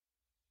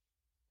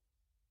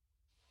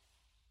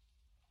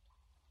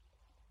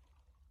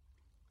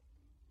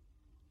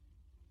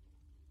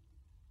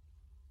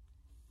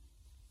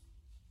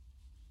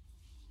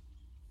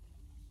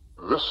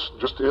This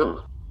just in.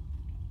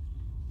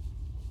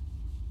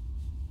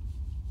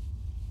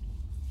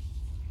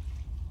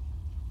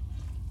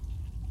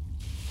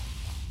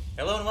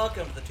 Hello and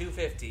welcome to the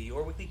 250,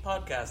 your weekly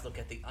podcast look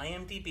at the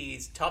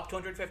IMDb's top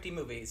 250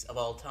 movies of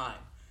all time.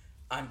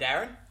 I'm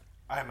Darren.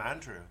 I'm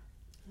Andrew.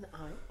 And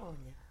I'm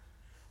Anya.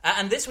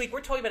 And this week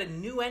we're talking about a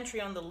new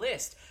entry on the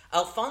list,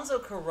 Alfonso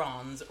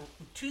Cuarón's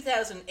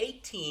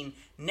 2018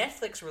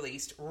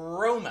 Netflix-released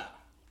Roma,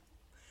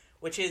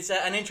 which is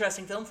an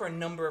interesting film for a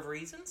number of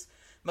reasons.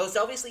 Most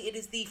obviously, it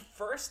is the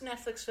first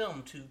Netflix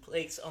film to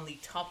place on the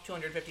top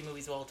 250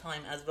 movies of all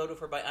time as voted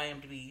for by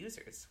IMDb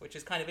users, which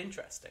is kind of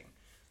interesting.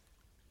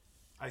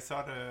 I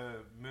saw the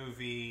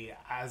movie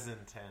as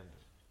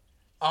intended.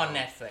 On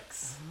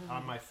Netflix.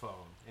 On my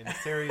phone. In a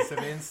series of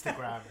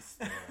Instagram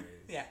stories.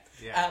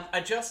 Yeah.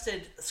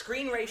 Adjusted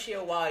screen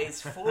ratio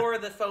wise for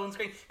the phone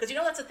screen. Because you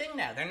know that's a thing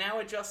now. They're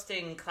now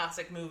adjusting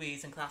classic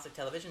movies and classic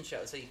television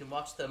shows so you can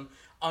watch them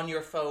on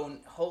your phone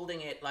holding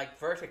it like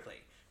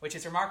vertically. Which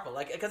is remarkable.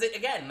 Like, because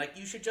again, like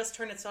you should just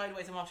turn it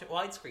sideways and watch it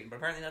widescreen. But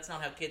apparently that's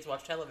not how kids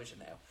watch television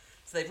now.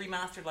 So they've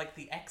remastered like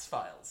the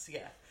X-Files.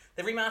 Yeah.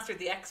 They've remastered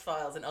the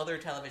X-Files and other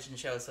television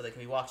shows so they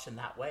can be watched in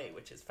that way,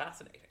 which is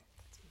fascinating.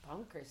 It's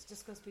bonkers,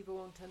 just because people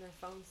won't turn their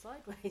phones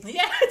sideways.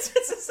 Yeah, it's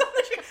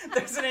astonishing.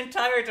 There's an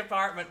entire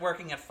department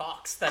working at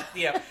Fox that,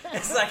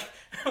 it's like,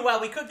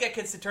 well, we could get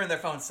kids to turn their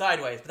phones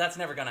sideways, but that's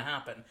never going to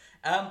happen.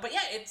 But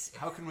yeah, it's...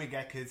 How can we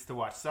get kids to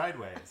watch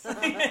sideways?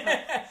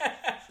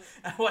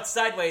 Watch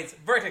sideways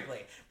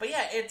vertically. But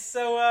yeah, it's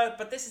so...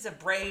 but this is a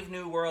brave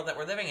new world that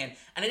we're living in.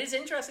 And it is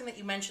interesting that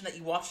you mentioned that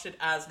you watched it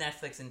as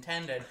Netflix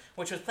intended,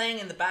 which was playing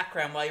in the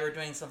background while you were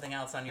doing something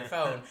else on your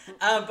phone.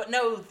 But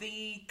no,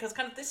 because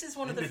kind of this is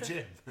one of the...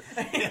 gym.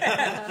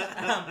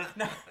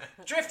 No,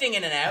 drifting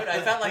in and out.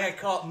 I felt like I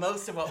caught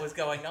most of what was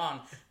going on.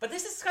 But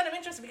this is kind of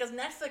interesting because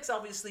Netflix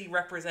obviously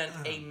represent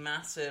a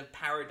massive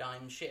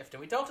paradigm shift.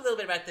 And we talked a little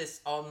bit about this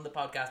on the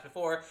podcast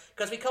before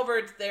because we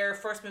covered their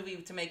first movie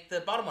to make the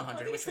bottom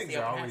 100, which was things the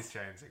are Open always House.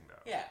 changing,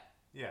 though. Yeah.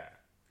 Yeah.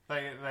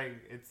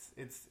 Like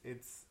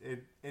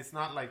it's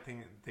not like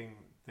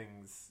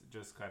things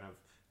just kind of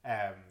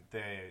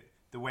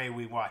the way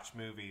we watch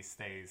movies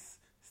stays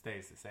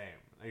the same.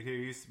 Like there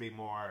used to be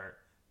more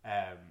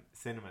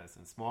cinemas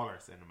and smaller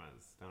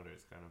cinemas. Now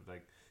there's kind of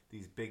like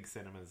these big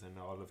cinemas and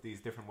all of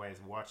these different ways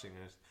of watching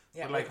it.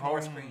 Yeah, but like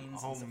more screens and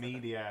stuff home like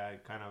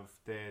media, kind of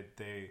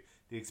the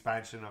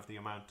expansion of the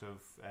amount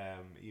of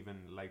even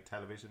like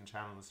television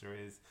channels there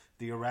is,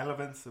 the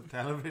irrelevance of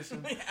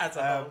television. As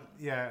a whole.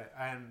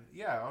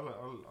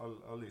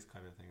 All these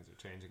kind of things are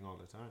changing all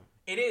the time.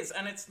 It is,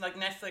 and it's like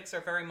Netflix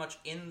are very much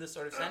in the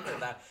sort of center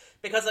of that.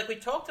 Because like we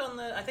talked on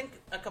I think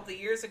a couple of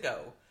years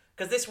ago,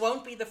 because this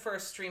won't be the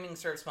first streaming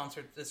service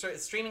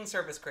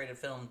created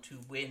film to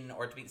win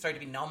or to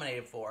be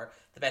nominated for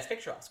the Best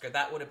Picture Oscar.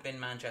 That would have been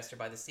Manchester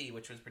by the Sea,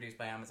 which was produced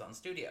by Amazon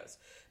Studios.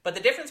 But the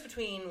difference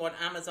between what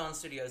Amazon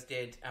Studios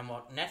did and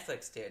what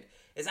Netflix did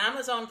is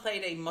Amazon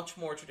played a much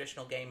more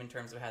traditional game in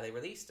terms of how they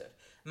released it.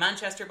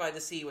 Manchester by the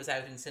Sea was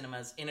out in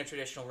cinemas in a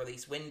traditional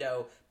release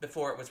window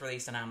before it was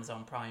released on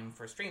Amazon Prime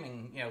for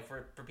streaming,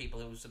 for people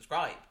who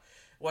subscribe.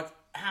 What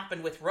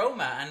happened with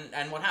Roma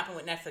and what happened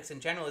with Netflix in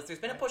general is there's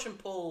been a push and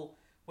pull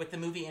with the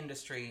movie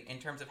industry in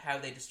terms of how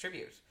they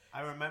distribute.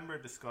 I remember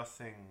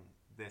discussing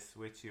this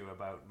with you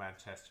about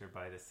Manchester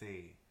by the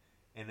Sea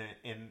in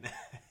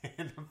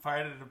a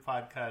part of the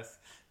podcast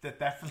that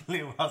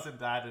definitely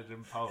wasn't added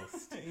in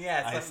post.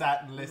 Yes, I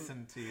sat and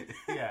listened to you.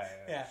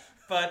 Yeah.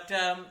 But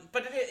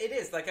it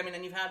is like, I mean,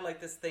 and you've had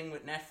like this thing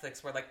with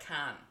Netflix where like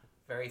Cannes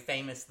very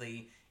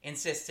famously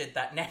insisted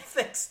that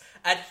Netflix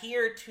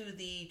adhere to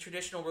the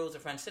traditional rules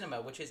of French cinema,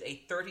 which is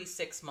a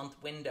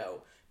 36-month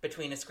window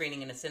between a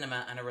screening in a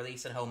cinema and a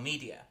release in home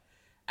media.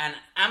 And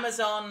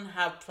Amazon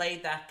have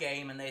played that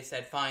game and they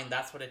said, fine,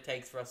 that's what it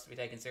takes for us to be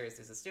taken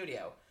seriously as a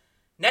studio.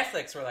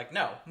 Netflix were like,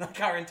 no,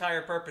 like our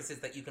entire purpose is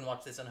that you can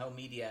watch this on home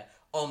media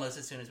almost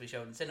as soon as we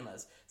show it in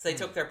cinemas. So they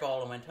took their ball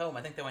and went home.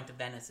 I think they went to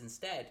Venice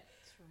instead.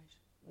 That's right.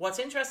 What's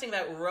interesting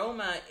about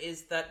Roma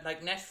is that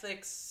like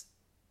Netflix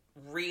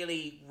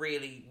really,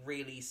 really,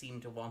 really seem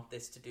to want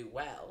this to do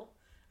well.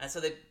 And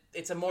so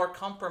it's a more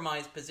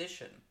compromised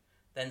position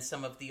than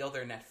some of the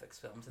other Netflix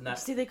films. And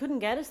See, they couldn't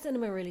get a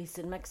cinema release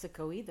in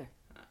Mexico either.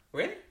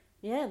 Really?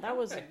 Yeah, that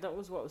was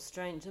what was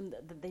strange. And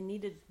they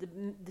needed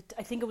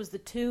I think it was the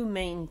two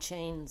main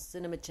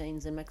cinema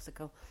chains in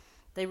Mexico.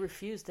 They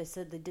refused. They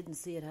said they didn't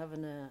see it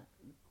having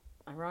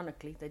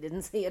ironically, they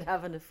didn't see it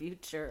having a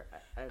future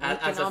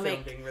as a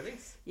film being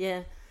released.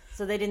 Yeah.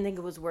 So they didn't think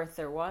it was worth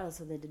their while,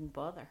 so they didn't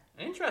bother.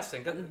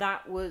 Interesting. And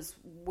that was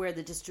where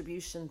the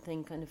distribution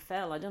thing kind of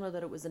fell. I don't know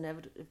that it was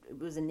it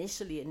was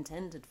initially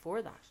intended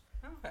for that.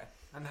 Okay.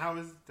 And how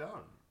is it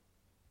done?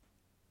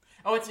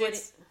 Oh, it's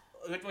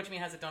what do you mean?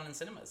 Has it done in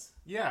cinemas?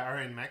 Yeah, or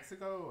in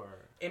Mexico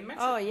or in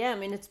Mexico? Oh yeah, I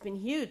mean it's been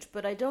huge,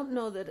 but I don't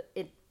know that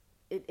it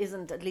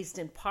isn't at least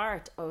in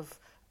part of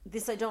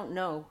this. I don't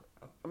know.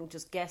 I'm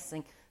just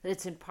guessing that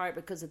it's in part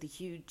because of the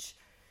huge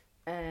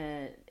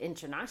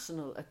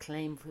international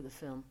acclaim for the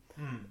film.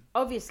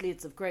 Obviously,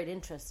 it's of great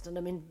interest, and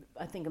I mean,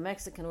 I think a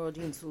Mexican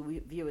audience will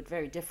view it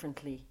very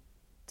differently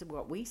to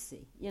what we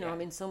see. You know, I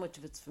mean, so much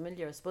of it's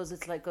familiar. I suppose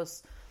it's like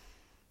us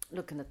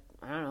looking at,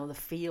 I don't know, The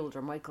Field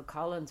or Michael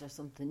Collins or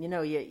something. You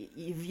know,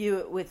 you view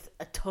it with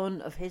a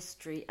ton of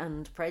history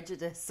and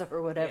prejudice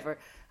or whatever,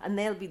 and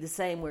they'll be the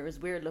same, whereas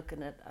we're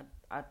looking at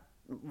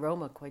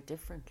Roma quite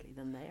differently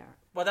than they are.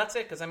 Well, that's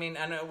it, because I mean,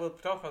 and we'll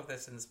talk about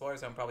this in the spoiler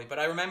zone probably, but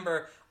I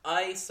remember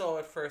I saw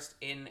it first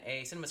in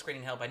a cinema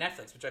screening held by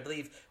Netflix, which I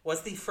believe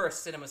was the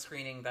first cinema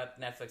screening that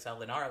Netflix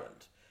held in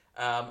Ireland.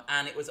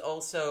 And it was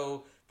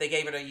also, they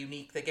gave it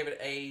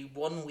a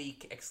 1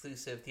 week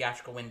exclusive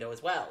theatrical window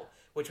as well,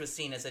 which was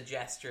seen as a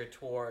gesture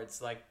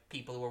towards like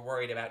people who were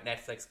worried about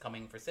Netflix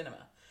coming for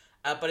cinema.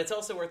 But it's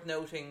also worth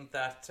noting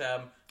that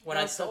when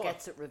I saw it,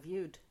 gets it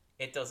reviewed.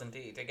 It does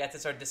indeed. It gets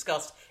it sort of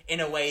discussed in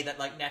a way that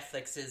like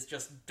Netflix's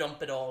just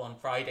dump it all on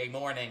Friday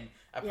morning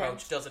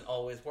approach doesn't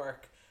always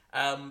work.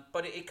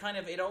 But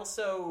it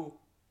also,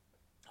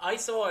 I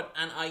saw it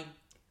and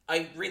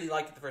I really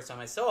liked it the first time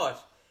I saw it.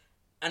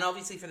 And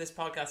obviously for this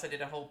podcast I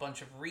did a whole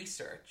bunch of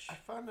research. I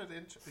found it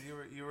interesting.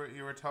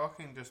 You were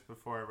talking just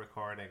before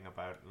recording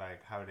about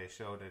like how they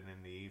showed it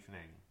in the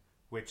evening,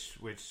 which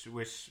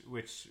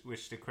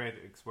the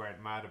critics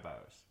weren't mad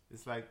about.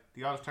 It's like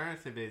the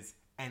alternative is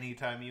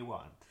anytime you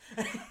want,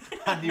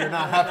 and you're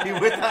not happy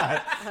with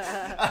that.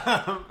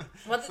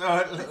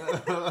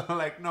 So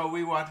like, no,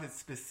 we want it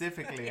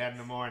specifically in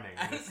the morning.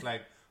 It's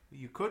like,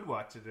 you could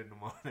watch it in the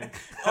morning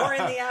or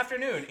in the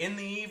afternoon, in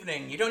the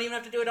evening. You don't even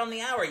have to do it on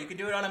the hour. You could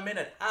do it on a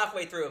minute,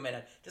 halfway through a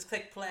minute. Just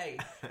click play.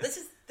 This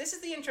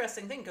is the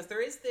interesting thing, because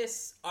there is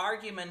this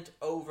argument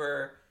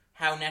over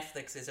how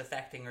Netflix is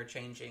affecting or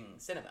changing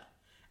cinema,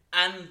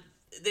 and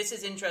this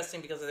is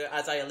interesting because,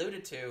 as I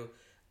alluded to,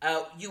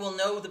 you will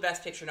know the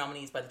Best Picture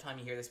nominees by the time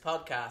you hear this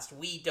podcast.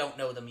 We don't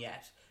know them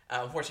yet.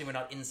 Unfortunately, we're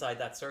not inside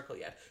that circle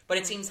yet. But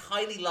it seems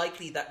highly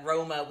likely that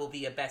Roma will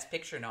be a Best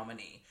Picture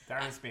nominee.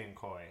 Darren's being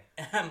coy.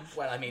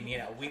 Well, I mean, you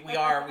know, we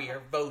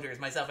are voters.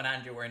 Myself and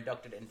Andrew were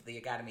inducted into the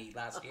Academy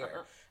last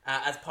year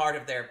as part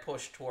of their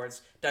push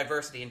towards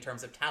diversity in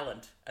terms of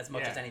talent as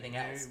much as anything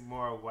else.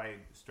 More white,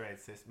 straight,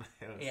 cis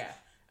males. Yeah.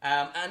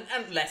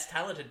 And less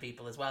talented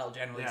people as well,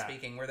 generally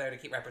speaking. We're there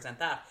to represent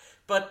that.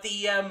 But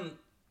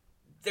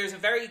there's a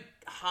very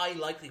high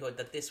likelihood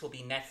that this will be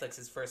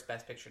Netflix's first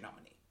Best Picture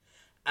nominee.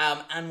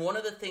 And one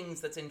of the things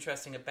that's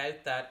interesting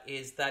about that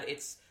is that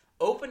it's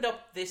opened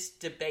up this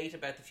debate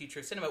about the future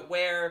of cinema,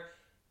 where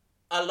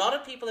a lot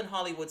of people in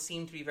Hollywood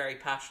seem to be very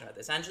passionate about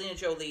this. Angelina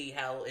Jolie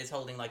is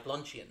holding like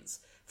luncheons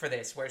for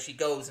this, where she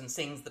goes and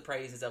sings the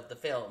praises of the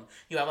film.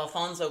 You have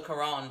Alfonso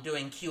Cuarón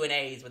doing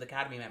Q&As with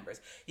Academy members.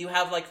 You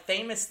have, like,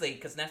 famously,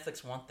 because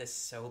Netflix want this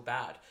so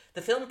bad,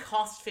 the film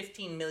cost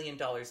 $15 million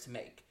to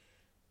make.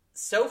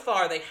 So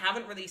far, they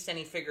haven't released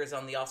any figures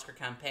on the Oscar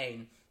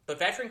campaign, but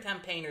veteran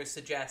campaigners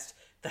suggest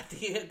that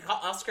the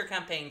Oscar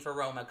campaign for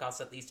Roma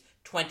costs at least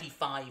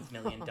 $25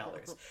 million.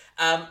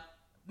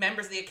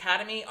 Members of the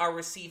Academy are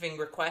receiving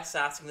requests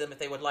asking them if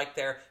they would like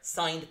their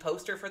signed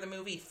poster for the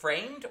movie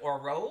framed or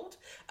rolled.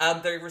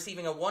 They're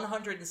receiving a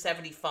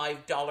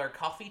 $175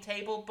 coffee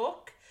table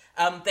book.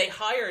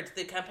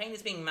 The campaign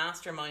is being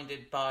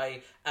masterminded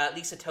by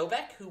Lisa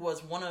Tobeck, who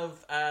was one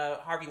of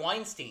Harvey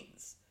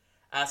Weinstein's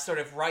sort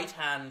of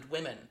right-hand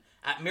women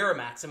at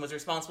Miramax and was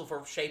responsible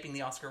for shaping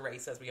the Oscar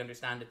race as we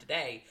understand it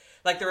today.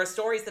 Like, there are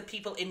stories that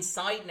people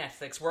inside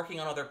Netflix working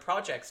on other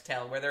projects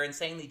tell where they're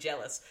insanely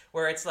jealous,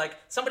 where it's like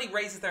somebody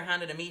raises their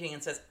hand in a meeting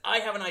and says, I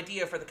have an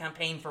idea for the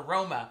campaign for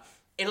Roma.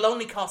 It'll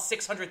only cost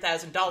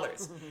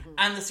 $600,000.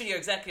 And the studio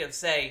executives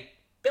say,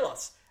 bill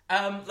us.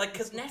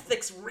 Because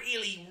Netflix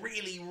really,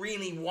 really,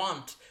 really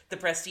want the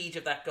prestige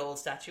of that gold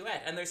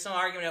statuette. And there's some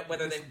argument about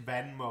whether just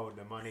Venmo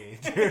the money.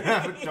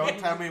 Don't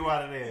tell me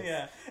what it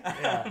is.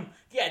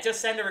 Yeah,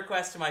 just send a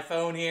request to my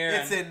phone here.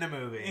 It's in the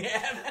movie.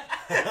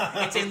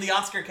 Yeah. It's in the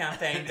Oscar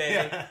campaign,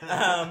 baby.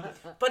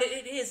 But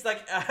it is,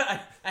 like, I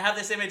have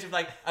this image of,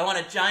 like, I want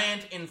a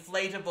giant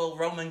inflatable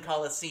Roman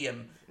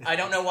Colosseum. I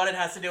don't know what it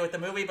has to do with the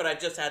movie, but I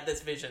just had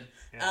this vision.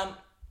 Yeah.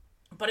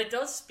 But it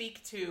does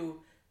speak to...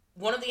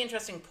 One of the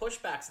interesting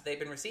pushbacks that they've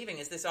been receiving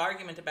is this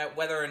argument about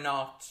whether or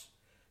not,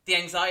 the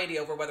anxiety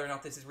over whether or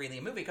not this is really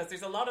a movie, because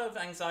there's a lot of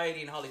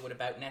anxiety in Hollywood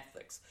about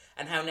Netflix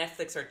and how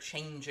Netflix are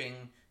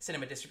changing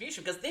cinema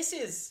distribution, because this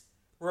is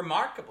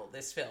remarkable,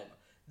 this film.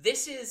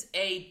 This is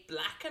a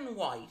black and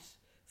white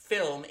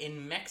film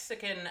in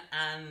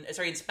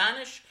in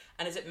Spanish,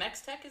 and is it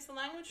Mixtec is the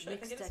language?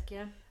 Mixtec,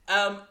 yeah.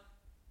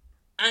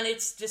 And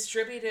it's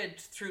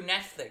distributed through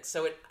Netflix,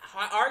 so it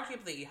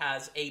arguably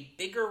has a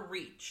bigger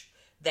reach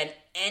than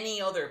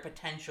any other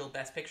potential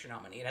Best Picture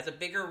nominee. It has a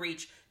bigger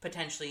reach,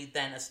 potentially,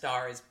 than A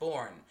Star is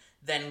Born,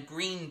 than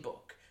Green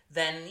Book,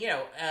 than,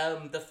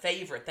 The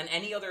Favourite, than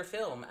any other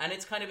film. And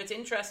it's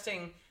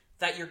interesting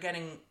that you're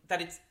getting,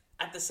 that it's,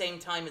 at the same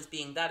time as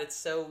being that, it's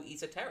so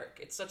esoteric.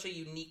 It's such a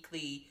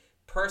uniquely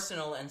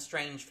personal and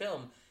strange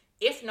film.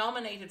 If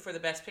nominated for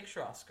the Best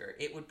Picture Oscar,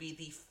 it would be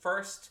the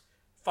first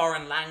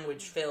foreign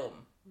language film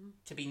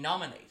to be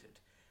nominated.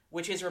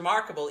 which is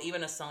remarkable,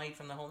 even aside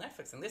from the whole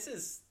Netflix thing. This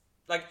is,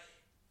 like,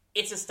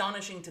 it's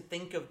astonishing to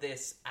think of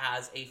this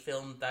as a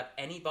film that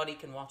anybody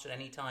can watch at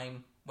any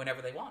time,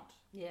 whenever they want.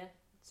 Yeah,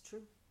 it's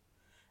true.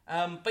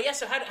 But yeah,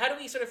 so how do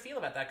we sort of feel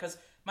about that? Because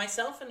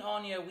myself and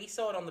Anya, we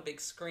saw it on the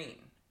big screen.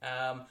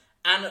 And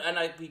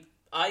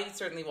I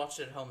certainly watched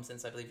it at home,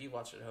 since I believe you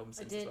watched it at home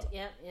since I did, as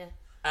well.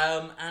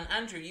 yeah. And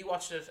Andrew, you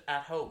watched it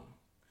at home.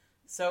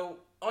 So,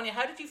 Anya,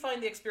 how did you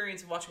find the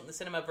experience of watching it in the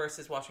cinema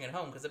versus watching it at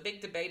home? Because a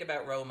big debate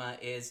about Roma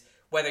is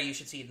whether you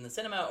should see it in the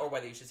cinema or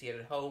whether you should see it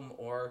at home,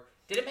 or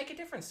did it make a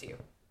difference to you?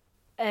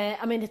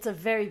 I mean, it's a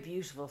very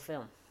beautiful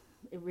film.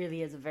 It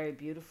really is a very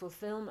beautiful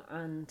film,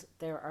 and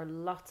there are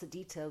lots of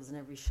details in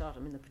every shot. I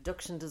mean, the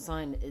production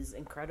design is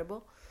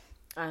incredible,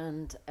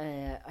 and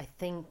I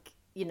think,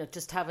 you know,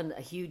 just having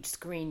a huge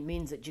screen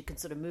means that you can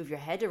sort of move your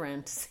head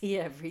around to see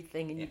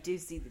everything, and you do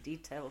see the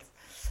details.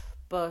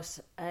 But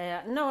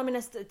no, I mean,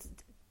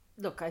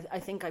 look, I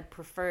think I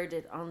preferred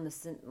it on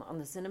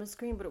the cinema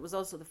screen, but it was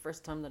also the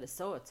first time that I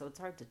saw it, so it's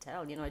hard to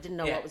tell. You know, I didn't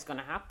know what was going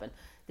to happen.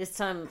 This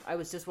time I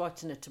was just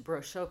watching it to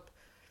brush up,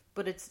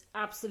 but it's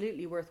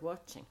absolutely worth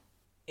watching.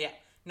 Yeah,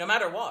 no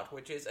matter what,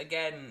 which is,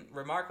 again,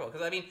 remarkable.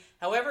 Because, I mean,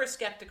 however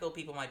skeptical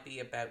people might be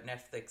about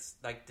Netflix,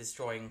 like,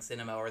 destroying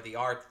cinema or the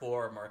art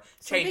form or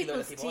changing the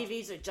way people watch.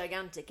 TVs are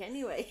gigantic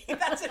anyway.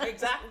 That's it,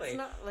 exactly. It's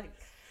not like...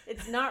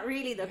 It's not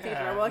really that people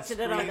are watching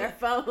it on their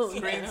phone.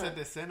 Screens at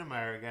the cinema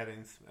are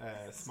getting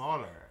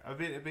smaller. I've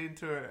been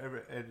to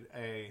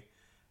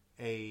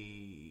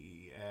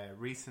a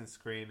recent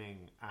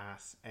screening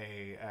at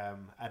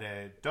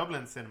a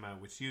Dublin cinema,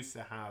 which used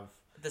to have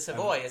the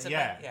Savoy, isn't it?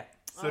 Yeah.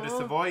 So the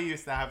Savoy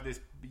used to have this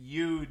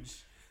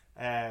huge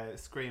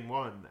screen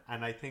one,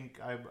 and I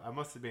think I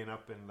must have been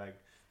up in like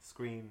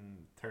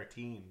screen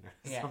 13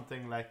 or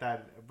something like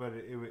that. But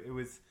it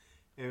was.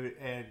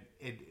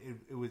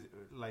 It was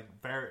like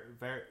very,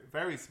 very,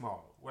 very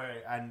small.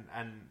 And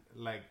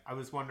like I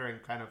was wondering,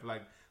 kind of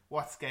like,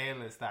 what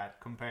scale is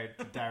that compared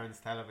to Darren's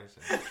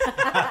television?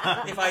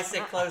 If I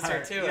sit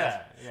closer to it.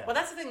 Yeah. Well,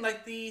 that's the thing.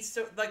 Like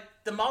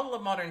the model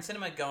of modern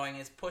cinema going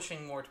is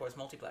pushing more towards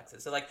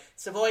multiplexes. So like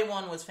Savoy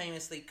 1 was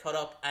famously cut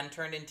up and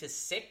turned into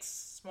 6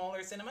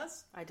 smaller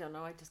cinemas. I don't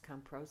know. I just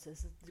can't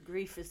process it. The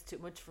grief is too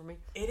much for me.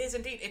 It is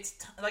indeed. It's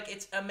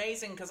it's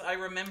amazing, because I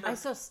remember I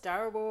saw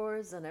Star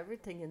Wars and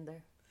everything in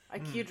there. I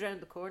queued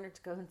around the corner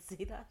to go and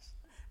see that.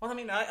 Well, I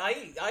mean,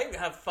 I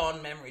have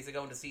fond memories of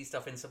going to see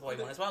stuff in Savoy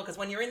 1 as well, because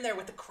when you're in there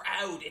with the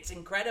crowd, it's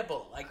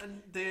incredible. Like,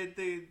 and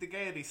the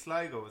Gaiety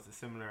Sligo was a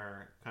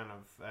similar kind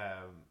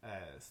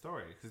of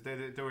story, because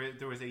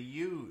there was a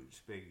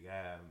huge big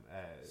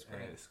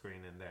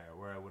screen in there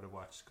where I would have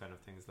watched kind of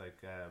things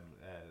like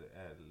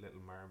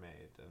Little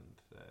Mermaid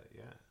and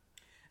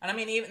And I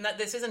mean, even that,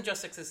 this isn't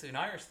just an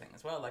Irish thing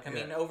as well. Like, I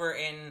mean, over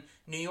in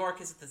New York,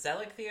 is it the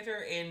Zelig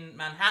Theatre in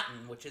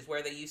Manhattan, which is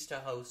where they used to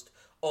host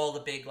all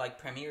the big, like,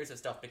 premieres of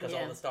stuff, because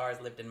all the stars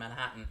lived in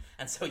Manhattan,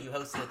 and so you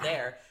hosted it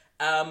there.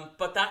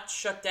 But that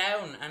shut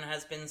down and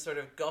has been sort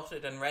of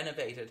gutted and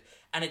renovated,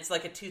 and it's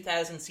like a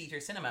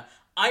 2,000-seater cinema.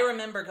 I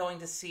remember going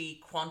to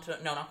see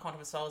not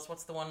Quantum of Solace,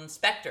 what's the one?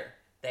 Spectre.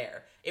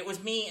 There. It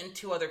was me and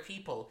 2 other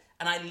people,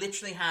 and I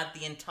literally had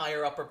the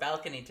entire upper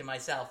balcony to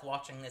myself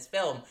watching this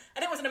film,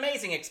 and it was an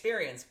amazing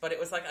experience, but it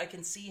was like, I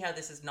can see how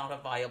this is not a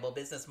viable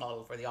business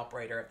model for the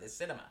operator of this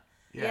cinema.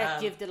 You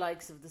have the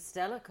likes of the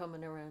Stella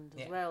coming around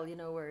as well, you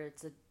know, where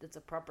it's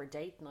a proper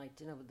date night,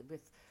 you know,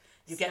 with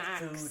you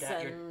snacks get food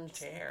at your and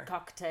chair,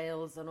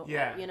 cocktails, and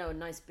you know,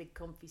 nice big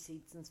comfy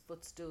seats and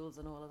footstools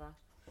and all of that.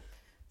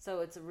 So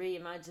it's a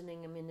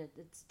reimagining. I mean,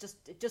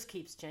 it just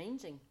keeps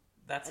changing.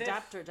 That's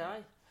Adapt or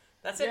die.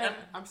 That's it.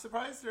 I'm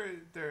surprised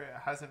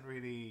there hasn't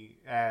really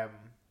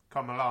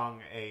come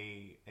along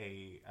a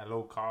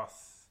low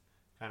cost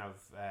kind of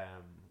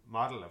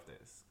model of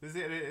this,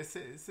 because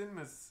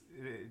cinemas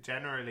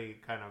generally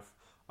kind of,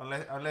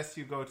 unless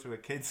you go to a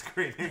kids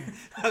screening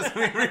as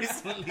we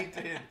recently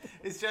did,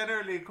 it's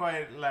generally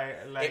quite like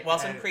it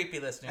wasn't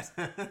creepy, listeners.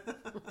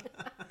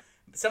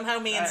 Somehow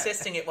me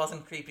insisting it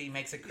wasn't creepy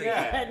makes it creepy.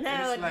 Yeah,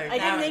 no, I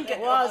didn't think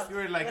it was. You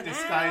were like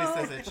disguised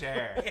as a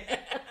chair.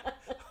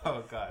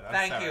 Oh God!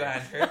 Thank you,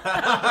 Andrew.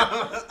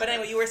 But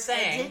anyway, you were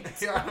saying,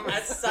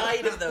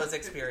 aside of those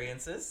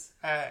experiences,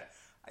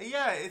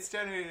 it's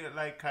generally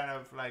like kind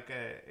of like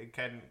it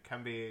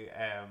can be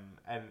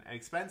an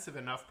expensive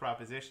enough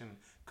proposition,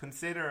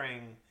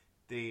 considering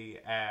the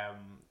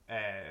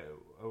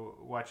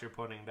what you're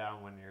putting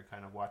down when you're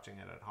kind of watching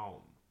it at home.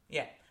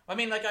 Yeah. I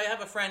mean, like, I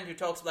have a friend who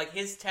talks, like,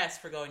 his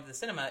test for going to the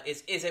cinema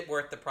is it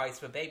worth the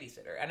price of a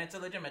babysitter? And it's a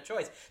legitimate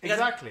choice. Because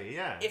exactly,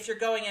 yeah. If you're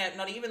going out,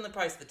 not even the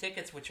price of the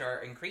tickets, which are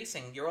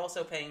increasing, you're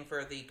also paying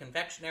for the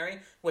confectionery,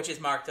 which is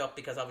marked up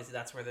because obviously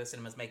that's where the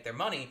cinemas make their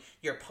money.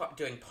 You're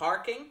doing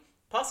parking,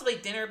 possibly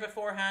dinner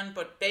beforehand,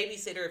 but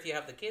babysitter if you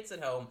have the kids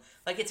at home.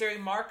 Like, it's a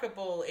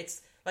remarkable,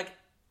 it's, like,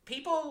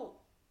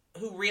 people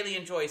who really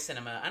enjoy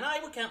cinema, and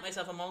I would count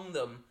myself among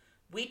them,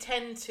 we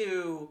tend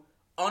to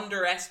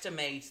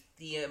underestimate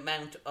the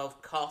amount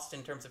of cost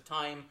in terms of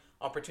time,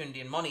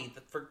 opportunity, and money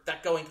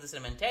that going to the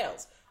cinema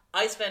entails.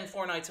 I spend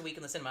 4 nights a week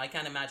in the cinema. I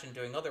can't imagine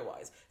doing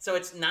otherwise. So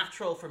it's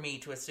natural for me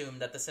to assume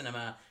that the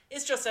cinema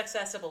is just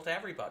accessible to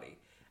everybody.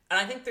 And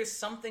I think there's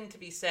something to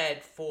be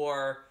said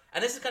for...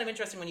 And this is kind of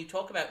interesting when you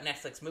talk about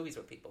Netflix movies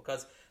with people,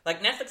 because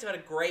like Netflix have had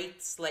a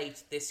great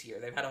slate this year.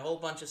 They've had a whole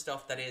bunch of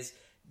stuff that is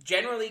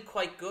generally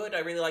quite good. I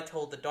really liked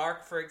Hold the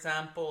Dark, for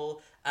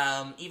example.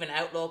 Even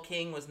Outlaw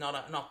King was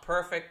not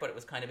perfect, but it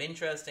was kind of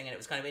interesting, and it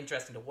was kind of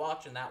interesting to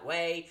watch in that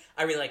way.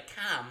 I really like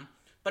Cam.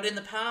 But in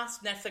the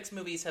past, Netflix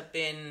movies have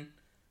been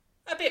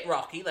a bit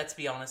rocky, let's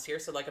be honest here.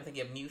 So like I'm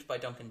thinking of Mute by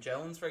Duncan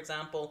Jones, for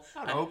example.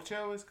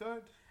 Oakja was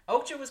good.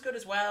 Oakja was good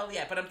as well,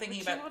 yeah, but I'm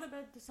thinking about... What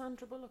about the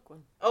Sandra Bullock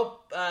one? Oh,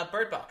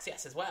 Bird Box,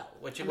 yes, as well.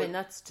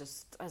 That's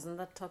just... Hasn't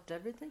that topped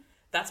everything?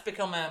 That's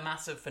become a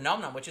massive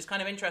phenomenon, which is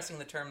kind of interesting in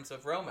the terms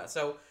of Roma.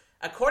 So,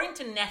 according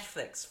to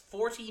Netflix,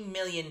 40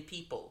 million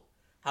people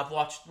have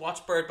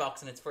watched Bird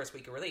Box in its first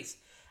week of release.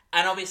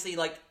 And obviously,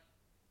 like,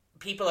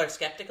 people are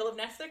skeptical of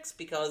Netflix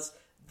because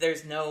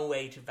there's no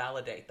way to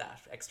validate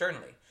that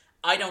externally.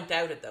 I don't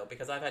doubt it, though,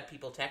 because I've had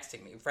people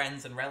texting me,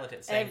 friends and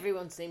relatives, saying...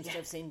 Everyone seems to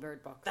have seen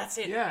Bird Box. That's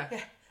it. Yeah.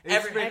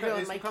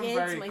 Everyone, my become kids,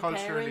 very my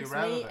culturally parents,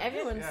 relevant.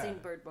 everyone's seen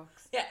Bird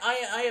Box. Yeah,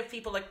 I have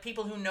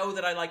people who know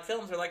that I like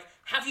films are like,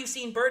 have you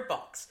seen Bird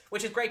Box?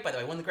 Which is great, by the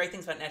way. One of the great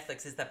things about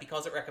Netflix is that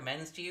because it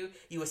recommends to you,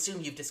 you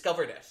assume you've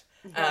discovered it.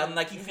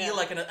 You feel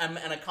like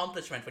an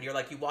accomplishment when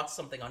you watch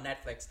something on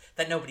Netflix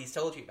that nobody's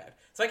told you about.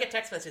 So I get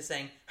text messages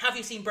saying, have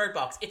you seen Bird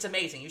Box? It's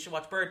amazing. You should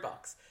watch Bird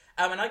Box.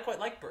 And I quite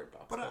like Bird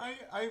Box. But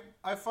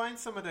I find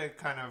some of the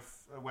kind of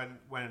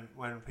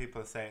when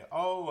people say,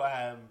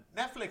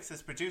 Netflix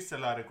has produced a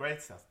lot of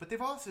great stuff, but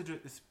they've also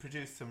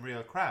produced some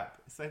real crap.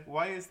 It's like,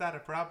 why is that a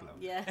problem?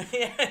 Yeah,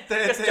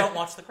 just don't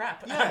watch the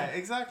crap. Yeah,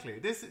 exactly.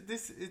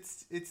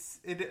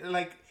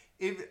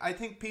 I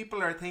think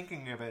people are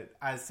thinking of it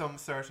as some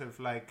sort of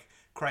like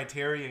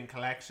Criterion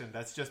collection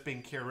that's just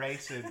been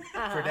curated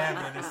for them,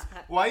 and it's,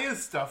 why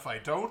is stuff I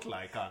don't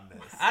like on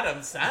this? Adam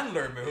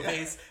Sandler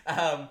movies,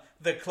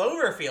 the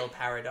Cloverfield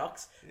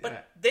paradox.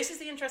 But this is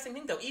the interesting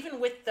thing, though.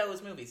 Even with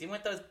those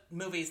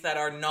movies that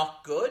are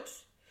not good,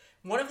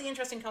 one of the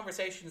interesting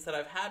conversations that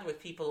I've had with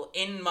people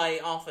in my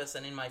office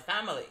and in my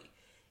family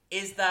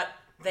is that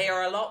they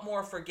are a lot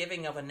more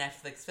forgiving of a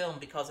Netflix film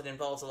because it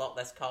involves a lot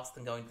less cost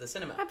than going to the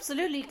cinema.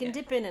 Absolutely, you can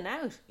dip in and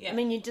out. Yeah. I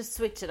mean, you just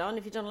switch it on.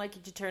 If you don't like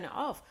it, you turn it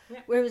off. Yeah.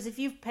 Whereas if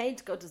you've paid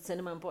to go to the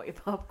cinema and bought your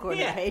popcorn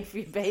and paid for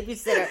your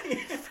babysitter,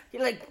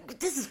 you're like,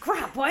 this is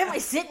crap. Why am I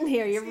sitting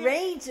here? You're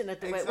raging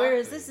at the way.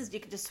 Whereas this is, you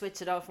can just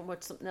switch it off and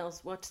watch something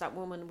else. Watch that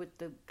woman with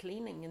the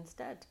cleaning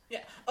instead.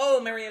 Yeah. Oh,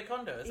 Maria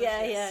Kondo.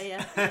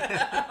 Yeah.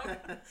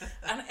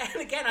 and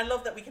again, I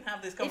love that we can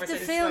have this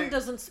conversation. If the film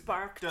doesn't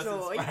spark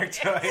joy,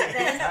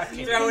 then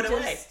you throw it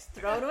away.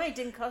 Throw it away. It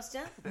didn't cost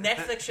you.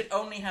 Netflix should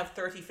only have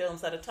 30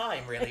 films at a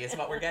time, really, is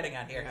what we're getting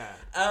at here.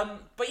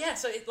 But yeah,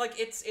 so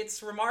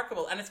it's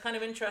remarkable, and it's kind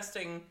of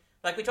interesting.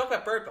 Like, we talk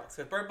about Bird Box,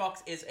 because Bird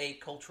Box is a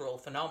cultural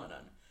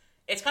phenomenon.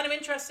 It's kind of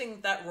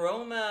interesting that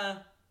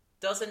Roma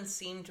doesn't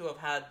seem to have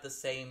had the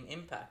same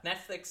impact.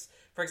 Netflix,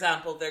 for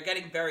example, they're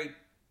getting very,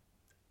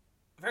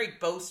 very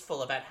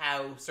boastful about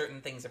how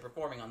certain things are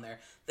performing on there.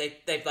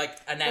 They've like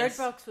announced...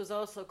 Bird Box was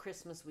also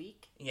Christmas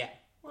week. Yeah.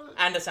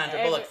 And a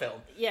Sandra Bullock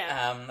film.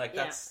 Yeah.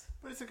 That's...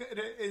 But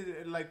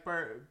it's like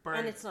Bird...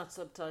 And it's not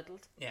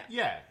subtitled.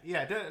 Yeah.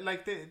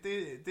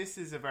 This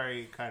is a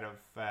very kind of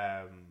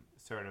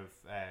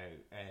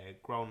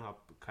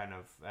grown-up kind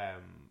of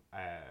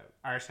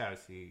art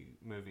housey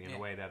movie in a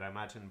way that I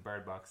imagine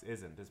Bird Box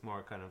isn't. It's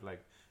more kind of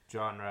like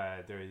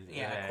genre. There's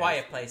a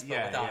quiet place,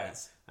 but with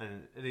eyes.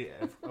 And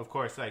of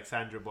course, like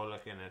Sandra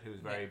Bullock in it,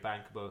 who's very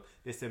bankable.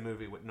 This is a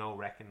movie with no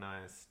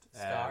recognised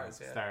stars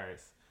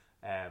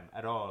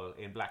at all,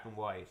 in black and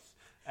white.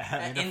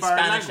 In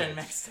Spanish and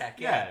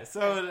Mixtec,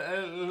 so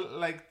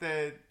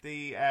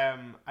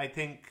I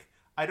think,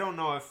 I don't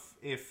know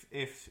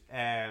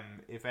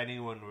if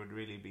anyone would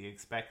really be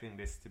expecting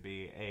this to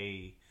be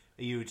a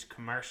huge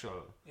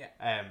commercial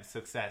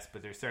success,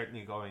 but they're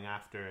certainly going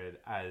after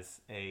it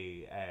as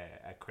a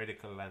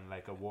critical and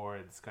like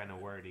awards kind of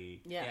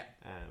worthy.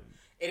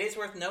 It is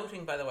worth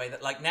noting, by the way,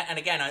 that and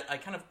again,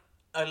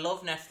 I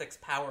love Netflix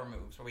power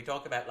moves where we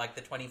talk about like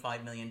the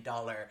 $25 million,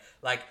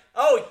 like,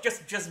 oh,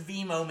 just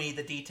Venmo me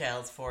the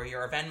details for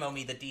your, or Venmo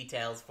me the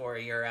details for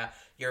your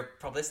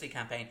publicity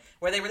campaign,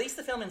 where they released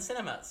the film in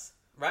cinemas,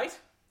 right?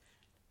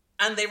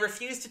 And they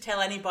refused to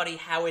tell anybody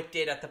how it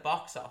did at the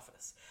box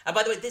office. And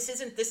by the way, this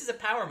is a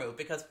power move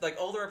because like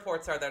all the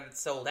reports are that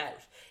it's sold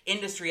out.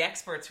 Industry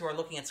experts who are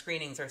looking at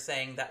screenings are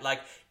saying that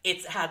like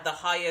it's had the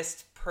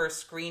highest per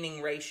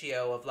screening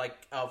ratio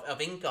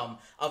of income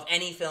of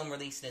any film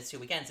released in its 2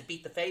 weekends. It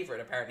beat The Favourite,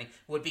 apparently,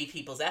 would be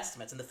people's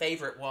estimates, and The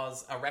Favourite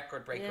was a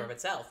record breaker of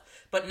itself.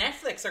 But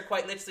Netflix are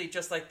quite literally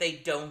just like, they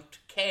don't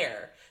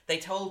care. They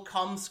told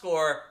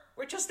ComScore,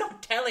 we're just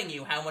not telling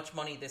you how much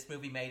money this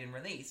movie made in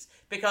release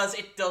because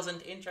it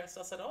doesn't interest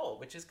us at all,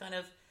 which is kind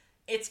of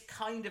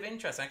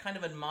interesting. I kind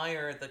of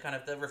admire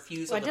the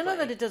refusal. Well, I don't know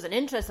that it doesn't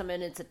interest. I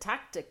mean, it's a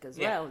tactic as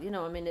well. You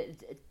know, I mean,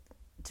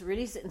 to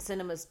release it in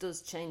cinemas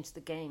does change the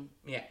game.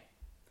 Yeah.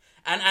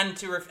 and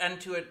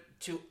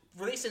to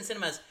release in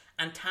cinemas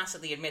and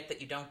tacitly admit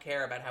that you don't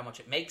care about how much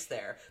it makes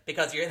there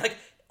because you're like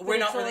we're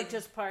not really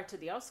just part of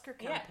the Oscar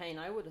campaign.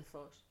 I would have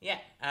thought. Yeah,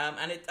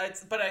 and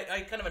but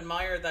I kind of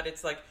admire that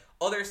it's like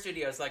other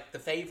studios like The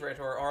Favourite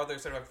or other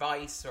sort of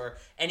Vice or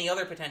any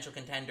other potential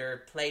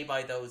contender play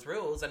by those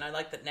rules, and I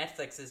like that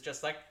Netflix is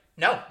just like,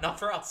 no, not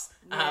for us.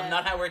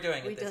 Not how we're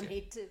doing it. We don't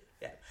need to.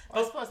 Yeah,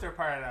 I suppose they're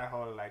part of that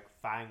whole like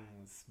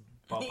Fangs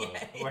bubble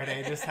where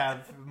they just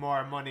have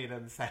more money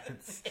than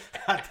sense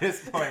at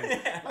this point.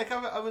 Like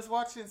I was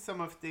watching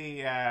some of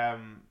the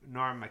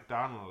Norm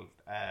Macdonald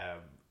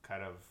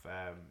kind of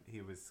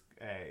he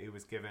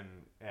was given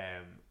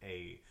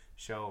a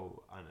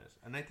show on it,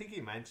 and I think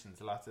he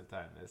mentions lots of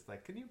time it's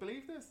like, can you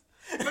believe this?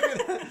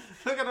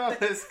 Look at all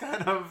this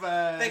kind of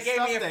they gave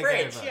stuff me a they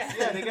fridge. gave us.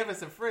 Yeah, they gave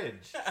us a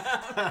fridge.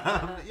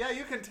 Yeah,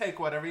 you can take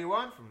whatever you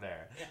want from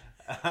there.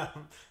 Yeah.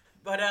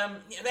 But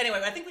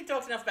anyway, I think we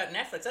talked enough about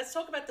Netflix. Let's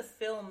talk about the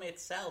film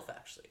itself,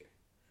 actually.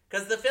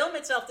 Because the film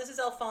itself, this is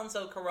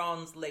Alfonso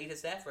Cuarón's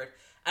latest effort,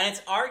 and it's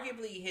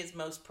arguably his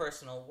most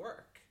personal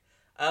work.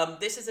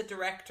 This is a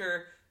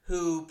director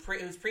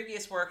whose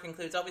previous work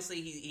includes,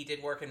 obviously, he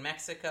did work in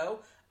Mexico,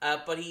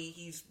 but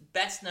he's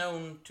best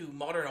known to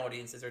modern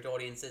audiences, or to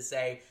audiences,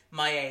 say,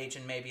 my age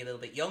and maybe a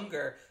little bit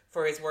younger,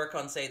 for his work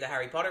on, say, the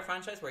Harry Potter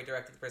franchise, where he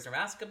directed The Prisoner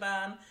of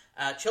Azkaban,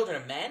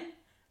 Children of Men,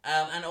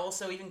 and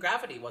also even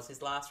Gravity was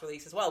his last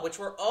release as well, which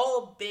were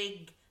all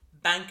big,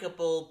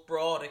 bankable,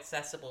 broad,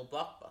 accessible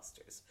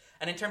blockbusters.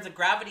 And in terms of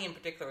Gravity in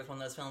particular was one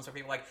of those films where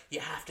people were like, you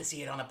have to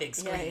see it on a big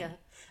screen.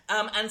 Yeah.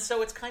 And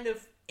so it's kind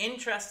of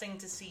interesting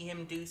to see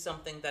him do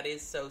something that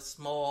is so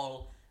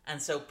small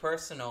and so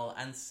personal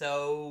and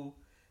so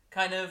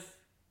kind of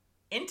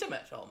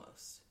intimate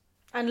almost.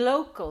 And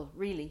local,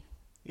 really.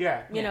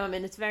 Yeah. You know, I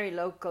mean, it's very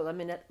local. I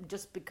mean,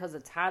 just because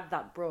it's had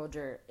that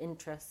broader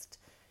interest,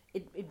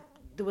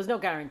 there was no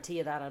guarantee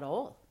of that at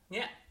all.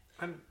 Yeah.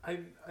 And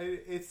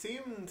it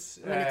seemed...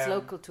 it's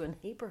local to a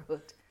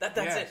neighbourhood.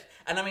 That's it.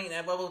 And I mean,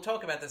 well, we'll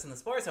talk about this in the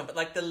spoiler zone, but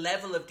like the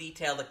level of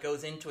detail that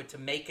goes into it to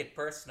make it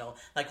personal,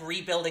 like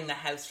rebuilding the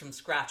house from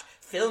scratch,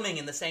 filming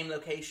in the same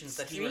locations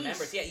that he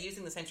remembers. Yeah,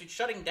 using the same street,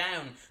 shutting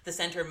down the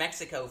center of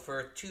Mexico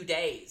for 2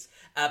 days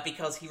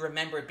because he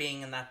remembered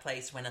being in that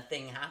place when a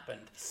thing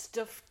happened.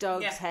 Stuffed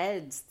dogs'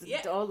 heads,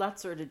 all that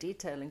sort of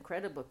detail,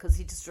 incredible, because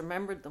he just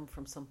remembered them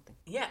from something.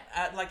 Yeah,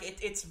 like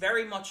it's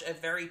very much a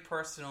very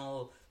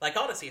personal, like,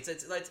 odyssey.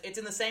 It's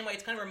in the same way.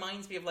 It kind of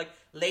reminds me of like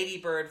Lady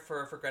Bird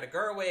for Greta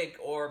Gerwig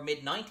or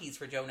mid-90s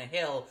for Jonah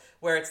Hill,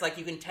 where it's like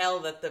you can tell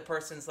that the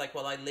person's like,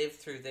 well, I lived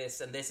through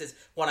this and this is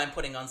what I'm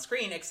putting on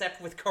screen.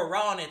 Except with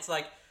Cuarón, it's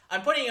like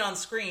I'm putting it on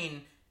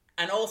screen,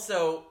 and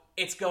also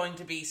it's going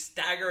to be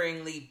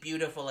staggeringly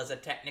beautiful as a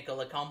technical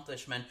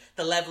accomplishment.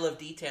 The level of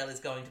detail is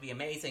going to be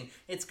amazing.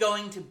 It's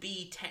going to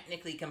be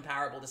technically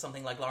comparable to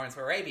something like Lawrence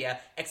of Arabia,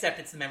 except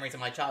it's the memories of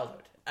my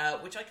childhood,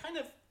 which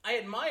I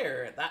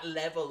admire that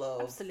level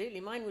of...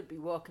 Absolutely. Mine would be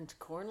walking to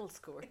Cornell's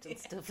Court and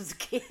stuff as a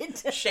kid.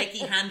 Shaky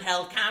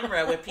handheld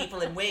camera with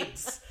people in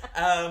wigs.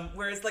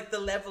 Whereas, like, the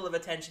level of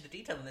attention to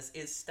detail in this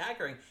is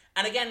staggering.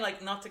 And again,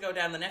 like, not to go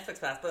down the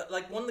Netflix path, but,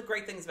 like, one of the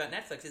great things about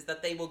Netflix is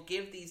that they will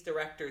give these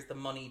directors the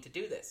money to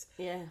do this.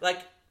 Yeah.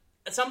 Like,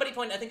 somebody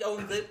pointed... I think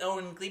Owen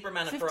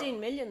Gleiberman... 15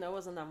 million, though,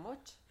 wasn't that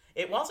much?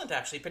 It wasn't,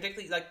 actually.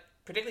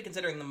 Particularly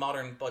considering the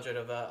modern budget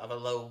of a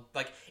low...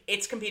 Like,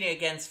 it's competing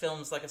against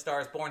films like A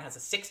Star is Born has a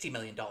 $60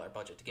 million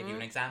budget, to give you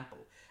an example.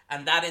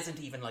 And that isn't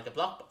even, like, a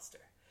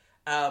blockbuster.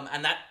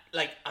 And that,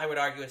 like, I would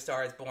argue A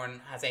Star is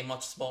Born has a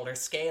much smaller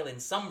scale in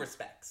some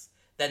respects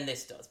than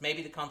this does.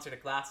 Maybe the concert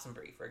at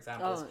Glastonbury, for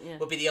example,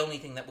 would be the only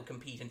thing that would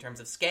compete in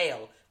terms of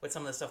scale with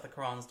some of the stuff that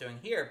Cuarón's doing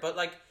here. But,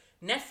 like,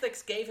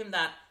 Netflix gave him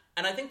that...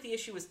 And I think the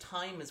issue was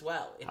time as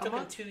well. It took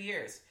him 2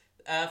 years.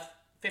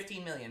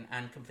 15 million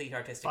and complete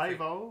artistic...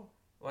 5-0?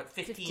 What,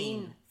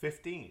 15?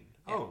 15.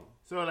 Yeah. Oh,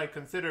 so like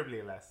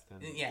considerably less than...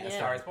 Yeah, A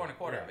Star is Born, a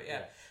quarter of it,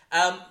 yeah.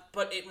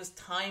 But it was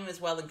time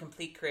as well and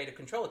complete creative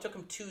control. It took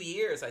him 2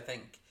 years, I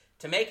think,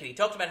 to make it. He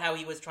talked about how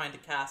he was trying to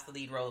cast the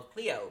lead role of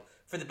Cleo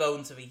for The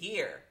Bones of a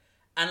Year.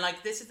 And,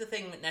 like, this is the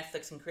thing with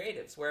Netflix and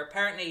creatives, where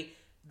apparently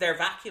they're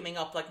vacuuming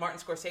up, like Martin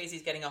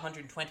Scorsese's getting a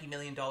 $120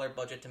 million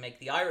budget to make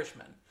The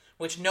Irishman,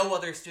 which no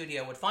other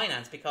studio would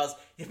finance, because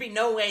there'd be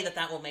no way that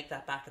will make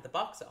that back at the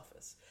box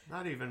office.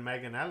 Not even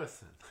Megan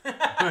Ellison would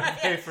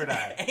pay for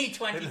that.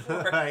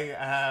 A24. Like,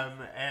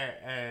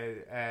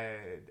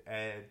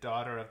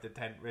 daughter of the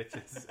 10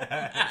 richest.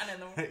 Yeah.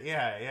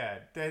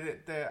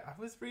 I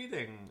was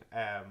reading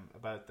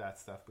about that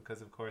stuff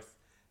because, of course,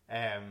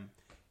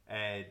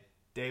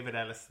 David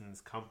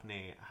Ellison's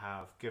company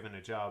have given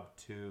a job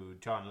to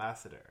John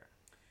Lasseter.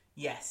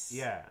 Yes.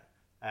 Yeah.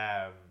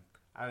 I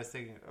was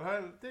thinking,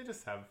 well, they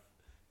just have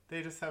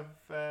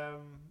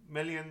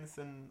millions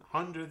and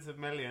hundreds of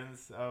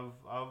millions of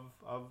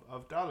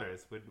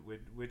dollars with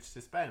which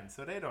to spend,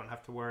 so they don't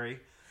have to worry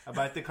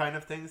about the kind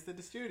of things that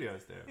the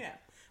studios do. Yeah.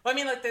 Well, I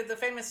mean, like the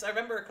famous... I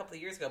remember a couple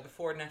of years ago,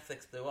 before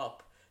Netflix blew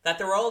up, that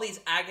there were all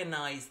these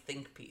agonized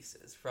think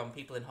pieces from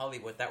people in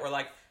Hollywood that were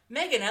like,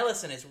 Megan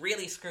Ellison is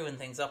really screwing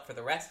things up for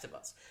the rest of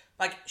us.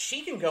 Like,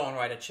 she can go and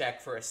write a check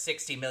for a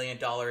 $60 million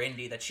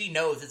indie that she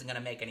knows isn't going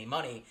to make any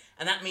money.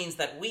 And that means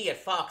that we at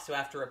Fox, who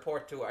have to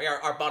report to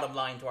our bottom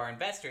line to our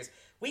investors,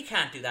 we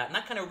can't do that. And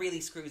that kind of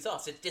really screws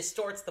us. It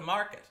distorts the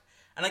market.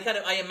 And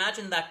I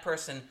imagine that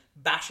person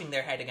bashing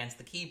their head against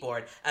the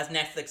keyboard as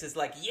Netflix is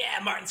like,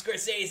 yeah, Martin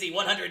Scorsese,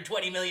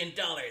 $120 million.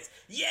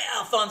 Yeah,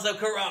 Alfonso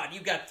Cuarón, you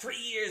got 3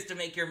 years to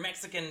make your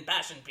Mexican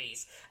passion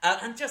piece.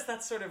 And just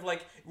that sort of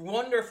like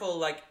wonderful,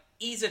 like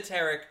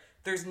esoteric,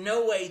 there's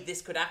no way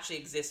this could actually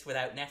exist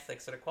without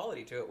Netflix sort of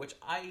quality to it, which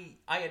I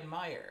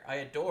admire. I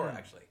adore,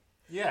 actually.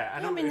 Yeah.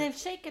 I mean, they've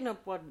shaken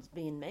up what's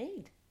being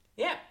made.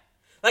 Yeah.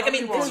 Like, I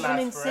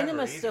mean,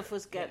 cinema stuff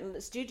was getting,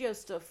 the studio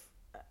stuff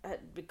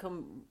had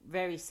become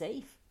very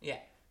safe. Yeah.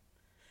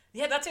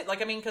 Yeah, that's it.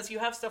 Like, I mean, because you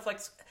have stuff like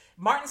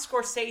Martin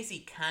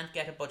Scorsese can't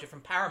get a budget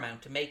from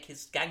Paramount to make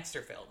his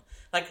gangster film.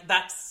 Like,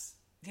 that's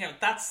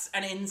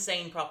an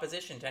insane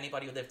proposition to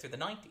anybody who lived through the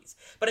 90s.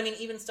 But I mean,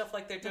 even stuff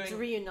like they're doing... It's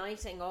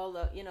reuniting all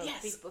the,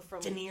 people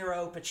from... De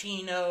Niro,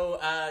 Pacino,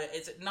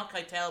 is it not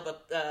Keitel,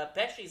 but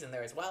Pesci's in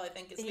there as well, I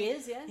think. He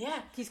is, yeah.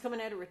 Yeah. He's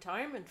coming out of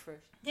retirement for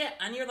it. Yeah,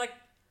 and you're like,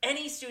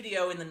 any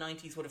studio in the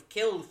 90s would have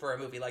killed for a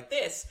movie like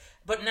this,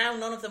 but now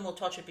none of them will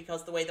touch it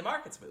because the way the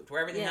market's moved, where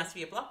everything has to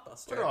be a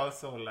blockbuster. But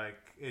also, like,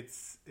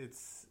 it's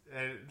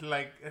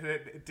like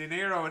De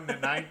Niro in the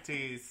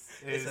 90s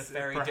is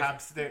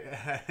perhaps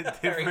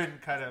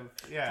different kind of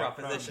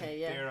proposition. From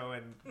De Niro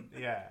and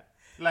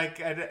like,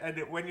 and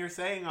when you're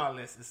saying all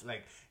this, it's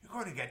like you're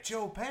going to get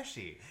Joe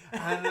Pesci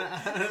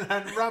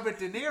and Robert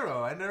De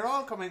Niro, and they're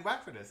all coming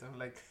back for this. I'm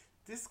like,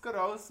 this could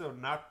also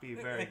not be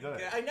very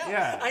good. I know.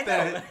 Yeah, I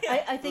know.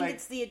 I think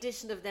it's the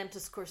addition of them to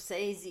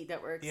Scorsese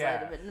that we're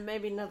excited about, and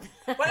maybe not.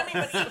 But I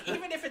mean, but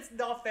even if it's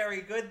not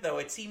very good, though,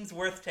 it seems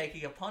worth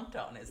taking a punt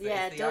on. Is the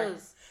it does.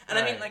 argument. And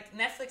I mean, like,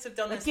 Netflix have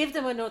done this. Give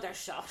them another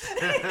shot.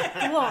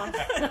 Go on.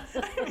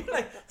 I mean,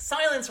 like,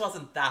 Silence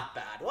wasn't that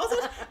bad, was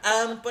it?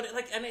 But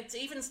like, and it's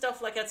even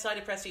stuff like outside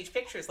of Prestige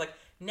Pictures. Like,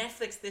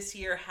 Netflix this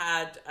year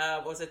had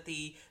was it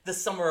the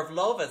Summer of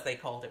Love, as they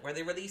called it, where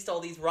they released all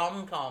these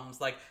rom-coms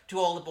like To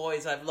All the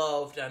Boys I've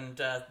Loved and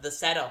The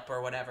Setup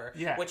or whatever.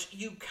 Yeah.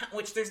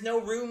 Which there's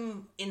no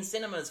room in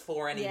cinemas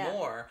for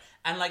anymore. Yeah.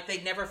 And like,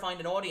 they'd never find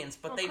an audience,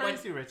 but they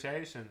Crazy Rich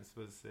Asians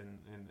was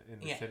in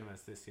the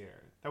cinemas this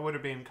year. That would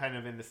have been kind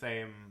of in the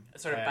same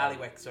sort of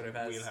Ballywick sort of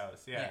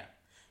wheelhouse.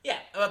 Yeah.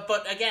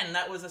 But again,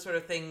 that was a sort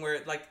of thing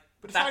where like.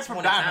 But aside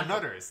from that and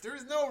others, there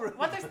is no room.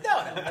 Well, there's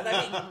no.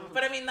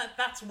 But I mean,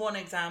 that's one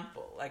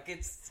example. Like,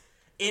 it's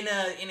in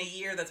a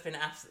year that's been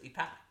absolutely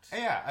packed.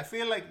 Yeah, I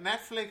feel like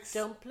Netflix.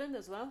 Dumpling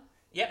as well.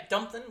 Yeah,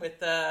 Dumpling with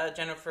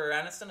Jennifer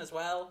Aniston as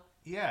well.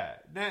 Yeah,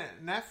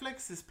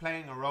 Netflix is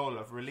playing a role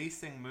of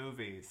releasing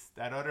movies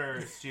that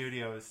other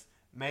studios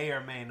may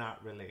or may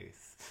not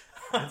release,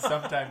 and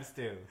sometimes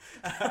do.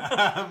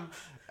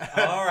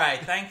 All right,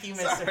 thank you,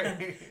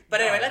 Mr. But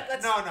anyway,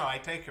 let's. No, I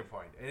take your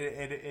point.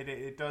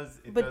 It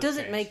does. But does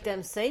it make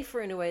them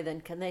safer in a way?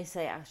 Then can they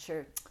say,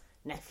 sure,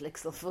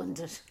 Netflix will fund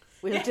it.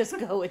 We'll just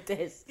go with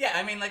this. Yeah,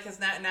 I mean, like, because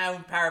now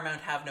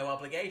Paramount have no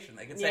obligation.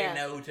 They can say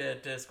no to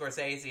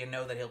Scorsese and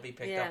know that he'll be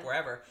picked up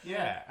wherever.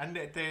 Yeah, and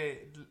they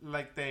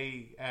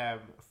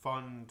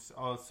fund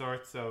all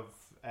sorts of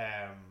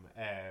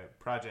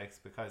projects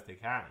because they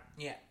can.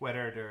 Yeah.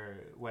 Whether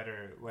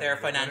they're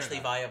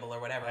financially viable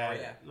or whatever.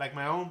 Like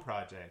my own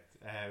project,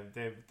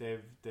 they've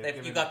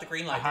you got the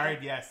green light. A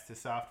hard yes to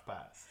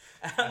SoftPass.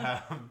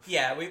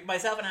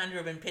 Myself and Andrew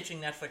have been pitching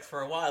Netflix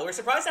for a while. We're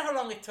surprised at how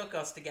long it took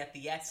us to get the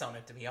yes on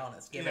it, to be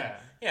honest,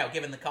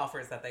 given the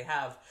coffers that they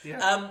have.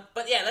 Yeah.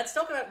 But yeah, let's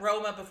talk about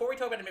Roma. Before we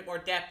talk about it in a bit more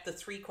depth, the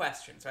 3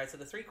 questions, right? So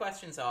the 3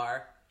 questions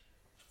are,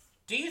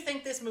 do you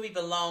think this movie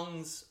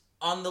belongs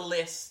on the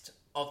list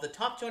of the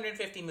top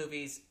 250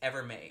 movies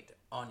ever made?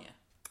 Anya?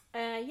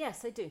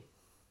 Yes, I do.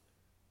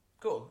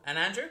 Cool. And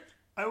Andrew?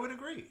 I would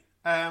agree.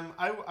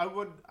 I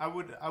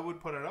would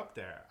put it up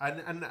there,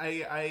 and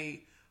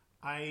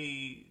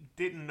I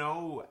didn't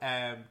know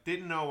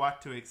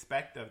what to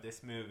expect of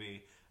this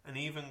movie, and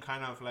even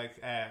kind of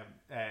like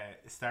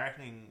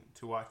starting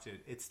to watch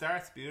it. It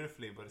starts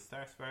beautifully, but it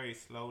starts very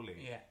slowly.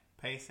 Yeah,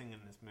 pacing in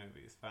this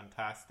movie is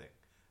fantastic.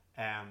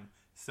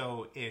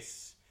 So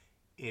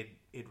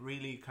it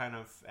really kind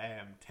of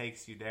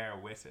takes you there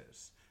with it,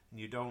 and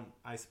you don't.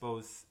 I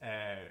suppose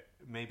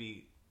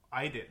maybe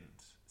I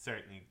didn't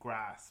certainly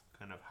grasp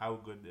kind of how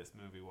good this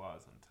movie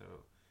was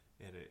until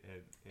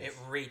it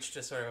reached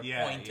a sort of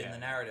point in the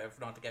narrative,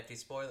 not to get too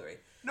spoilery.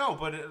 No,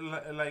 but it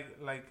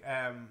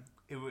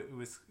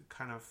was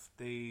kind of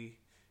the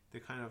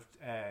kind of.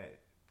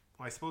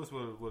 I suppose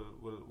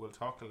we'll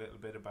talk a little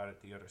bit about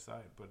it the other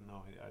side, but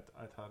no,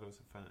 I thought it was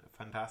a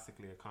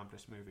fantastically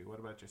accomplished movie. What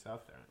about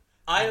yourself, Darren?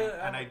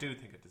 I do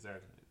think it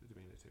deserves to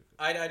be in the 2.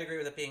 I'd agree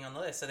with it being on the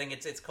list. I think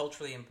it's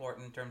culturally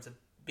important in terms of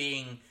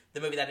being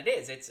the movie that it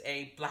is. It's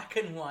a black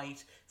and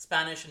white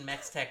Spanish and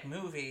Mex-Tech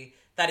movie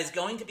that is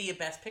going to be a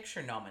Best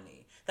Picture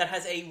nominee, that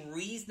has a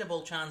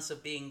reasonable chance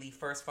of being the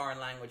first foreign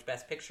language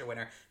Best Picture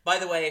winner. By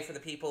the way, for the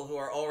people who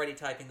are already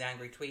typing the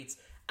angry tweets,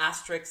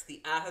 Asterix,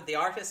 the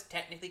artist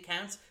technically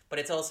counts, but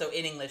it's also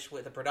in English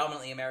with a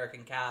predominantly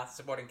American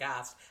supporting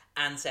cast,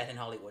 and set in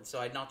Hollywood.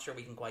 So I'm not sure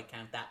we can quite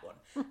count that one.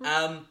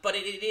 But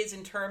it is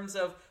in terms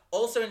of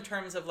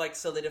like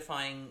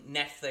solidifying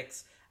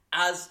Netflix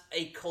as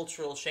a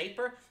cultural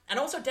shaper, and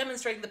also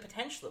demonstrating the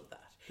potential of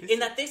that. In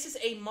that this is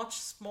a much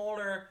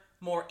smaller,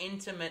 more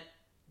intimate,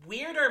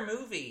 weirder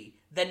movie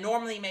than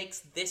normally makes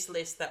this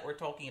list that we're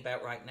talking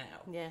about right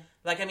now. Yeah.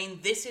 Like, I mean,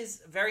 this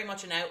is very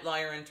much an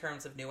outlier in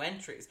terms of new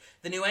entries.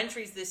 The new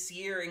entries this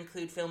year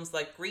include films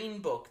like Green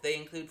Book. They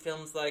include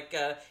films like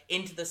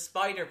Into the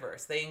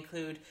Spider-Verse. They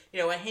include,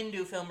 a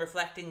Hindu film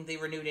reflecting the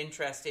renewed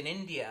interest in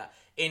India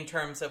in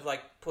terms of,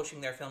 like,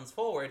 pushing their films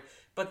forward.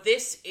 But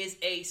this is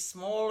a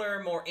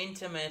smaller, more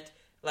intimate,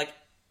 like,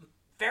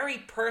 very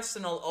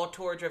personal,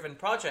 auteur-driven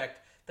project,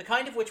 the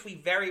kind of which we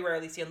very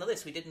rarely see on the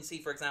list. We didn't see,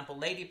 for example,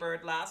 Lady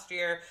Bird last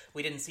year.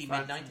 We didn't see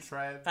Phantom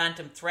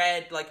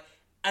Thread.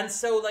 And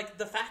so, like,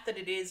 the fact that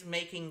it is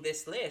making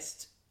this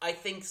list, I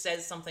think,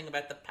 says something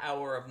about the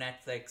power of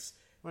Netflix.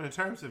 Well, in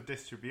terms of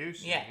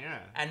distribution, yeah.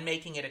 And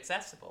making it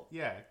accessible.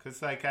 Yeah,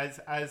 because, like,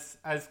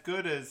 as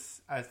good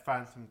as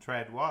Phantom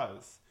Thread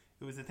was,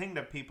 it was a thing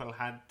that people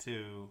had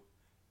to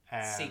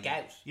seek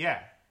out. Yeah,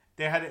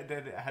 they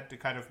had to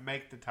kind of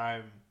make the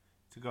time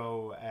to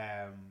go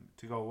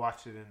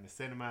watch it in the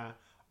cinema,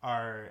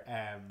 or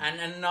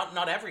and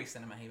not every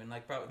cinema even,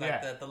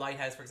 the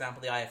Lighthouse, for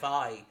example, the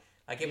IFI.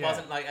 Like, it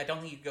wasn't like, I don't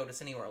think you could go to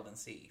Cineworld and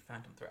see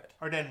Phantom Thread,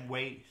 or then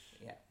wait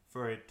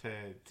for it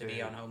to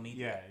be on home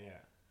media. Yeah.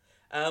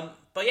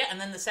 But yeah, and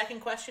then the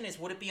second question is,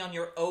 would it be on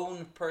your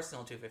own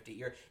personal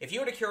 250? If you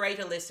were to curate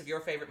a list of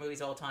your favorite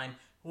movies all time,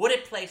 would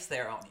it place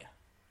there on you?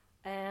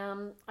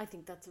 I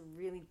think that's a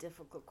really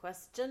difficult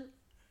question,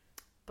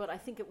 but I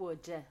think it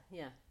would.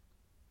 Yeah.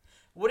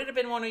 Would it have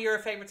been one of your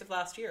favorites of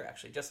last year,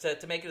 actually, just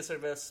to make it a sort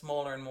of a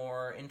smaller and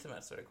more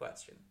intimate sort of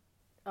question?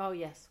 Oh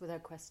yes,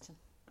 without question.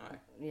 All right.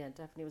 Yeah,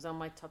 definitely. It was on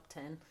my top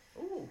 10.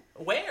 Ooh,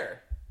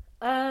 where?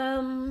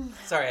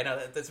 Sorry, I know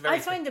that's very. I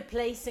find the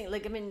placing,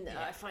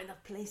 I find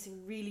that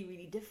placing really,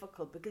 really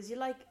difficult, because you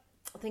like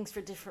things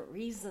for different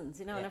reasons,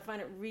 and I find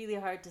it really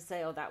hard to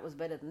say, oh, that was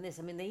better than this.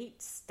 I mean, they each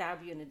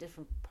stab you in a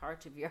different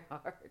part of your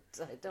heart.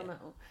 I don't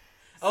know.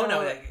 Oh,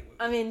 no.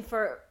 I mean,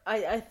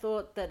 I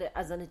thought that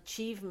as an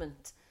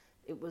achievement,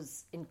 it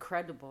was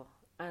incredible,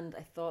 and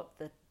I thought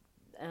that,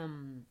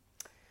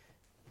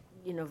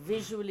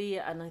 visually,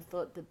 and I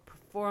thought that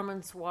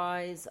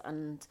performance-wise,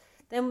 and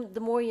then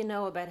the more you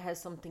know about how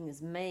something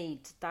is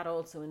made, that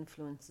also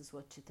influences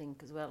what you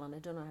think as well, and I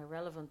don't know how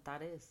relevant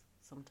that is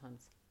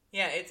sometimes.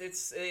 Yeah,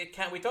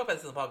 we talked about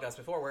this in the podcast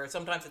before, where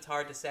sometimes it's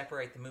hard to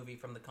separate the movie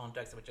from the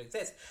context in which it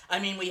exists. I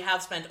mean, we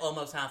have spent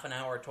almost half an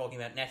hour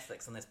talking about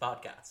Netflix on this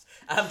podcast,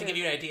 to give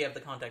you an idea of the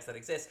context that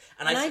exists.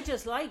 And I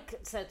just like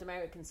South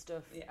American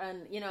stuff,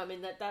 and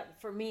that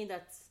for me,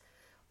 that's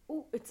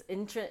it's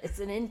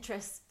an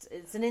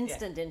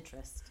instant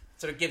interest.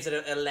 Sort of gives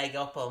it a leg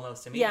up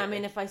almost immediately. Yeah, I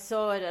mean, if I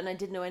saw it and I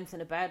didn't know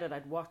anything about it,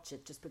 I'd watch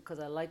it just because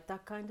I like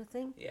that kind of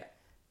thing. Yeah.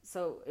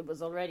 So it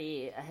was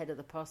already ahead of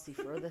the posse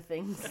for other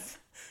things.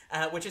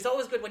 Which is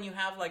always good when you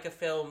have like a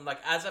film, like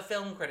as a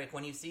film critic,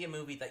 when you see a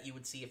movie that you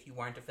would see if you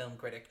weren't a film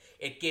critic,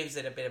 it gives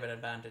it a bit of an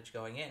advantage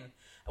going in.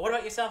 What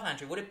about yourself,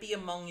 Andrew? Would it be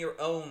among your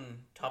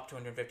own top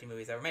 250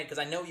 movies ever made? Because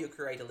I know you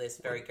curate a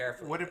list very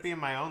carefully. Would it be in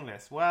my own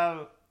list?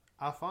 Well,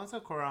 Alfonso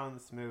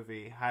Cuarón's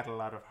movie had a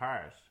lot of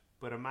heart,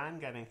 but a man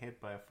getting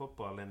hit by a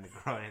football in the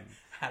groin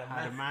had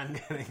a man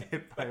getting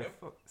hit by a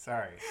football.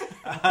 Sorry.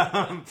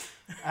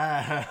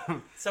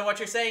 So what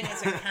you're saying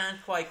is it can't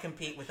quite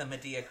compete with a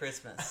Medea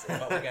Christmas, is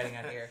what we're getting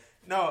at here.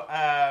 No,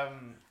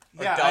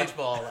 or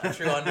Dodgeball, a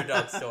true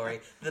underdog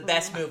story. The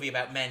best movie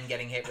about men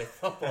getting hit with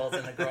footballs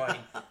in the groin.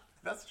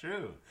 That's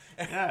true.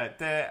 Yeah,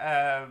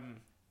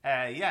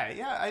 I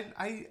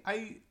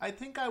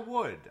think I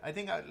would. I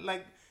think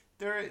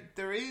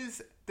there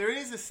is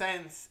a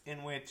sense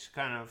in which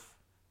kind of,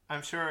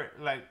 I'm sure,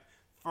 like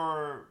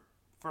we're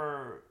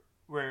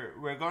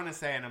going to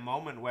say in a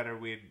moment whether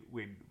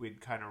we'd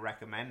kind of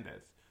recommend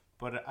it,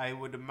 but I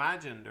would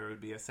imagine there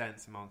would be a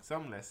sense among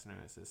some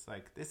listeners. It's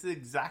like, this is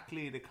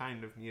exactly the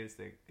kind of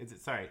music. This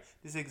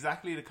is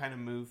exactly the kind of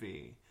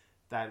movie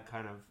that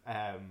kind of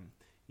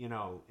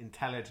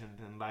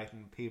intelligent,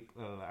 enlightened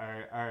people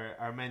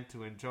are meant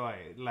to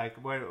enjoy. Like,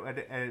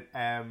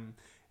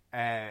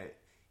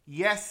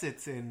 yes,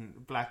 it's in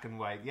black and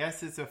white.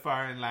 Yes, it's a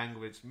foreign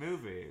language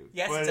movie.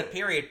 Yes, it's a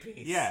period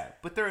piece. Yeah,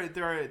 but there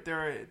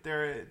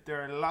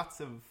are lots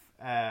of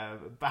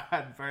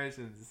bad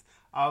versions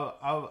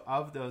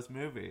of those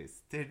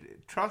movies.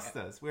 Trust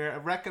us, we're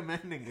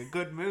recommending a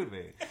good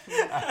movie.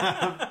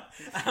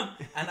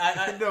 And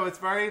I know it's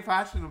very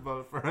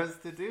fashionable for us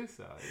to do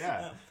so.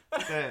 Yeah.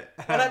 But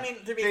I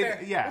mean, to be fair,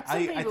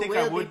 I think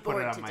I would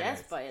put it on my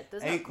list. By it.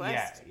 There's no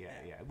question.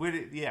 Yeah.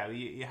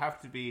 You have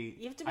to be.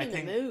 You have to be in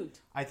the mood.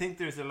 I think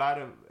there's a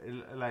lot of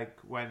like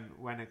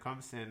when it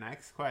comes to the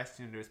next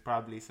question, there's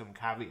probably some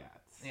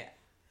caveats. Yeah.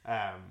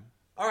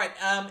 All right.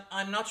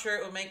 I'm not sure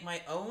it would make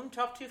my own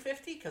top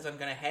 250 because I'm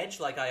going to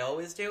hedge like I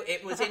always do.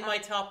 It was in my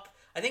top.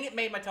 I think it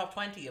made my top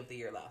 20 of the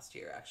year last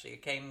year, actually.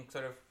 It came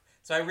sort of...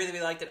 So I really,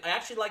 really liked it. I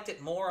actually liked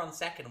it more on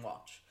second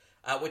watch,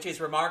 which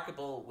is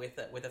remarkable with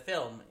a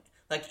film.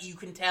 Like, you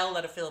can tell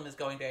that a film is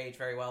going to age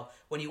very well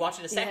when you watch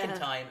it a second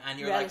time and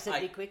you're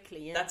relatively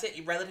quickly, yeah. That's it,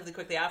 relatively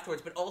quickly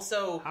afterwards. But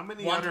also... How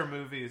many other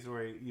movies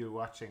were you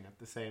watching at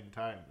the same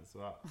time as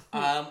well?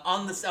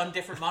 On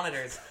different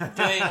monitors.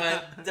 Doing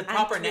the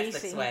proper tweeting.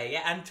 Netflix way,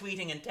 yeah, and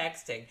tweeting and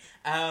texting.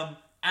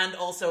 And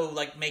also,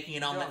 like, making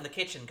an omelette in the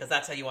kitchen, because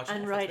that's how you watch it.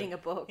 And writing a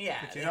book. Yeah.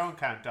 But you don't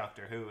count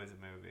Doctor Who as a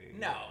movie.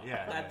 No.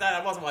 Yeah.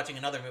 I wasn't watching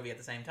another movie at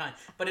the same time.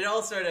 But it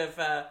all sort of...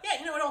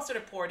 it all sort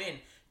of poured in.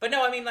 But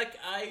no, I mean, like,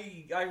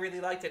 I really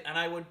liked it, and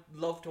I would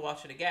love to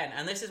watch it again.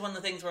 And this is one of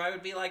the things where I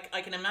would be like,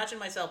 I can imagine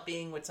myself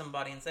being with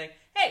somebody and saying,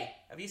 hey,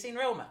 have you seen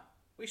Roma?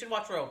 We should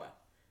watch Roma.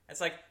 It's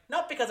like,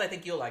 not because I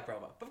think you'll like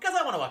Roma, but because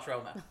I want to watch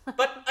Roma.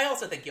 But I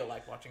also think you'll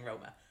like watching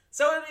Roma.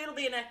 So it'll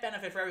be a net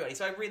benefit for everybody.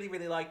 So I really,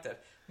 really liked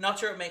it. Not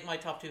sure it'll make my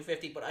top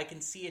 250, but I can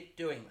see it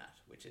doing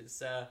that, which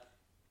is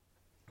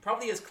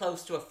probably as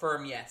close to a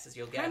firm yes as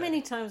you'll get. How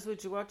many times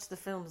would you watch the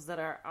films that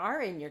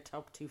are in your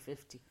top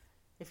 250?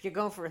 If you're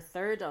going for a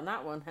third on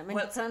that one, how many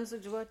times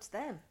would you watch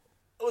them?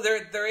 Oh,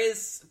 there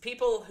is...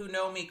 People who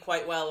know me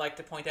quite well like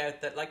to point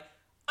out that, like,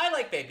 I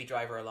like Baby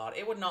Driver a lot.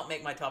 It would not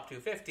make my top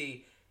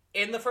 250.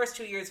 In the first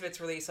 2 years of its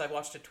release, I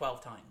watched it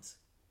 12 times.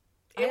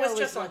 It was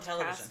just on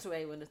television.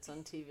 Castaway when it's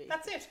on TV.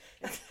 That's it.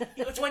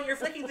 It's when you're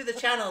flicking through the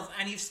channels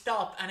and you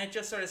stop and it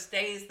just sort of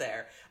stays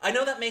there. I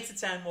know that makes it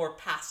sound more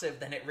passive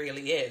than it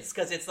really is,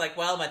 because it's like,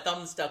 well, my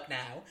thumb's stuck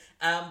now.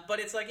 But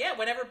it's like, yeah,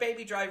 whenever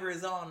Baby Driver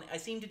is on, I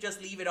seem to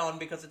just leave it on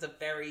because it's a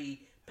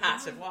very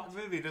passive watch. The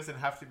movie doesn't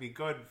have to be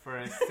good for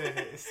us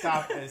to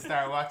stop and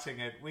start watching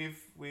it.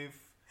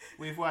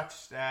 We've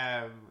watched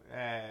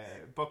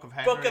Book of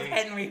Henry. Book of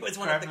Henry was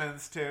one of the...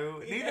 Gremlins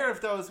 2. Neither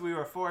of those we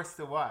were forced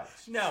to watch.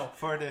 No.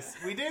 For this.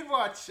 We did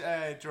watch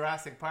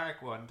Jurassic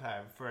Park one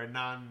time for a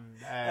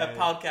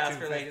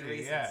podcast-related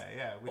reasons.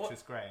 Yeah, which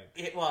was great.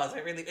 It was.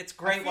 It's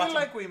great watching... I feel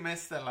like we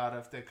missed a lot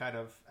of the kind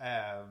of...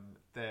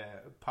 the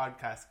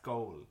podcast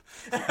gold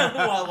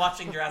while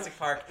watching Jurassic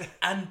Park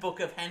and Book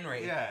of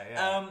Henry.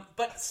 Yeah.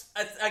 But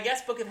I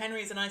guess Book of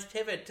Henry is a nice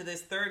pivot to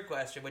this third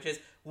question, which is,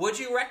 would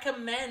you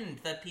recommend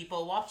that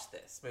people watch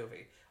this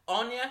movie?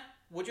 Anya,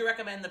 would you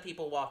recommend that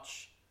people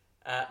watch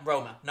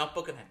Roma, not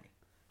Book of Henry?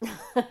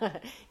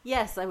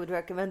 Yes, I would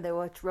recommend they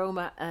watch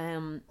Roma.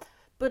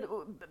 But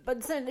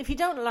if you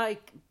don't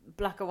like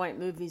black and white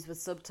movies with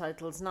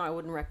subtitles, no, I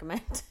wouldn't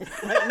recommend it.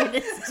 I mean,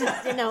 it's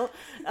just,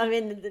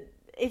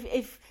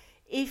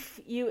 if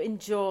you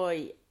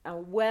enjoy a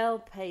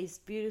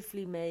well-paced,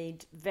 beautifully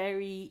made,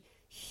 very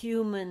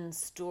human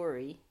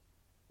story,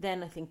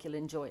 then I think you'll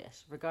enjoy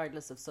it,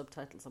 regardless of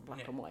subtitles in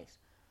black and white.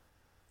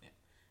 Yeah.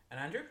 And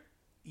Andrew?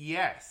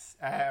 Yes.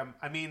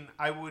 I mean,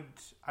 I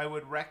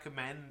would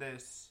recommend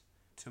this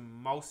to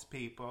most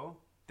people.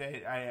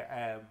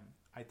 I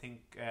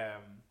think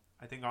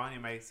Anya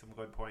makes some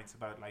good points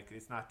about, like,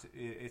 it's not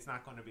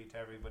going to be to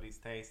everybody's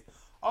taste.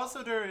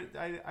 Also,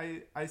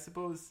 I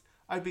suppose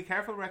I'd be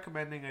careful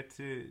recommending it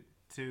to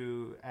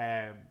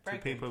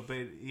people, but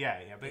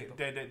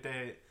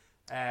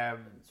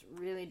it's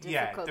really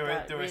difficult.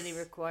 That really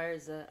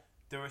requires a...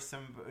 There were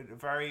some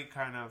very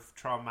kind of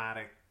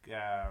traumatic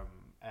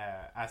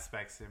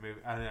aspects of the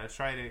movie, and I'll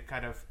try to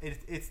kind of...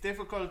 It's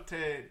difficult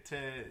to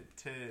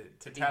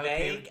tell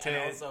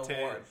people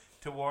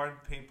to warn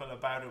people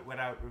about it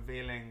without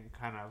revealing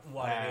kind of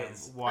what it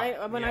is.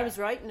 When I was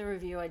writing the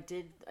review, I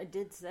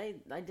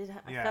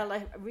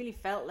really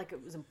felt like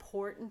it was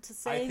important to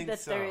say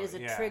that there is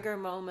a trigger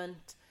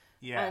moment.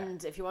 Yeah.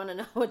 And if you want to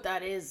know what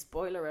that is,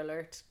 spoiler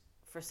alert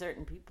for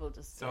certain people,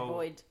 just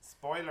avoid.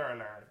 Spoiler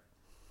alert.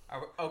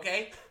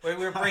 Okay,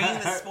 we're bringing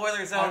the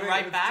spoiler zone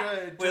right back.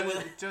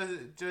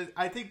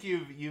 I think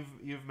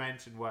you've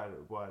mentioned what.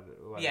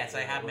 Yes,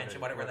 I have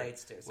mentioned what it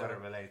relates to. So what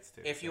it relates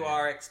to. If you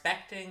are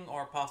expecting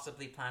or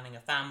possibly planning a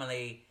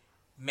family,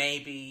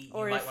 maybe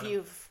or you might if want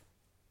you've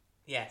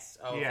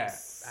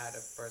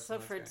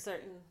suffered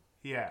certain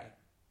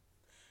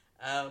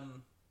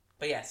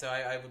but yeah, so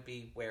I would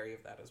be wary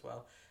of that as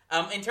well.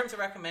 In terms of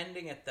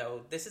recommending it,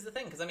 though, this is the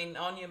thing, because I mean,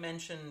 Anya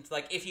mentioned,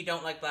 like, if you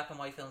don't like black and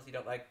white films, you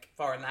don't like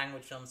foreign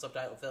language films,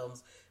 subtitle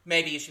films,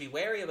 maybe you should be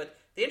wary of it.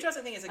 The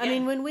interesting thing is, again, I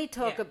mean, when we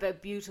talk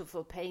about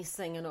beautiful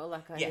pacing and all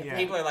that kind of thing,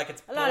 people are like,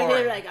 it's boring. A lot of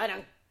people are like, I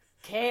don't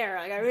care,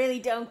 like, I really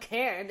don't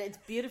care. It's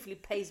beautifully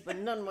paced, but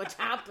not much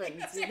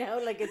happens, you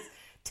know, like it's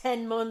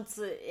 10 months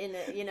in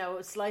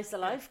a slice of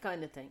life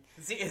kind of thing.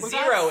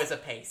 Zero is a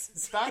pace.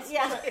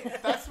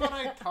 That's what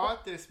I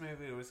thought this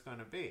movie was going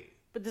to be.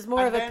 But there's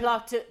more of a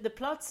plot to the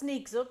plot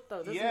sneaks up though,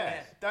 doesn't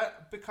it? Yeah,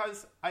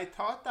 because I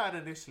thought that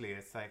initially.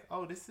 It's like,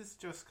 oh, this is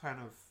just kind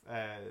of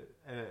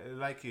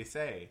like you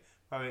say,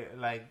 probably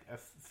like a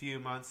few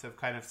months of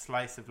kind of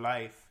slice of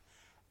life,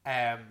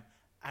 and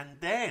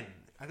then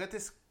I got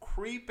this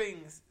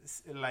creeping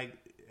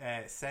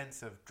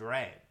sense of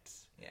dread.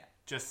 Yeah,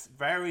 just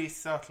very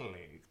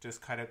subtly,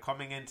 just kind of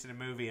coming into the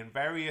movie in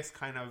various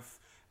kind of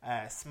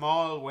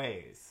small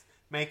ways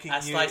making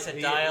a slice of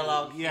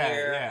dialogue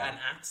here, an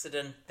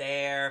accident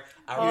there,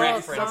 a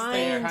reference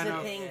there. Kind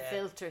of thing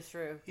filter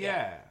through.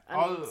 Yeah.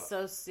 I mean,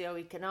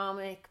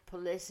 socioeconomic,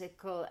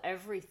 political,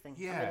 everything.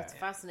 Yeah. I mean, it's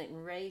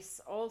fascinating.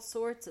 Race, all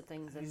sorts of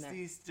things in there.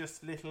 These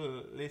just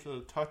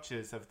little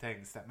touches of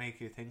things that make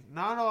you think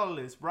not all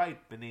is right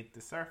beneath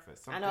the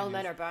surface. And all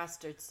men are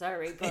bastards,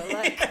 sorry, but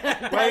like...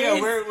 Well,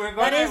 yeah, we're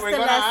going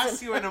to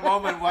ask you in a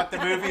moment what the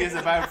movie is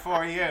about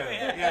for you.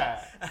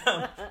 Yeah.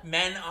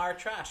 Men are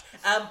trash.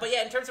 But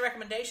yeah, in terms of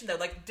recommendation though,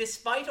 like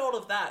despite all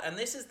of that, and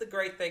this is the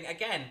great thing,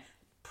 again,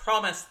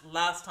 promised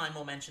last time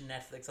we'll mention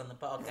Netflix on the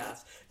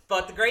podcast,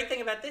 but the great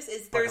thing about this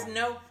is there's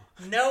no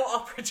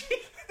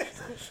opportunity.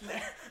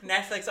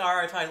 Netflix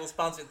are our title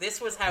sponsor. This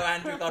was how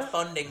Andrew got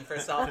funding for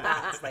Soft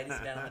Hats, ladies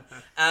and gentlemen.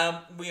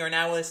 We are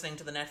now listening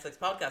to the Netflix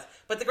podcast.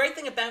 But the great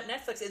thing about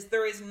Netflix is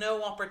there is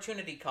no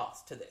opportunity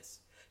cost to this.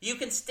 You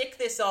can stick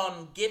this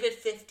on, give it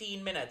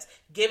 15 minutes,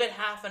 give it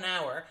half an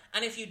hour,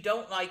 and if you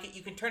don't like it,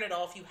 you can turn it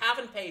off. You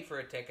haven't paid for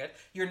a ticket.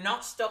 You're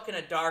not stuck in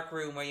a dark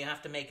room where you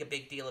have to make a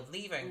big deal of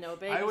leaving. No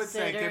babysitter, I would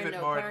say give it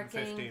more parking.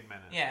 than 15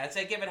 minutes. Yeah, I'd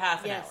say give it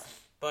half an hour.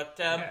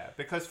 But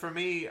because for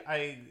me,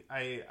 I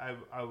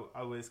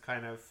was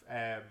kind of,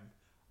 and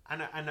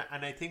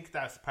I think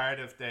that's part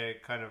of the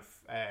kind of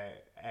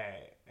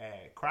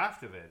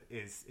craft of it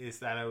is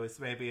that I was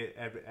maybe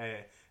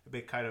a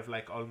bit kind of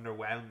like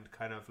underwhelmed,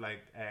 kind of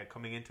like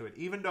coming into it.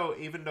 Even though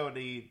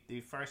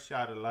the first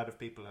shot, a lot of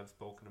people have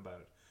spoken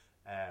about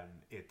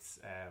its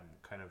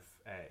kind of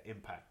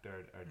impact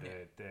or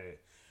the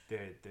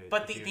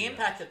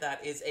impact of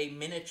that is a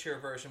miniature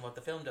version of what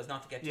the film does,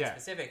 not to get too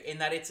specific, in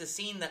that it's a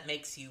scene that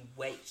makes you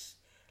wait.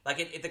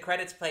 Like the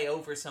credits play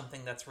over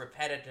something that's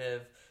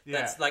repetitive,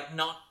 that's like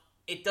not...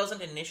 It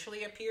doesn't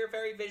initially appear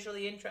very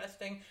visually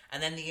interesting,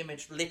 and then the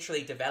image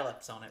literally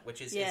develops on it, which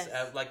is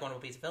like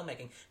wonderful piece of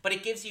filmmaking. But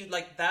it gives you,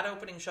 like, that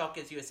opening shot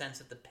gives you a sense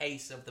of the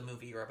pace of the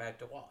movie you're about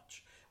to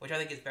watch, which I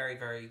think is very,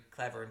 very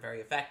clever and very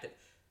effective.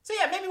 So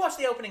yeah, maybe watch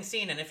the opening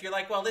scene, and if you're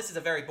like, well, this is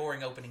a very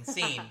boring opening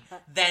scene,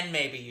 then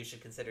maybe you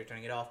should consider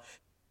turning it off.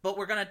 But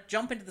we're going to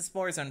jump into the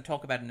spoiler zone and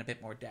talk about it in a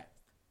bit more depth.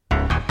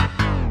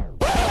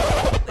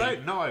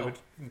 Right, no, I would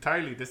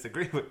entirely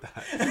disagree with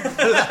that.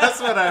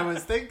 That's what I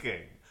was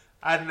thinking.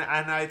 And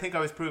I think I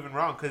was proven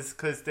wrong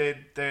because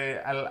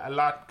a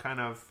lot kind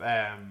of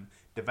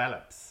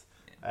develops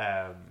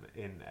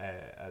in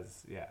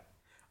as.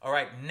 All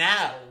right,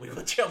 now we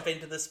will jump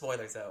into the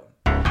spoiler zone.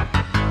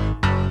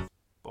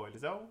 Spoiler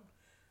zone.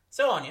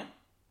 So Anya,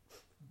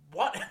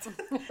 what?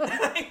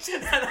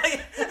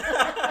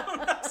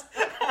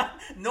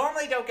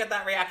 Normally don't get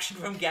that reaction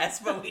from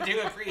guests, but we do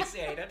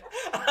appreciate it.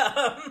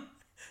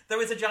 There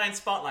was a giant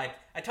spotlight.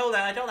 I told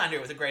Andrew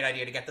it was a great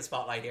idea to get the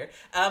spotlight here.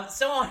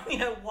 So,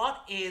 Anya,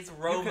 what is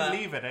Roma? You can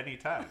leave at any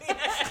time.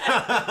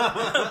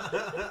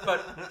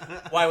 But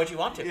why would you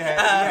want to?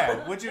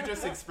 Yeah. Would you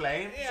just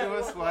explain to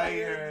us why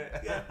you're...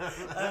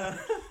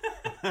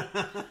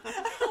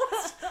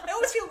 I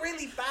always feel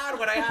really bad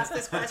when I ask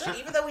this question,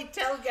 even though we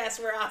tell guests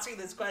we're asking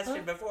this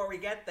question before we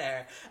get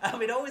there.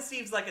 It always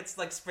seems like it's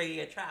like springing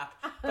a trap.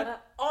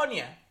 But,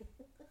 Anya,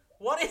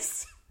 what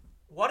is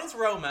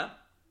Roma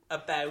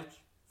about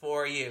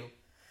for you?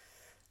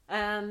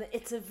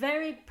 It's a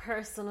very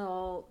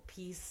personal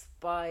piece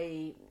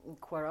by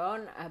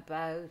Cuarón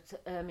about,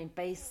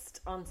 based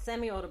on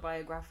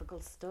semi-autobiographical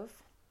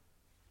stuff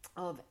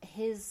of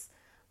his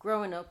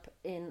growing up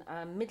in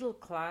a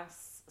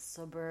middle-class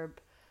suburb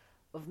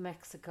of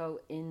Mexico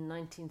in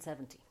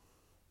 1970.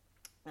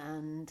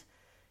 And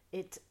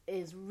it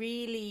is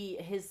really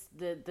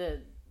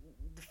the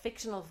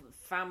fictional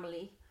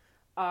family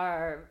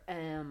are...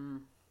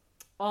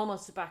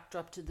 almost a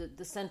backdrop to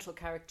the central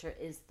character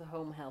is the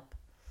home help.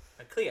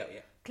 Cleo,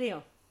 yeah.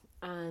 Cleo.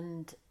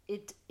 And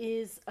it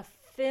is a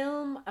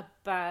film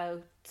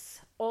about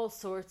all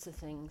sorts of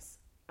things.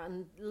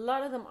 And a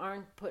lot of them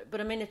aren't but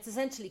it's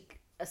essentially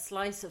a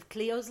slice of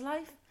Cleo's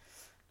life.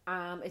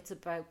 It's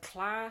about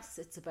class,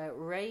 it's about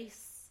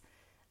race.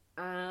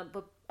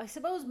 But I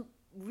suppose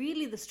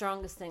really the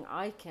strongest thing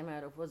I came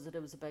out of was that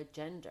it was about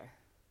gender.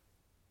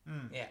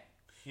 Yeah.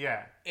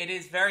 Yeah. It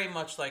is very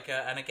much like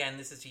and again,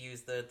 this is to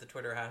use the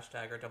Twitter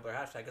hashtag or Tumblr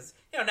hashtag, because,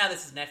 now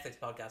this is a Netflix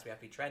podcast, we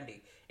have to be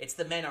trendy. It's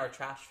the men are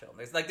trash film.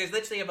 There's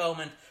literally a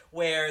moment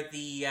where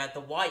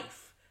the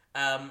wife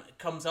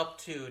comes up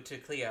to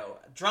Cleo,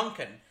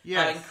 drunken,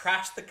 having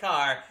crashed the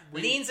car,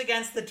 leans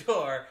against the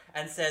door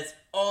and says,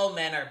 all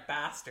men are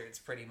bastards,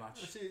 pretty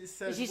much.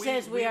 She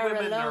says, we are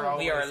alone.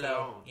 We are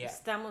alone. Yeah.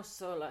 Estamos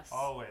solas.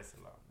 Always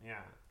alone, yeah.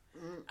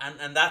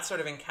 And that sort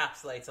of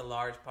encapsulates a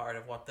large part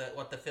of what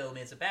the film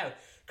is about,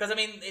 because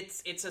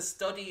it's a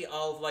study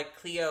of like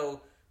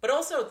Cleo, but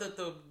also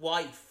the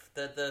wife,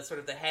 the sort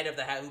of the head of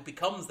the house, who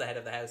becomes the head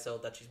of the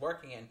household that she's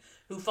working in,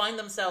 who find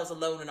themselves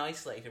alone and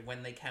isolated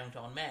when they count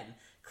on men.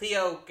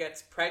 Cleo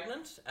gets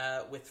pregnant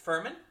with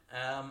Furman,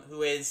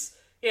 who is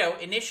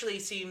initially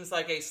seems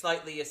like a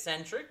slightly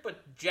eccentric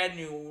but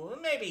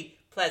genuine, maybe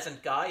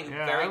pleasant guy.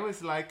 I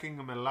was liking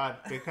him a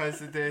lot because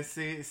the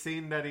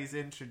scene that he's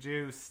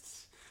introduced.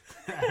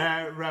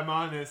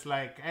 Ramon is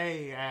like,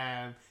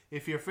 hey,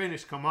 if you're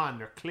finished, come on.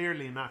 They're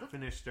clearly not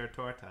finished their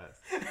tortas.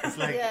 It's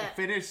like,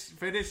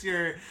 finish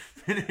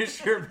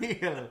your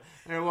meal. And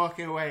they're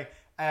walking away.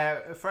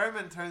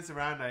 Furman turns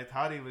around. I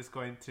thought he was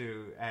going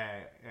to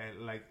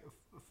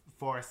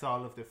force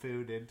all of the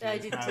food into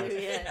his mouth. Too,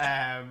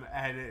 yeah.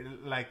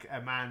 Like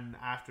a man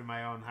after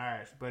my own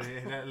heart. But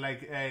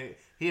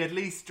he at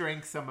least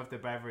drinks some of the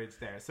beverage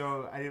there.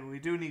 So we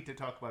do need to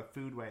talk about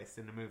food waste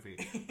in the movie.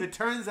 It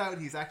turns out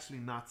he's actually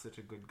not such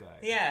a good guy.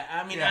 Yeah,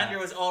 I mean,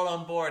 Andrew was all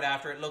on board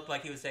after it looked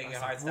like he was taking a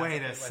hard step.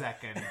 Wait a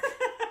second.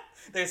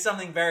 There's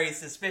something very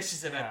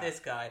suspicious about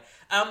this guy.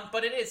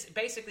 But it is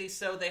basically,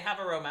 so they have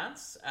a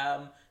romance.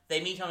 They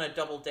meet on a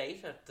double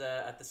date at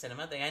the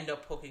cinema. They end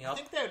up hooking up. I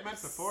think they had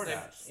met before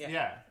that.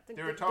 Yeah.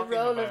 They were talking the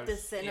role about of the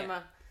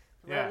cinema.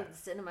 The role of the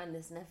cinema in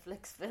this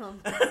Netflix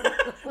film.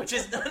 Which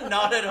is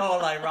not at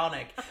all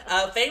ironic.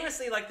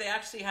 Famously, they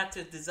actually had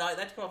to design,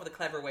 they had to come up with a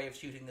clever way of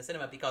shooting the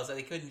cinema because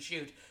they couldn't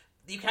shoot.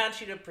 You can't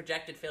shoot a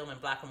projected film in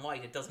black and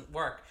white. It doesn't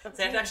work. Okay. So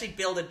they had to actually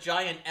build a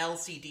giant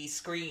LCD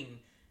screen.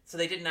 So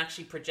they didn't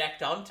actually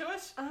project onto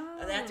it. Oh.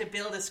 And they had to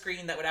build a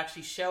screen that would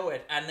actually show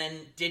it and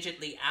then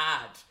digitally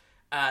add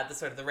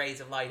the rays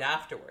of light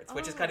afterwards,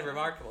 which is kind of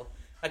remarkable.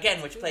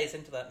 Again, which plays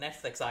into that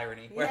Netflix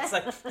irony, where it's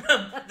like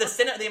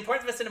the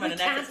importance of a cinema. We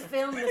and can't Netflix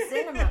film the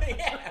cinema.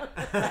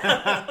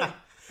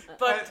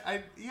 But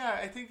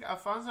I think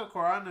Alfonso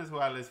Cuarón as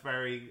well is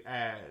very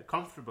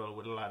comfortable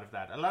with a lot of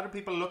that. A lot of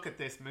people look at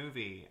this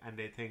movie and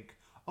they think,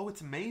 "Oh,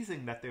 it's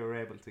amazing that they were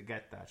able to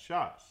get that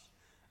shot."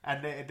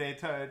 And they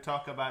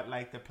talk about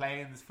the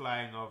planes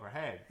flying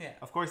overhead. Yeah.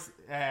 Of course,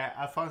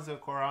 Alfonso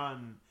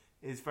Cuarón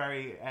is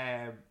very.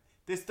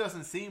 This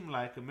doesn't seem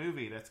like a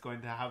movie that's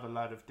going to have a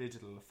lot of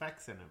digital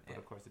effects in it, but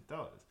of course it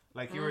does.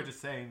 Like you were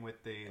just saying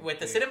with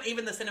the cinema,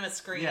 even the cinema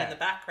screen in the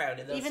background,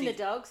 in those even the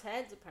dogs'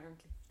 heads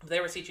apparently they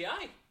were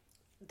CGI.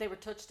 They were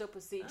touched up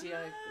with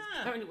CGI.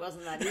 Apparently,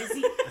 wasn't that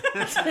easy.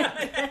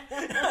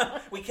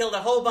 We killed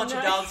a whole bunch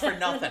of dogs for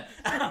nothing.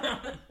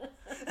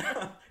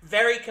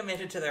 Very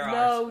committed to their art.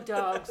 No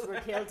dogs were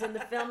killed in the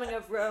filming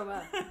of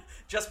Roma.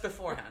 Just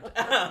beforehand.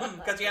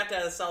 Because you have to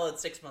have a solid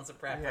 6 months of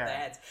prep for the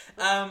heads.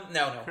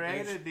 No.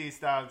 Created these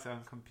dogs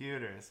on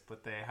computers,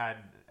 but they had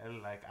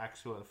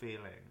actual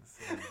feelings.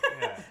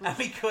 And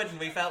we couldn't.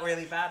 We felt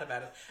really bad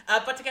about it.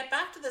 But to get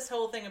back to this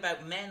whole thing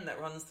about men that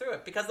runs through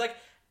it, because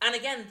and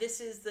again,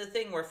 this is the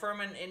thing where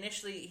Furman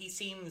initially, he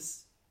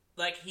seems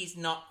like he's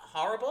not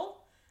horrible.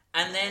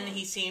 And then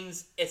he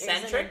seems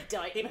eccentric.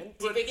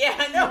 Yeah,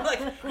 I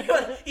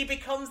know. He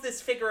becomes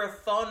this figure of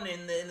fun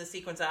in the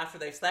sequence after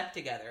they've slept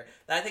together.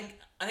 I think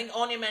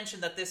Anya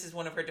mentioned that this is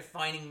one of her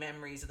defining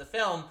memories of the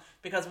film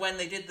because when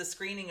they did the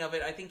screening of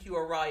it, I think you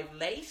arrived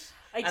late.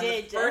 I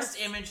did. The first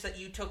image that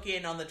you took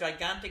in on the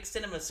gigantic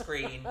cinema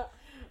screen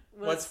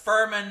was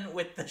Furman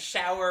with the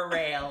shower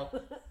rail.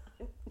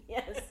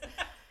 Yes.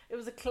 It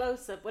was a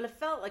close-up. Well, it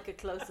felt like a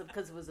close-up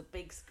because it was a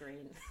big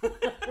screen.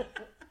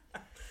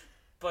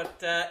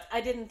 But I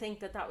didn't think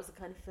that was the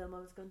kind of film I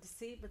was going to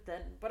see.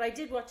 But I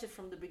did watch it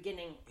from the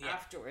beginning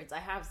afterwards. I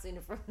have seen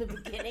it from the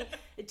beginning.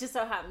 It just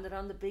so happened that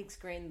on the big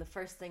screen, the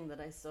first thing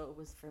that I saw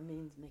was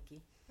Fermin's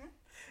Mickey.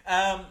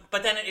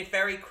 But then it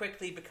very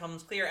quickly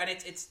becomes clear, and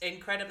it's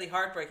incredibly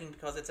heartbreaking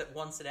because it's at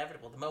once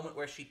inevitable. The moment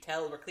where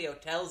Cleo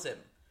tells him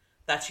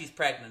that she's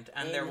pregnant,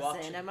 and they're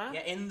watching cinema.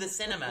 Yeah, in the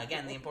cinema.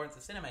 Again, the importance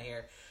of cinema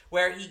here,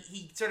 where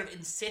he sort of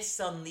insists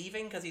on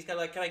leaving because he's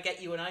got can I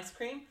get you an ice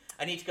cream?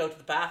 I need to go to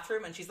the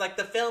bathroom. And she's like,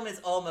 the film is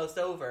almost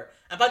over.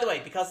 And by the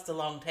way, because it's a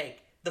long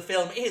take, the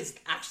film is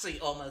actually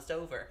almost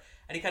over.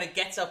 And he kind of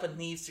gets up and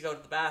leaves to go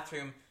to the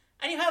bathroom.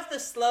 And you have the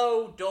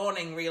slow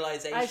dawning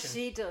realization. As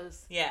she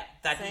does. Yeah,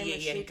 that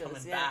he ain't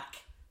coming back.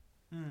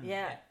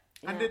 Yeah.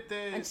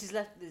 And she's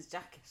left with his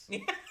jacket. Yeah.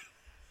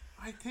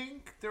 I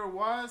think there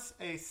was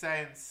a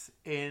sense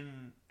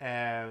in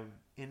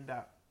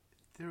that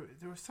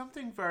there was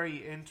something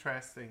very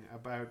interesting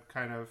about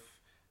kind of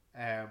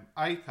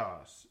I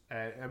thought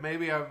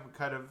maybe I'm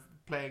kind of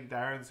playing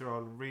Darren's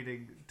role and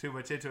reading too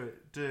much into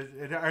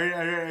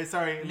it.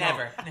 Sorry,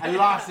 never a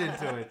lot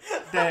into it.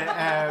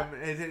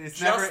 It's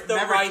just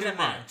never right too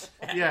amount.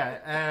 Much.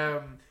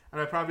 Yeah,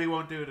 and I probably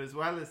won't do it as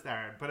well as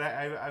Darren, but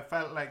I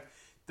felt like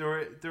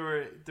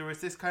there was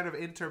this kind of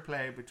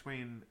interplay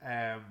between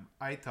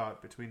I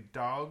thought between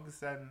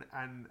dogs and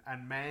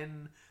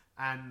men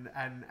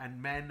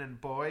and men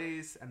and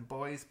boys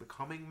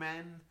becoming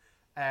men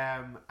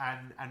and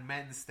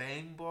men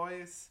staying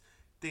boys.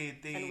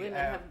 And women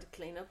having to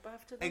clean up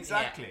after them.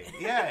 Exactly.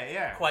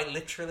 Yeah. Quite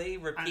literally,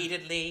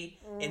 repeatedly,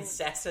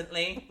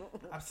 incessantly.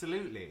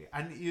 Absolutely.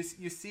 And you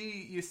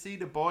see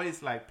the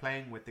boys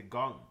playing with the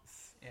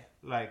guns.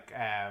 Yeah.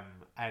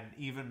 And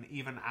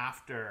even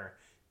after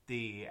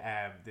the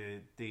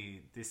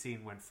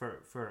scene when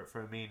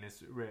Fermin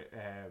is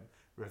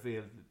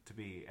revealed to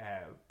be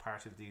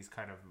part of these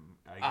kind of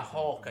a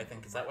hawk, I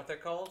think, is that what they're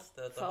called?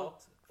 The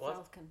hawks?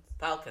 What?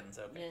 Falcons.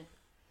 Okay.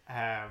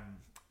 Yeah.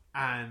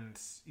 And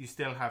you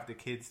still have the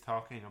kids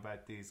talking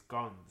about these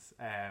guns,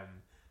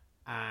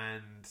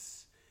 and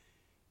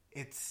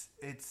it's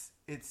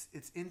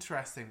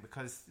interesting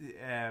because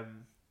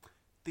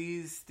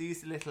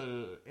these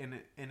little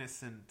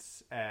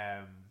innocent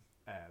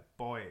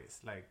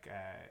boys, like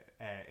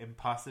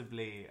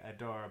impossibly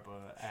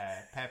adorable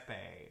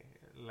Pepe,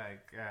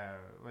 like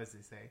what does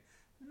he say?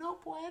 No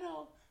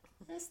puedo,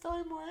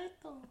 estoy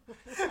muerto.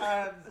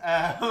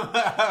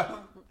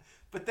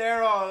 But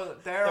they're all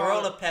the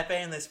role of Pepe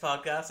in this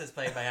podcast is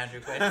played by Andrew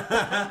Quinn.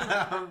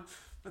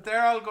 But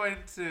they're all going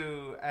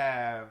to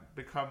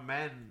become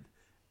men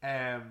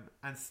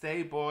and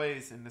stay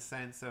boys in the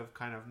sense of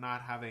kind of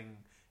not having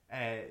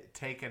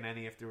taken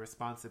any of the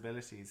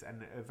responsibilities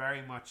and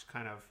very much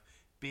kind of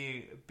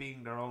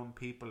being their own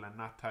people and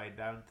not tied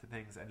down to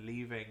things and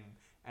leaving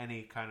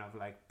any kind of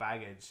like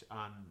baggage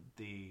on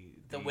the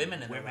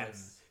women in their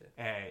lives.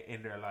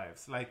 In their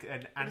lives, like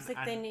and it's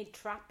like they need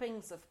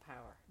trappings of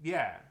power.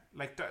 Yeah,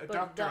 like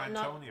Dr.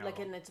 Antonio.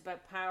 And it's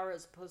about power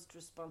as opposed to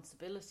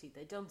responsibility.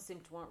 They don't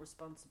seem to want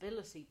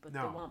responsibility, but they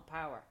want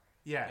power.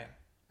 Yeah.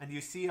 And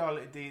you see all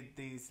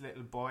these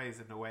little boys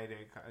and the way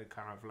they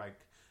kind of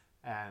like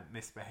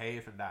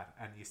misbehave and that,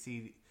 and you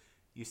see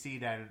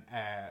then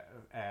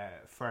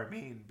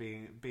Fermin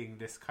being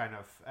this kind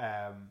of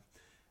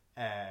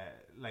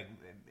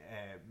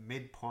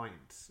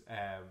midpoint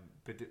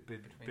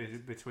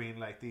between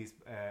like these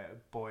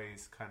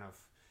boys kind of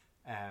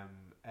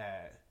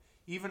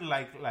even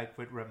like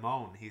with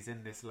Ramon, he's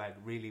in this like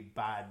really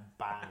bad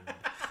band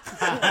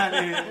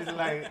and it's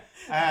like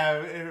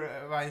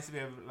it reminds me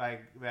of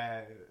like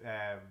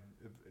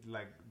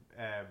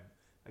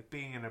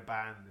being in a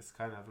band is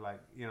kind of like,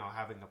 you know,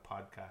 having a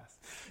podcast.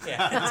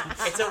 Yeah,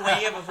 it's a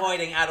way of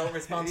avoiding adult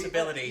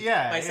responsibility.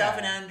 Yeah, myself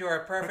and Andrew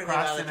are perfectly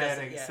well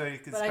adjusted. So you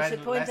can but spend I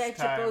should point less out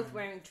time. you're both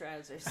wearing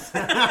trousers.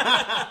 Thank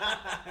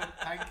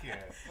you.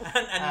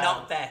 And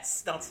not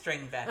vests, not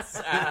string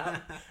vests,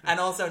 and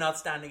also not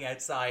standing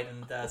outside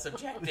and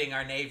subjecting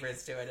our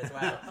neighbours to it as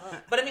well.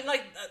 But I mean,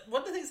 like,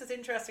 one of the things that's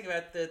interesting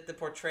about the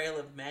portrayal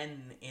of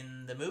men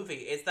in the movie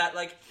is that,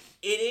 like,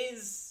 it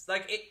is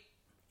like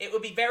it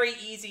would be very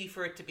easy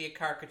for it to be a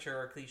caricature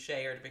or a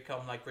cliche or to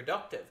become like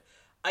reductive.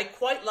 I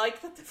quite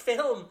like that the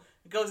film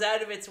goes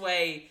out of its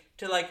way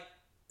to like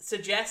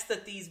suggest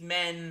that these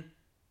men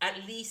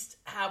at least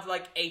have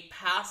like a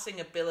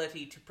passing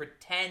ability to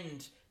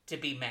pretend to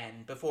be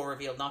men before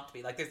revealed not to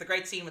be. Like, there's the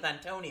great scene with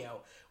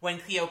Antonio when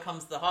Theo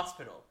comes to the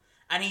hospital.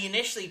 And he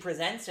initially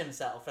presents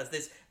himself as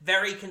this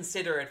very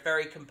considerate,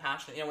 very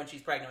compassionate, you know, when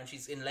she's pregnant, when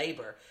she's in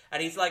labour.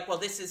 And he's like, well,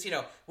 this is, you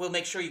know, we'll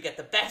make sure you get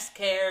the best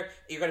care.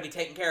 You're going to be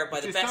taken care of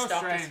by the best doctors.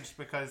 It's so strange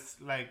because,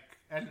 like,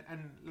 and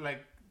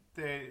like,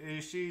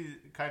 she's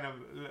kind of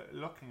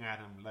looking at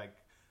him like,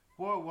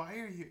 whoa, why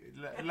are you,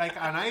 like,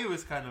 and I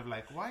was kind of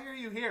like, why are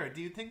you here?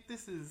 Do you think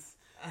this is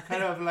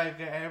kind of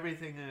like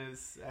everything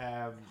is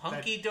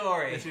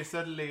hunky-dory? That you're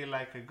suddenly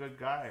like a good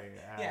guy.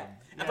 Yeah.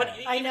 Yeah. But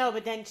I know,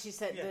 but then she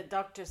said, the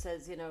doctor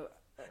says, you know...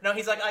 No,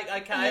 he's like, I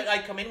can't,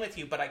 I'd come in with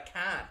you, but I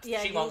can't.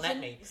 Yeah, she won't let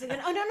me. He's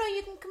like, oh, no,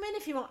 you can come in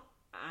if you want.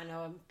 I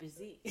know, I'm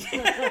busy.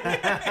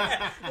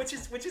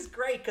 which is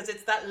great, because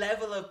it's that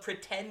level of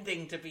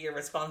pretending to be a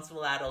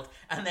responsible adult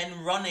and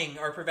then running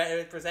or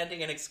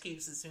presenting an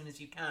excuse as soon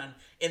as you can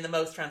in the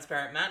most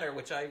transparent manner,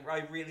 which I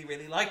really,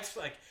 really liked.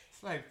 Like,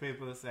 it's like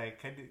people say,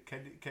 can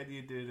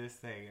you do this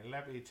thing?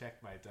 Let me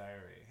check my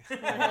diary.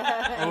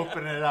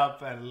 Open it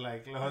up and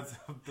like loads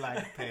of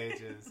blank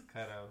pages,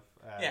 kind of.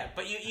 Yeah,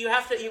 but you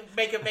have to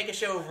make a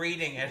show of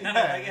reading it.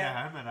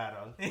 Yeah, I'm an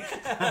adult.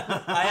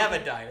 I have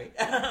a diary.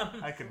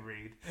 I can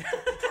read.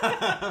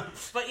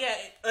 But yeah,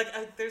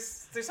 like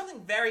there's something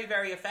very,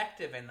 very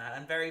effective in that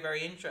and very,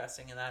 very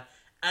interesting in that,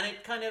 and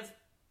it kind of,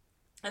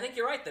 I think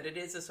you're right that it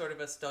is a sort of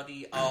a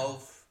study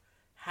of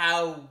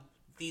how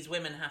these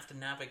women have to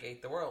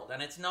navigate the world,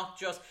 and it's not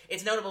just.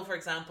 It's notable, for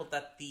example,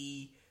 that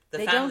they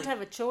family don't have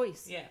a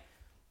choice. Yeah,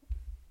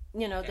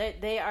 you know,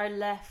 they are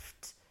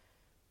left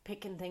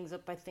picking things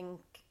up. I think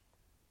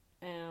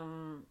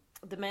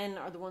the men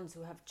are the ones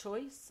who have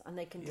choice and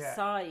they can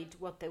decide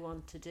what they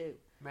want to do.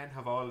 Men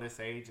have all this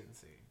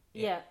agency.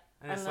 Yeah.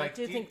 And like, I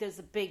do think there's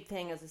a big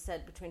thing, as I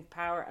said, between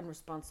power and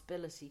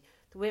responsibility.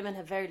 The women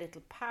have very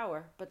little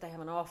power, but they have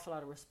an awful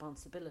lot of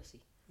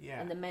responsibility. Yeah.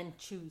 And the men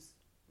choose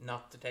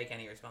not to take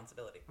any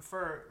responsibility.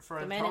 For the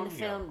Antonio, men in the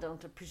film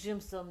don't. I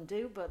presume some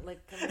do, but like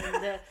I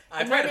mean, the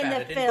I've men read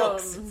about in the it film. in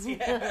books.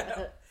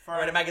 Yeah. I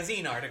read a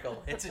magazine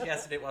article. It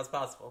suggested it was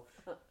possible.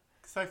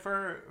 So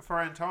for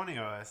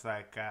Antonio, it's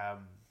like I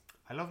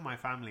love my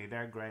family;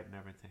 they're great and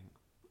everything.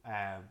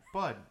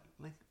 But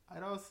like,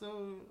 I'd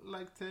also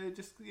like to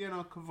just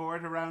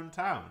cavort around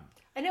town.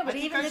 I know, but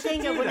even the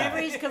thing that whenever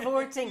he's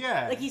cavorting,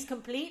 Yeah. like he's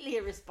completely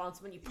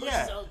irresponsible. He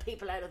pushes old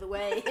people out of the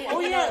way.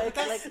 Oh yeah,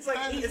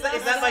 Is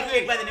that like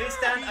gig by the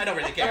newsstand? I don't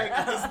really care.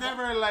 Like, it's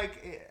never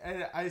like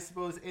I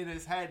suppose in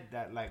his head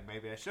that like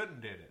maybe I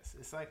shouldn't do this.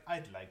 It's like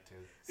I'd like to,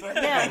 so I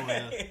think I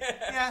will.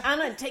 Yeah,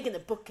 and I'm taking the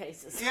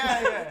bookcases.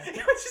 yeah. Which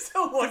is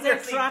so wonderfully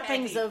They're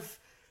trappings petty. of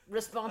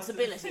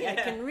responsibility. I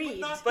can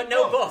read, but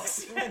no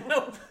books.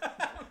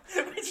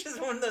 Which is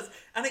one of those,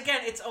 and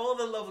again, it's all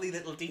the lovely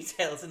little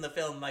details in the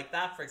film like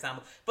that, for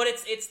example. But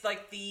it's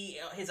like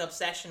his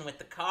obsession with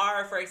the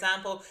car, for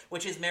example,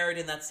 which is mirrored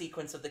in that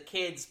sequence of the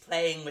kids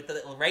playing with the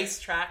little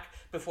racetrack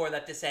before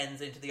that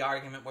descends into the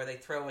argument where they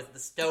throw the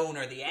stone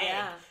or the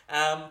egg.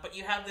 But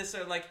you have this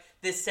sort of like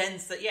this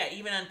sense that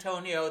even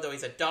Antonio, though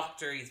he's a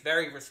doctor, he's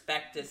very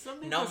respected. Some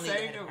people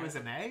saying it was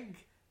an egg.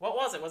 What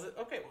was it? Was it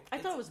okay? I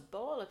thought it was a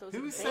ball. I thought it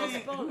Who's was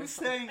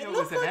saying it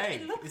was an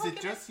egg? Is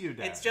it just you,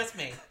 Dan? It's just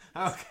me.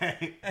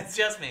 Okay. It's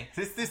just me.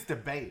 This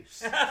debate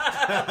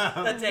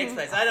that takes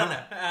place. I don't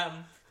know.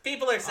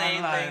 People are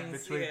saying online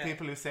things between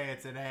people who say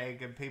it's an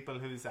egg and people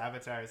whose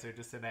avatars are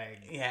just an egg.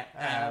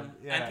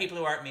 And people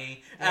who aren't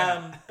me.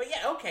 But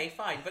okay,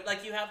 fine. But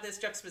like you have this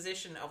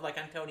juxtaposition of like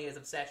Antonio's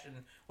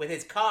obsession with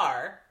his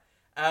car.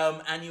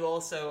 And you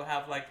also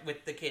have like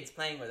with the kids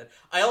playing with it.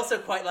 I also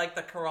quite like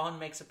that Cuarón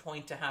makes a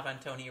point to have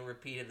Antonio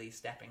repeatedly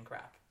step in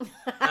crap.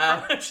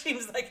 Which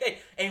seems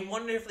like a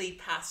wonderfully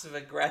passive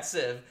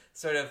aggressive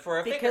sort of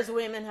because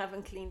women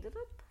haven't cleaned it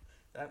up.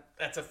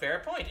 That's a fair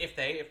point. If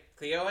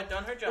Cleo had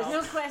done her job,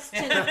 there's no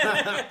question.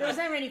 There was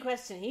never any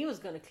question he was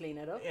going to clean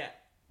it up. Yeah.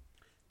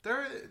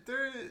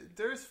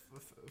 There's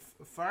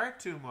far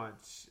too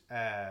much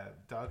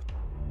dog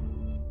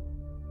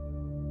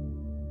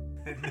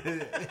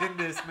in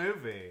this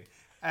movie.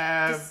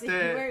 The scene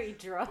where he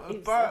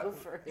drives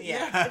over.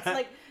 Yeah. It's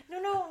like,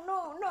 no.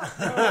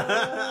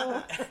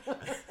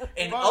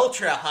 In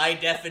ultra high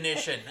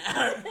definition.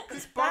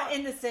 That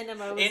in the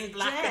cinema was in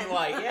black and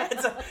white. Yeah,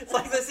 it's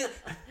like this.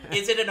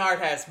 Is it an art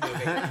house movie?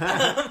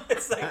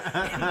 It's like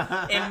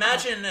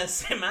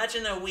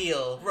imagine a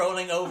wheel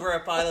rolling over a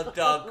pile of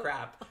dog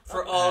crap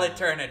for all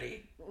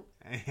eternity.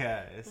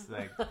 Yeah, it's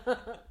like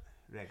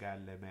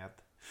regarde les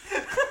merdes.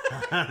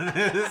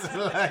 It's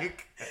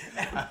like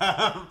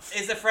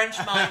is a French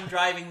mime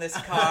driving this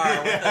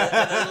car with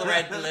a little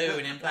red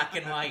balloon in black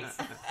and white.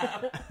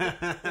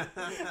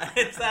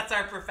 That's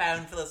our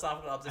profound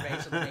philosophical observation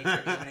of the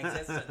nature of human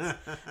existence.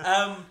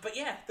 But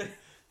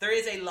there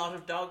is a lot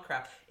of dog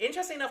crap.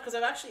 Interesting enough, because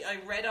I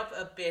read up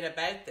a bit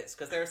about this,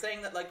 because they were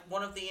saying that like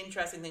one of the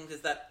interesting things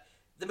is that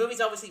the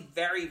movie's obviously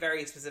very,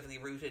 very specifically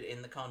rooted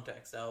in the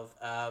context of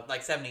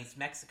like 70s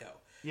Mexico.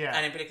 Yeah.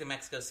 And in particular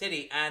Mexico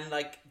City, and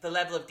like the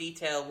level of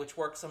detail which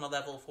works on a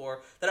level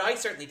that I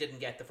certainly didn't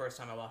get the first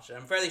time I watched it.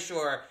 I'm fairly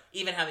sure,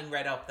 even having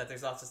read up, that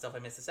there's lots of stuff I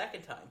missed the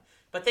second time.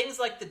 But things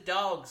like the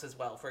dogs as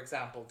well, for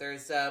example.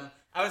 There's I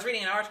was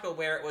reading an article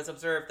where it was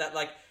observed that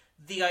like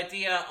the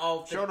idea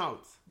of show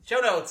notes,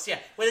 yeah,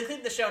 well,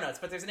 including the show notes.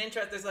 But there's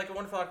like a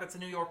wonderful article. It's a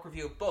New York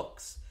Review of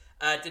Books.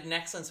 Did an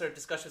excellent sort of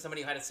discussion with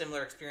somebody who had a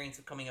similar experience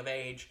of coming of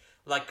age,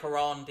 like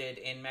Cuarón did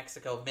in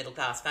Mexico, middle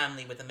class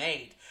family with a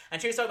maid, and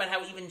she was talking about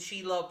how even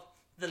she loved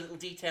the little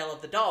detail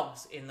of the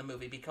dogs in the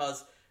movie,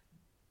 because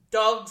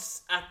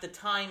dogs at the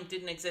time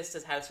didn't exist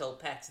as household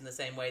pets in the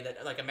same way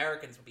that like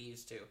Americans would be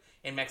used to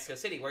in Mexico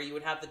City, where you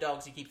would have the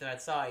dogs, you keep them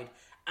outside,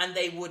 and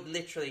they would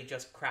literally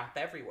just crap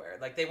everywhere.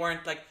 Like they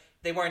weren't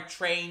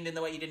trained in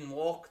the way you didn't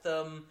walk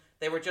them.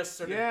 They were just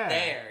sort of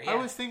there. Yeah. I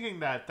was thinking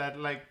that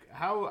like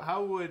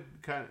how would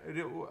kind of,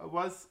 it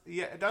was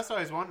that's what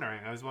I was wondering.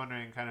 I was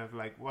wondering kind of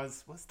like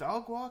was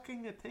dog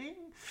walking a thing?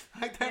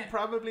 Like then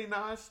probably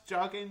not.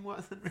 Jogging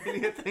wasn't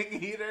really a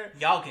thing either.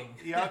 Yogging.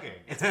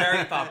 It's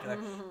very popular.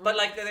 But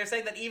like they're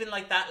saying that even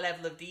like that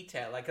level of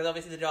detail, like because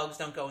obviously the dogs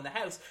don't go in the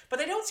house, but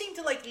they don't seem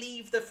to like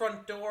leave the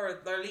front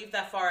door or leave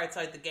that far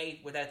outside the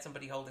gate without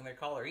somebody holding their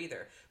collar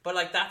either. But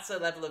like that's a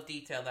level of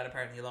detail that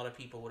apparently a lot of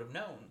people would have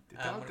known. The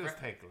dog does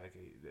take like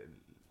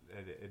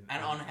an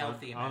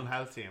unhealthy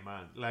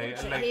amount. Like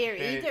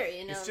either,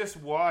 you know. It's just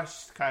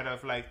washed kind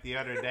of like the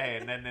other day,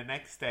 and then the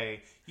next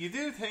day you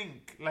do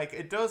think like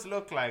it does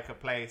look like a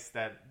place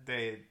that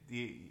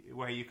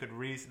where you could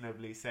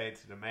reasonably say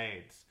to the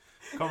maids,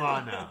 "Come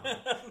on now,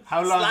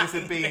 how long has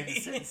it been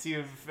since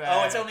you've?"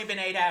 it's only been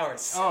 8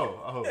 hours.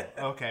 Oh,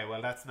 okay.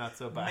 Well, that's not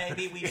so bad.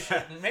 Maybe we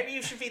shouldn't. Maybe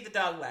you should feed the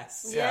dog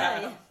less.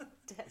 Yeah.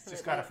 It's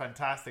just got a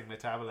fantastic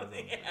metabolism.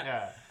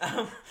 Yeah.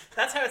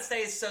 That's how it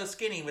stays so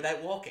skinny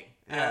without walking.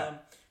 Yeah.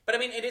 But I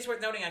mean, it is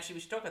worth noting, actually,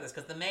 we should talk about this,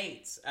 because the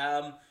maids,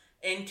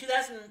 in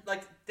 2000,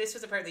 like, this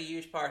was apparently a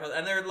huge part of,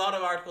 and there are a lot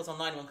of articles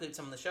online, we'll include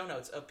some in the show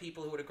notes, of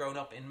people who would have grown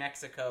up in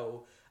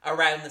Mexico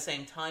around the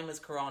same time as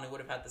Cuarón, who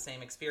would have had the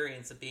same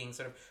experience of being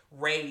sort of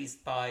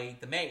raised by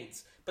the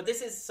maids. But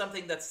this is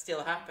something that's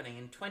still happening.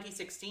 In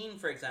 2016,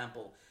 for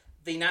example,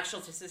 the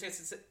National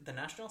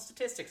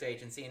Statistics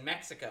Agency in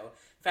Mexico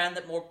found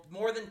that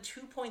more than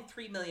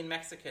 2.3 million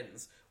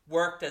Mexicans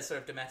worked as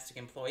sort of domestic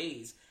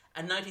employees,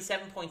 and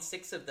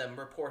 97.6 of them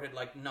reported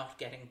like not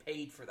getting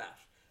paid for that,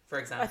 for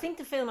example. I think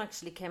the film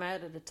actually came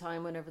out at a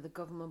time whenever the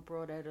government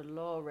brought out a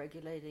law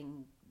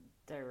regulating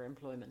their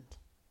employment.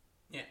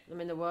 Yeah. I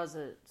mean, there was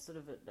a sort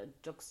of a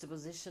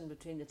juxtaposition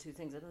between the two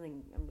things. I don't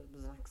think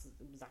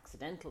it was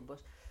accidental,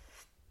 but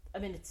I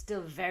mean, it's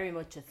still very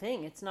much a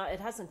thing. It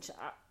hasn't...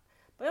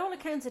 By all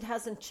accounts, it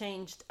hasn't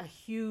changed a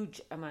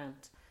huge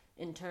amount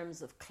in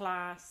terms of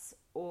class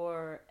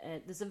or...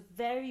 there's a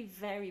very,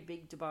 very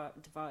big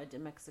divide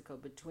in Mexico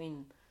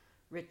between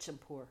rich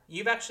and poor.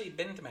 You've actually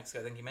been to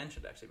Mexico, I think you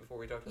mentioned actually before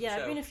we talked about the show.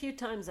 Yeah, I've been a few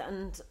times,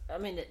 and I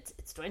mean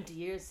it's 20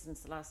 years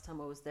since the last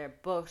time I was there,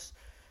 but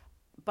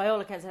by all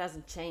accounts it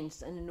hasn't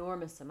changed an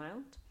enormous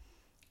amount,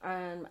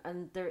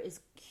 and there is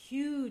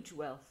huge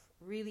wealth,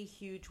 really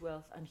huge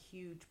wealth, and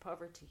huge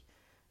poverty.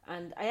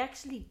 And I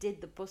actually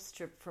did the bus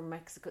trip from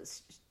Mexico.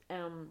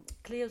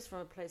 Cleo's from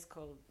a place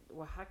called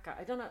Oaxaca.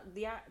 I don't know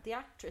the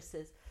actress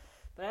is,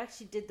 but I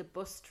actually did the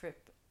bus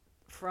trip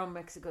from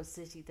Mexico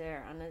City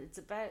there, and it's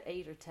about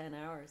 8 or 10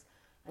 hours,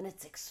 and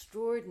it's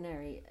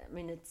extraordinary. I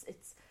mean,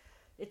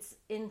 it's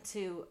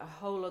into a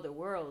whole other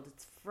world.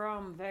 It's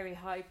from very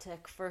high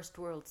tech first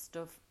world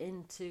stuff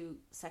into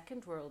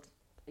second world.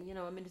 You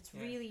know, I mean, it's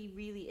really,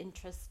 really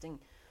interesting.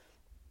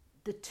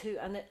 The two,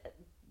 and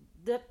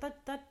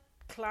that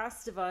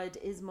class divide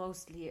is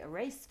mostly a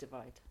race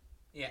divide.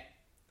 Yeah.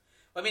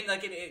 I mean,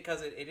 like,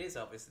 because it is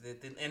obvious,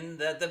 and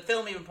the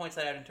film even points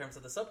that out in terms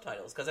of the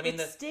subtitles. Because I mean,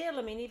 still,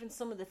 I mean, even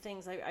some of the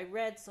things I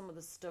read some of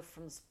the stuff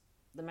from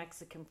the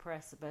Mexican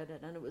press about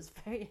it, and it was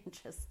very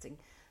interesting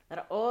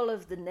that all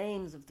of the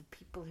names of the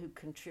people who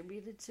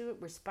contributed to it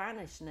were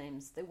Spanish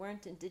names; they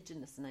weren't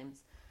indigenous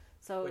names.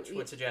 So which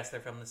would suggest they're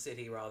from the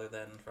city rather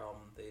than from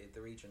the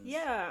regions.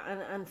 Yeah,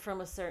 and from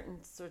a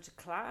certain sort of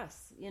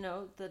class, you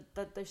know,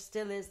 that there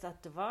still is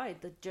that divide,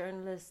 that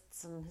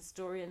journalists and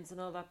historians and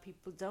all that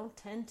people don't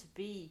tend to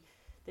be,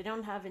 they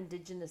don't have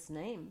indigenous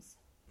names.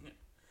 Yeah.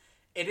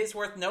 It is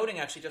worth noting,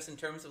 actually, just in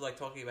terms of like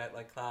talking about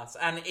like class,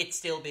 and it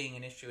still being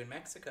an issue in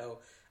Mexico,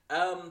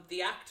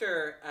 the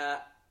actor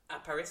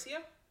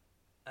Aparicio,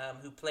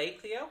 who played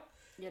Cleo.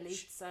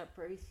 Yalitza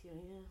Aparicio,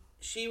 yeah.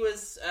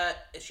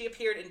 She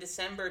appeared in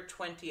December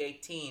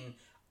 2018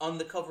 on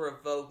the cover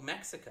of Vogue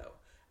Mexico.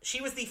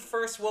 She was the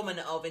first woman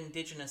of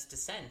indigenous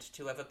descent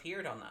to have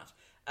appeared on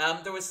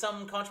that. There was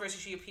some controversy.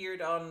 She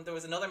appeared on, there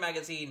was another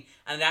magazine,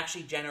 and it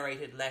actually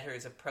generated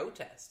letters of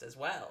protest as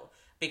well.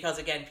 Because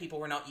again, people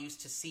were not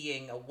used to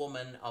seeing a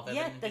woman of an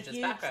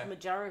indigenous background. The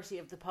majority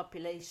of the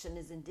population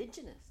is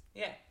indigenous.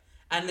 Yeah,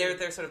 and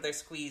they're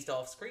squeezed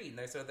off screen.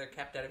 They're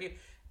kept out of view.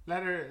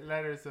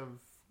 Letters of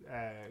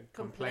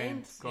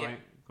complaints Yeah.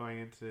 going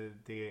into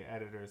the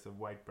editors of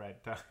White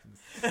Bread Times.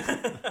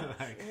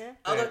 Sorry.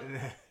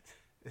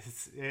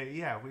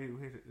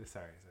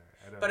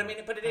 But I mean,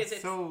 but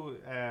it's so.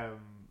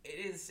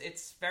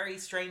 It's very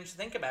strange to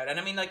think about, and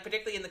I mean, like,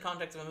 particularly in the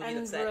context of a movie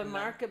that's set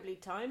remarkably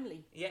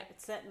timely. Yeah,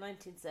 it's set in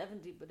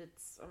 1970, but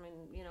it's, I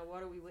mean, you know,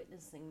 what are we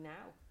witnessing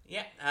now?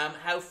 Yeah,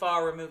 how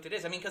far removed it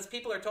is. I mean, because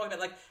people are talking about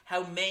like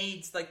how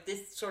maids, like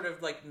this sort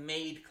of like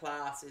maid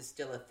class is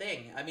still a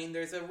thing. I mean,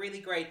 there's a really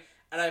great,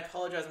 and I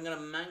apologize, I'm going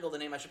to mangle the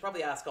name. I should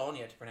probably ask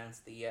Anya to pronounce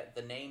the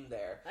name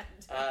there. I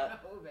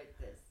don't know about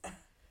this.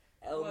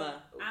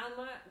 Alma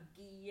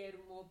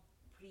Guillermo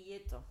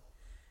Prieto.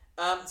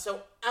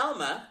 So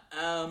Alma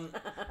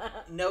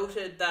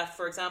noted that,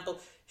 for example,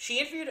 she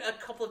interviewed a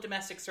couple of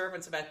domestic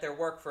servants about their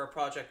work for a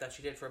project that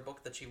she did for a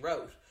book that she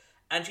wrote.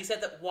 And she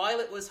said that while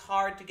it was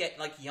hard to get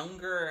like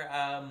younger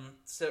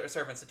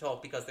servants to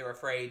talk because they were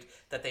afraid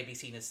that they'd be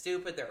seen as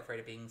stupid, they were afraid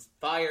of being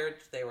fired,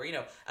 they were,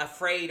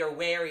 afraid or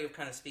wary of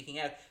kind of speaking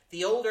out,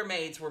 the older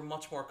maids were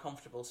much more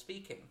comfortable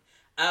speaking.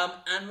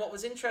 And what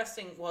was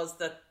interesting was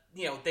that,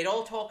 they'd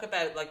all talk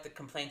about like the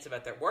complaints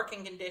about their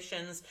working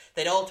conditions.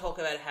 They'd all talk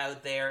about how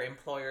their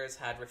employers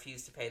had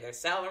refused to pay their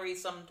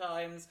salaries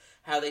sometimes,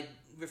 how they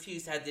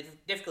had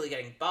difficulty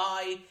getting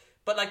by.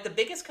 But like the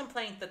biggest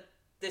complaint that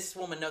this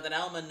woman, that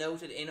Alma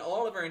noted in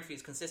all of her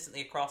interviews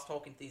consistently across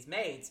talking to these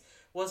maids,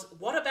 was,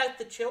 what about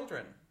the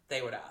children,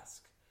 they would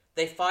ask.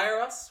 They fire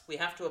us, we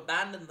have to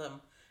abandon them,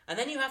 and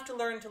then you have to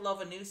learn to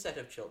love a new set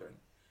of children.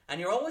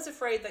 And you're always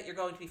afraid that you're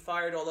going to be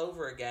fired all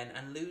over again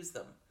and lose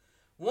them.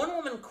 One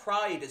woman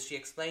cried as she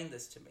explained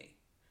this to me.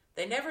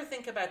 They never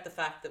think about the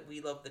fact that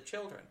we love the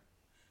children.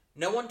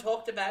 No one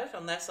talked about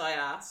unless I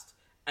asked,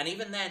 and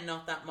even then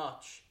not that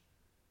much.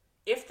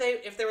 If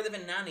they were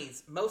living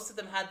nannies, most of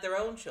them had their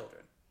own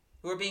children,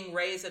 who were being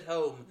raised at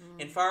home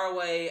in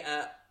faraway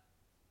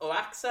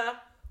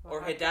Oaxaca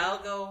or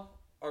Hidalgo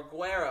or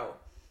Guerrero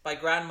by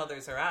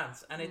grandmothers or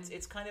aunts. And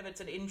it's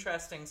an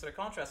interesting sort of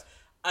contrast.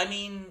 I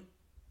mean,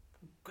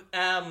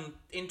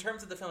 in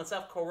terms of the film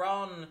itself,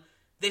 Cuarón,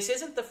 this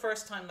isn't the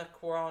first time that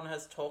Cuarón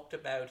has talked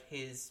about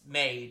his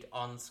maid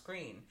on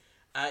screen.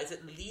 Is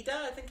it Lida,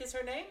 I think is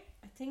her name?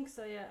 I think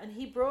so, yeah. And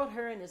he brought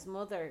her and his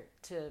mother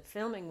to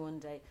filming one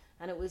day,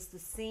 and it was the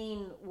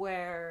scene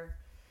where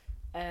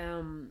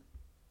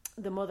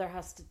the mother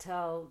has to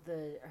tell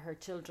her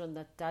children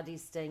that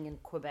daddy's staying in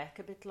Quebec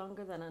a bit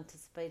longer than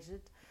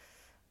anticipated.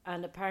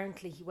 And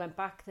apparently he went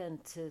back then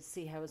to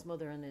see how his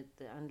mother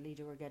and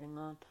Lida were getting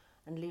on.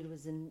 And Lida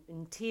was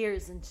in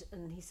tears,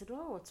 and he said,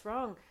 "Oh, what's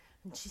wrong?"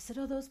 And she said,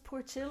 "Oh, those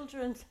poor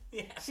children."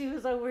 Yeah. She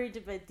was so worried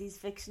about these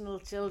fictional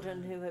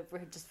children who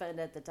had just found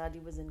out that Daddy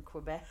was in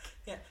Quebec.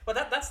 Yeah, well,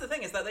 that's the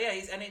thing is that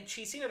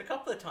she's seen it a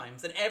couple of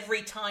times, and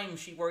every time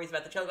she worries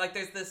about the children. Like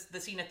there's the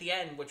scene at the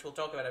end, which we'll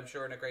talk about, I'm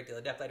sure, in a great deal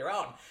of depth later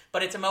on.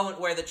 But it's a moment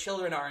where the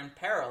children are in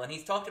peril, and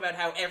he's talked about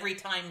how every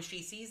time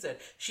she sees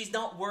it, she's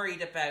not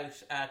worried about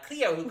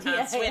Cleo, who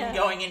can't swim,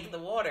 going into the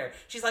water.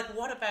 She's like,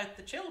 what about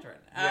the children?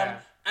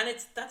 And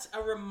that's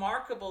a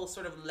remarkable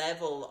sort of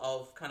level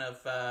of kind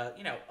of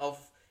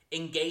of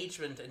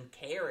engagement and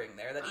caring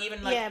there. That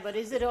even but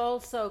is it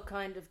also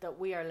kind of that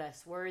we are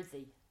less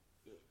worthy?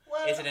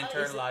 Well, is it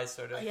internalized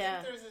sort of? I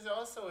think there's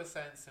also a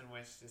sense in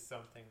which there's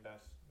something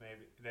that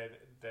maybe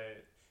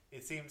that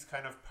it seems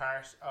kind of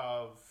part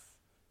of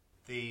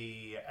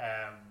the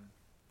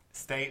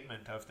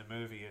statement of the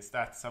movie is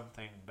that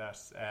something that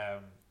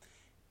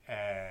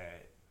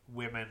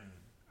women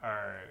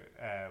are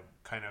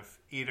kind of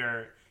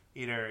either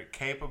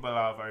capable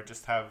of or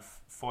just have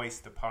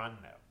foist upon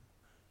them,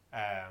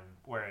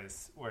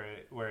 whereas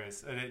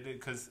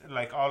because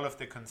like all of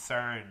the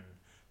concern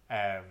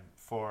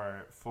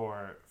for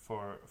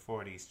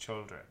these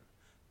children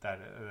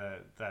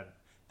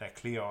that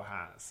Cleo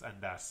has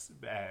and that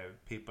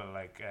people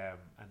like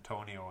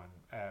Antonio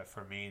and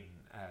Fermin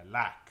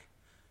lack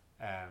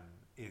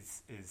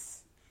it's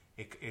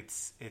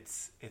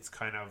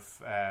kind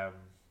of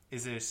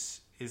is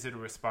it a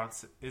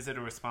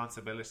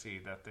responsibility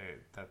that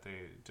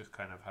they just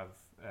kind of have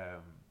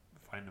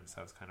find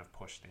themselves kind of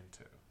pushed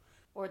into,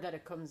 or that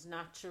it comes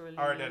naturally,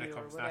 or that it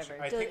comes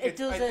naturally? It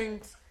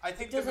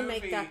doesn't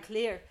make that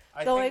clear.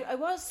 I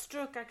was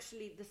struck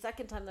actually the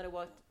second time that I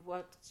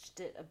watched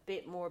it a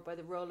bit more by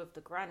the role of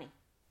the granny.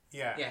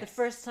 Yeah. Yes. The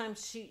first time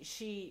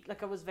she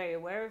like I was very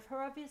aware of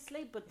her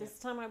obviously, but this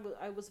time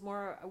I was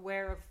more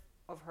aware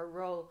of her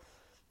role,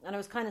 and I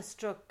was kind of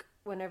struck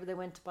whenever they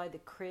went to buy the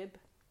crib.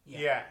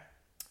 Yeah.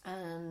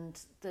 And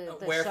the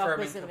where shop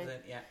Fermin was comes in.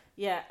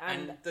 Yeah,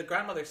 and the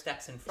grandmother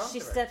steps in front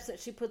of her.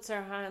 She puts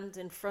her hand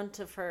in front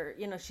of her.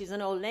 You know, she's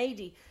an old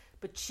lady,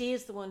 but she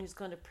is the one who's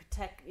going to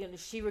protect. You know,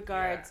 she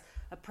regards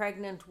a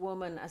pregnant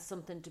woman as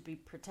something to be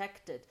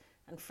protected,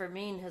 and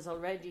Fermin has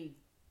already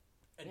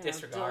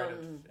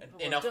disregarded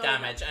enough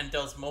damage and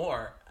does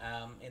more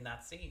in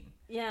that scene.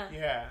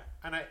 Yeah,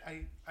 and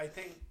I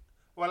think,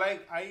 well,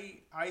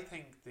 I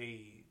think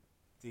the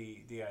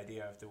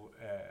idea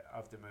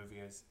of the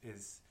movie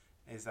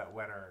is that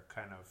whether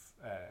kind of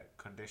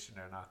conditioned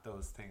or not,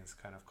 those things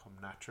kind of come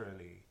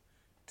naturally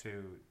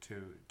to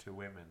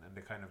women, and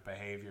the kind of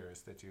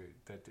behaviors that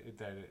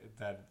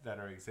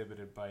are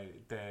exhibited by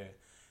the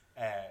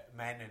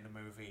men in the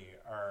movie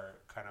are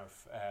kind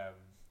of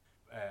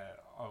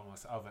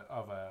almost of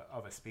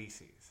a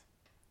species,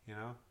 you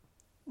know.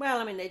 Well,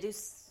 I mean, they do.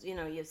 You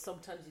know,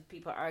 sometimes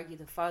people argue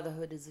that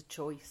fatherhood is a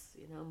choice.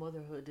 You know,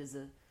 motherhood is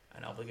an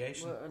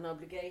obligation.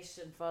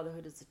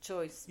 Fatherhood is a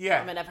choice.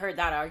 Yeah. I mean, I've heard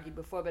that argued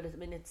before, but I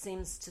mean, it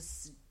seems to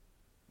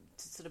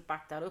sort of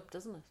back that up,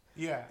 doesn't it?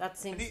 Yeah. That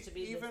seems to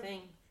be the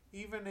thing.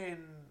 Even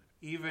in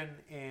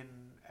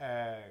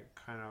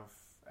kind of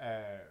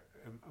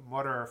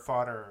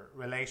mother-father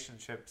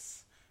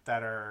relationships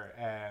that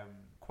are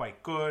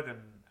quite good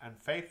and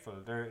faithful,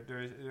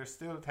 there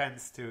still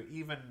tends to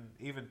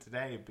even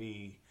today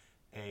be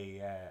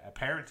a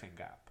parenting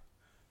gap.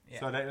 Yeah.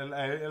 So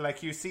that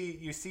like you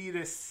see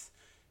this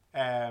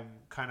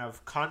kind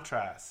of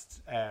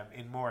contrast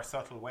in more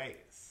subtle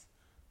ways.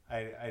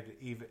 I'd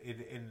even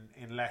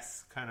in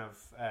less kind of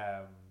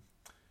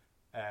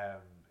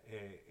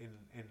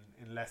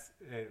in less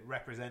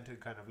represented,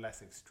 kind of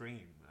less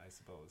extreme, I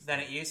suppose, than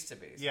it used to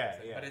be. Yeah.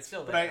 But it's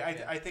still. But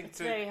there, I think it's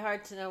very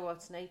hard to know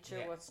what's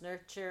nature, what's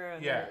nurture,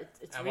 and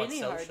it's and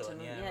really what's hard social, to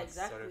know. and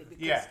Exactly, sort of,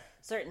 because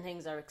certain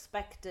things are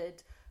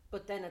expected,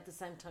 but then at the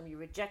same time you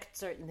reject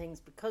certain things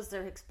because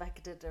they're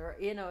expected, or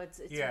it's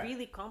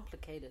really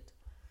complicated.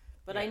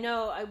 But I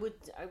know I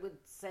would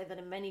say that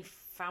in many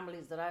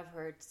families that I've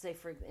heard, say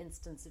for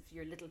instance, if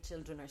your little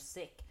children are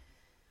sick,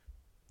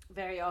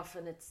 very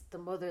often it's the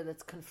mother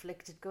that's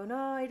conflicted, going,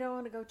 "Oh, I don't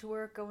want to go to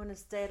work. I want to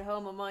stay at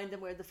home and mind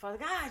them." Where the father,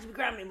 "You'll be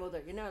grand, my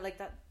mother," like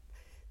that.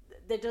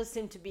 There does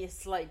seem to be a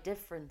slight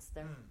difference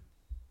there.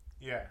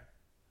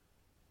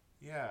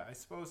 Yeah, I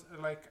suppose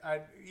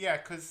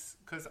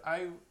because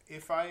I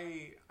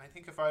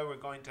think if I were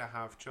going to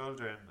have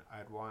children,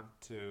 I'd want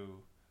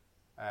to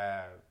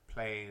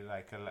play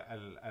like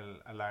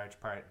a large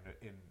part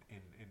in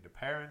the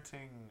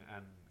parenting,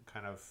 and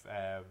kind of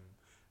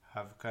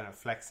have kind of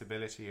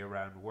flexibility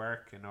around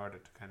work in order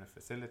to kind of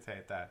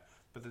facilitate that.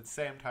 But at the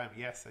same time,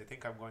 yes, I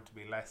think I'm going to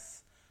be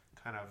less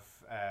kind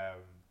of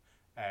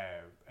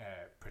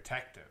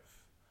protective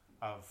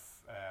of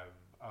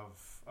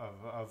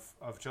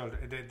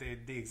children.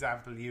 The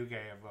example you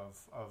gave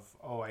of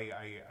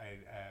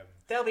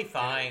they'll be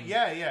fine.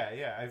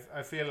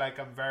 I feel like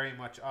I'm very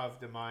much of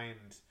the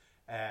mind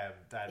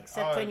that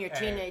except when your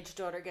teenage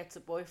daughter gets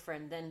a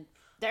boyfriend, then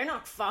they're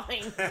not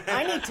fine.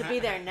 I need to be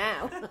there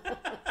now.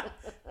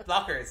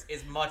 Blockers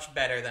is much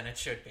better than it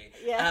should be.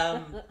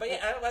 Yeah. But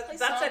I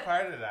saw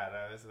part of that.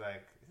 I was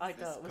like, I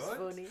thought it was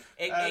funny.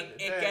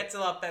 It gets a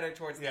lot better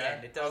towards the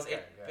end. It does.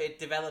 It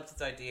develops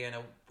its idea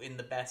in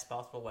the best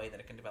possible way that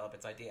it can develop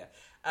its idea.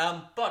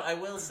 But I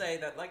will say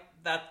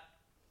that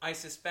I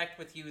suspect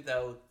with you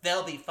though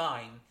they'll be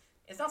fine.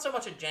 It's not so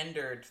much a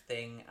gendered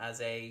thing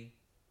as a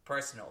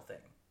personal thing.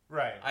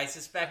 Right. I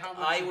suspect How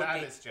much I of would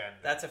that be. is gender?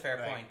 That's a fair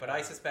point, but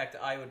I suspect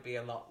I would be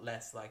a lot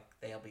less like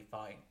they'll be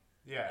fine.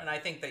 Yeah. And I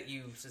think that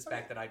you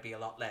suspect that I'd be a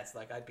lot less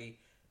like I'd be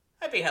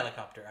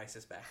helicopter. I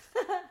suspect.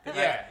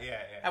 Yeah.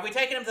 Have we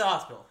taken him to the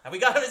hospital?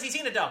 Has he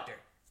seen a doctor?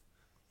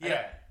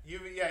 Yeah.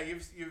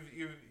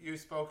 You've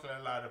spoken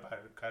a lot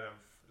about kind of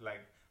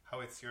like how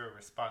it's your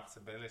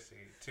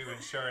responsibility to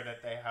ensure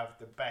that they have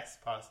the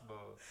best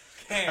possible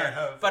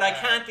care. But I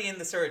can't be in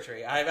the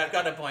surgery. I've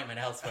got an appointment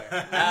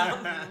elsewhere.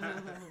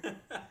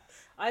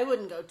 I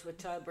wouldn't go to a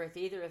childbirth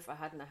either if I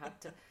hadn't had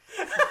to.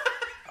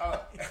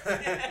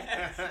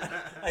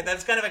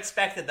 That's kind of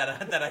expected that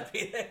I'd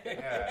be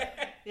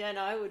there. Yeah,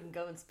 no, I wouldn't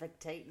go and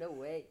spectate. No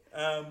way.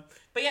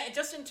 But yeah,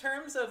 just in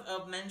terms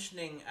of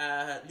mentioning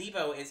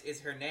Lebo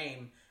is her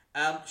name.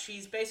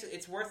 She's basically.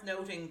 It's worth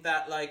noting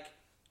that like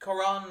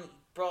Cuarón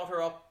brought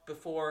her up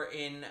before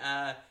in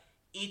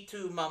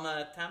Itu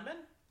Mama Tamben.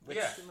 Which,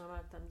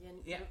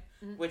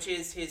 which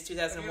is his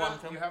 2001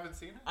 film. You haven't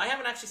seen it? I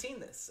haven't actually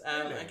seen this.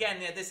 Really? Again,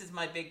 this is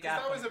my big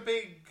gap. That was a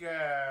big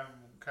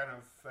kind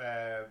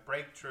of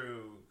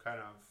breakthrough kind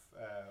of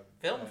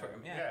film for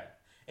him. Yeah,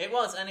 it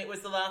was, and it was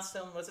the last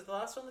film. Was it the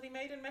last film that he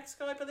made in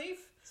Mexico? I believe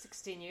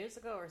 16 years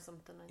ago or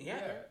something.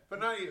 Yeah,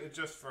 but not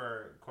just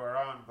for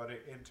Cuarón, but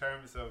in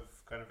terms of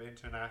kind of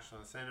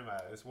international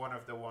cinema, it was one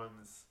of the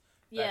ones.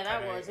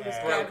 That was. It was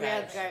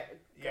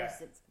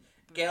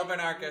Gail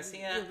Bernard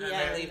Garcia, and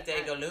I believe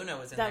Diego Luna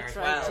was in there as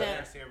right, well.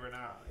 Garcia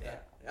Bernal,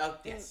 Oh,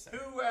 yes.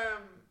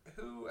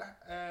 Who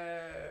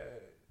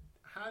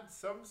had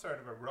some sort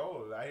of a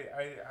role.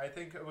 I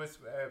think it was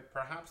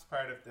perhaps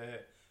part of the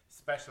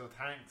special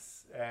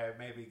thanks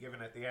maybe given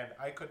at the end.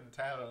 I couldn't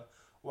tell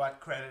what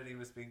credit he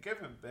was being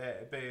given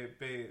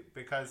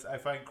because I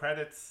find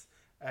credits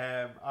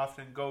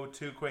often go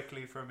too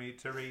quickly for me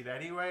to read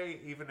anyway,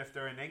 even if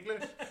they're in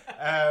English.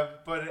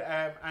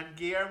 And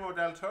Guillermo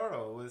del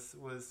Toro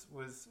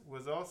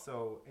was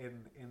also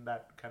in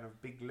that kind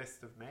of big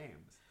list of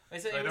names. I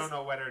don't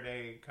know whether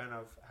they kind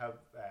of help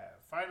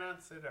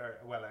finance it or,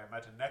 well, I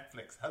imagine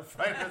Netflix help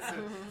finance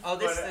it.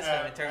 This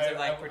one in terms of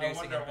like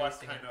producing and what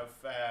boosting kind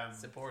of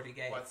support he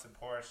gave. What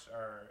support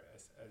or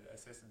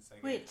assistance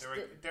they Wait,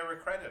 gave. They were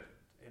credited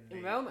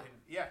in Roma.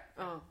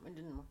 Oh, I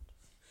didn't know.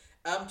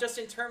 Just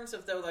in terms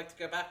of though, like to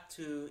go back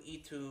to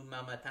Itu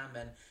Mama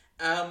Tamben,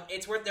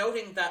 it's worth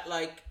noting that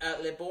like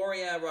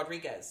Liboria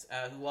Rodriguez,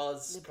 who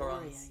was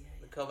Cuarón's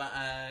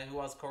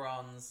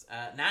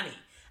nanny,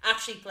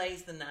 actually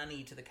plays the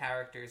nanny to the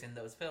characters in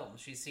those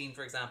films. She's seen,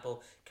 for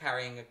example,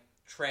 carrying a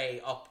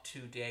tray up to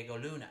Diego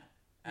Luna.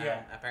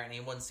 Apparently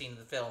in one scene of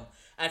the film.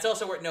 And it's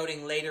also worth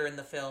noting later in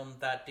the film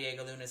that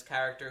Diego Luna's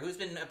character, who's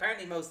been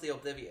apparently mostly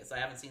oblivious, I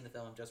haven't seen the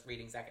film, I'm just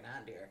reading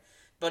secondhand here,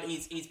 but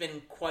he's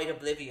been quite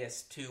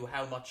oblivious to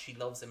how much she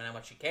loves him and how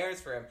much she cares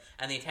for him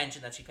and the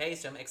attention that she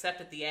pays to him, except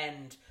at the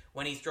end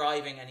when he's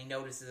driving and he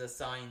notices a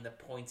sign that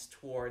points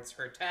towards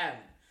her town,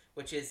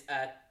 which is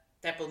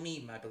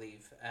Tepelmim, I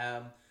believe.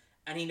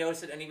 And he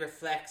notices it and he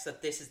reflects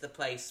that this is the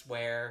place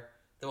where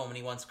the woman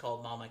he once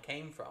called Mama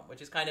came from, which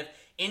is kind of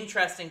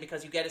interesting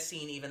because you get a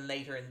scene even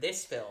later in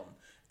this film,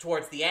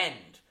 towards the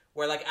end,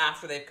 where like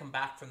after they've come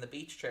back from the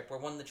beach trip, where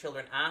one of the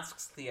children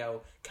asks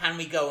Cleo, can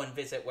we go and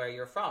visit where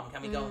you're from?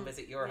 Can we go and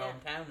visit your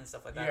hometown and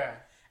stuff like that? Yeah.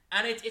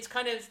 And it's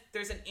kind of,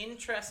 there's an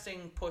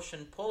interesting push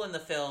and pull in the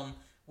film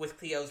with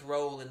Cleo's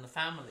role in the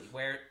family,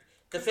 where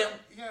the film...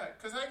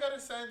 because I got a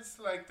sense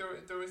like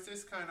there was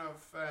this kind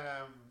of...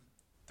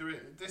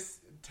 this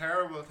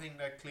terrible thing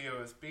that Cleo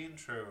has been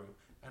through,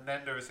 and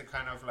then there was a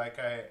kind of like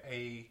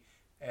a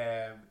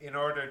in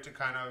order to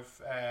kind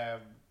of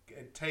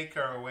take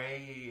her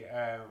away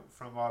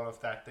from all of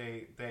that,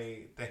 they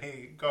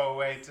go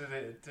away to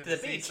the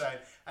seaside,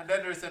 and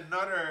then there's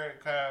another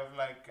kind of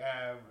like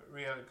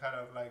real kind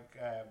of like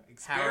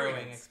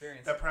experience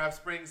that perhaps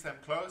brings them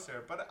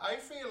closer. But I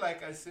feel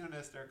like as soon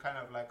as they're kind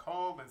of like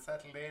home and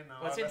settled in, and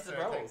all that sort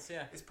of thing,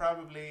 it's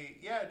probably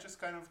just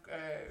kind of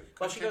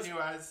continue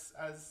as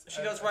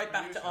she goes right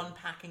back to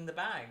unpacking the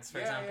bags, for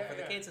example, for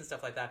the kids and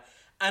stuff like that.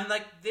 And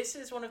like this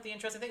is one of the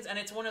interesting things, and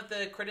it's one of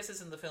the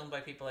criticisms of the film by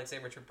people like say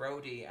Richard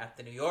Brody at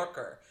the New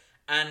Yorker,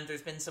 and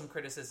there's been some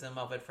criticism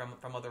of it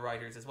from other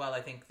writers as well.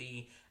 I think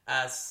the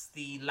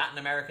Latin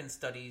American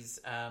studies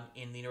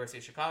in the University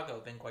of Chicago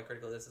have been quite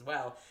critical of this as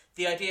well.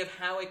 The idea of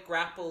how it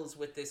grapples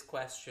with this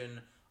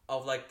question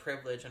of like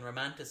privilege and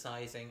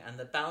romanticizing, and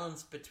the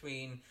balance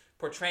between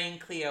portraying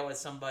Cleo as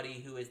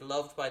somebody who is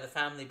loved by the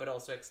family but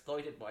also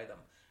exploited by them.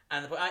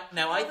 And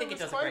I think it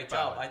does a great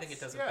job. I think it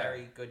does a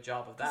very good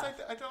job of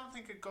that. I don't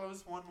think it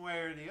goes one way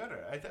or the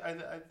other. I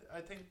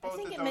think both of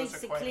those are quite... I think it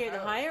makes it clear the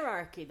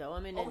hierarchy, though.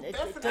 I mean, it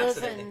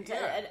doesn't...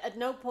 At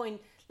no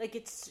point...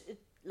 Like,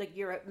 like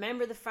you're a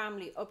member of the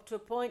family up to a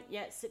point.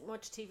 Yeah, sit and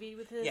watch TV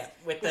with his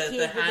with kid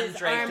the hand his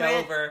draped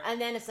arm over, and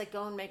then it's like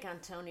go and make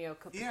Antonio a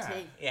cup of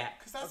tea. Yeah,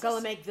 Or go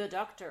and make the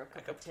doctor a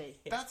cup of tea.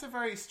 That's a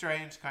very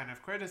strange kind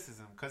of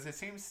criticism, because it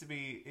seems to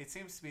be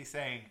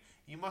saying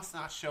you must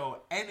not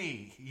show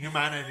any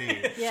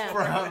humanity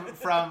from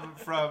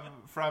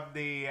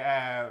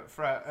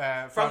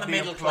the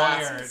middle employer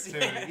class.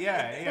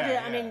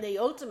 to I mean, the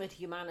ultimate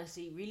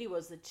humanity really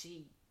was that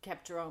she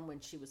kept her on when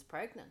she was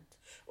pregnant.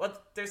 Well,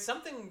 there's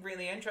something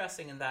really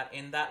interesting in that,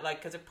 like,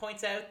 because it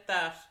points out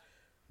that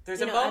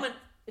there's a moment.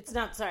 It's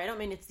not. Sorry, I don't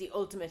mean it's the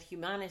ultimate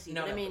humanity.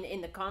 No, but I mean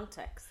in the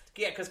context.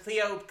 Yeah, because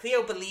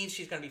Cleo believes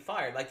she's going to be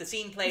fired. Like the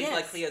scene plays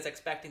like Cleo's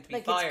expecting to be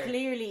fired. It's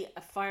clearly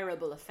a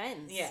fireable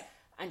offence. Yeah.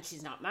 And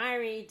she's not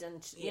married,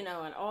 and you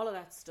know, and all of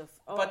that stuff.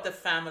 Oh. But the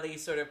family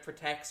sort of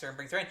protects her and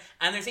brings her in.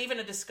 And there's even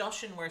a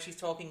discussion where she's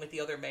talking with the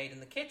other maid in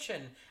the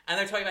kitchen, and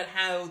they're talking about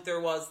how there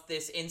was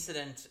this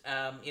incident.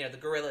 The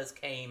guerrillas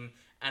came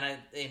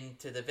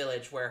into the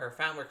village where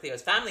where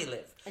Cleo's family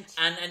live,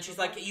 and she's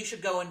like, "You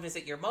should go and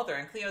visit your mother."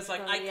 And Cleo's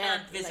like, "I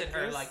can't visit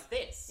her like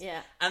this."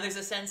 Yeah. And there's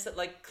a sense that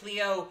like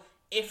Cleo,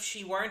 if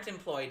she weren't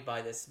employed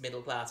by this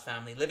middle-class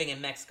family living in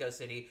Mexico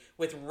City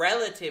with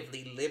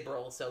relatively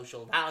liberal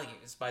social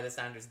values by the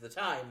standards of the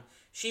time,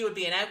 she would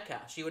be an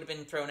outcast. She would have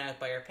been thrown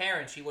out by her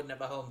parents. She wouldn't have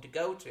a home to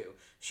go to.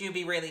 She would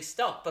be really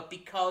stuck. But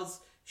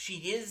because she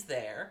is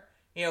there,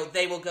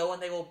 they will go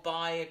and they will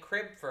buy a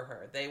crib for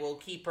her. They will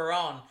keep her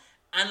on.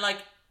 And, like,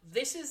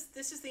 this is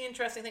the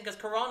interesting thing, because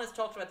Cuarón has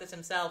talked about this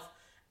himself,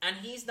 and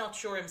he's not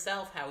sure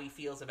himself how he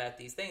feels about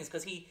these things,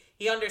 because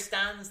he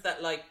understands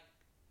that, like,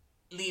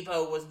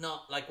 Libo was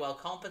not like well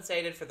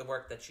compensated for the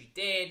work that she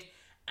did,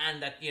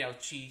 and that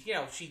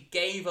she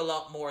gave a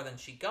lot more than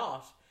she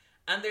got.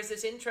 And there's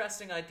this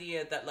interesting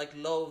idea that like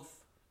love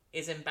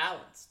is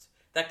imbalanced.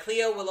 That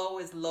Cleo will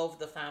always love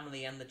the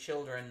family and the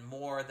children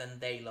more than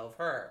they love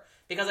her.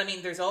 Because I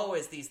mean, there's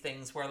always these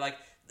things where like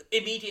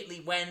immediately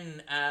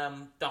when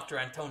Dr.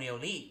 Antonio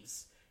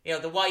leaves,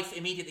 the wife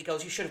immediately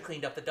goes, "You should have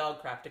cleaned up the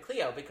dog crap," to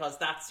Cleo, because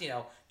that's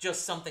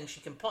just something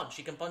she can punch.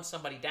 She can punch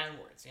somebody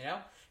downwards.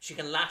 She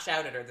can lash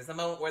out at her. There's a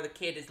moment where the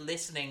kid is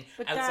listening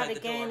outside the door. But that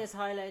again is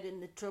highlighting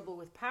the trouble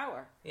with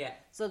power. Yeah.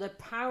 So the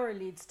power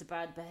leads to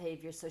bad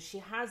behaviour. So she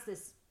has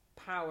this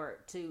power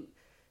to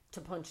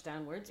punch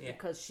downwards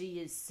because she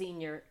is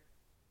senior.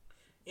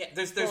 Yeah,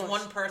 there's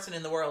one person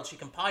in the world she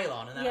can pile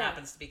on, and that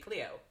happens to be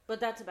Cleo. But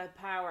that's about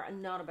power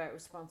and not about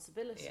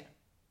responsibility. Yeah.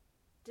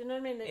 Do you know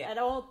what I mean? Yeah. At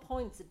all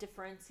points it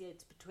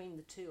differentiates between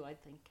the two, I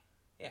think.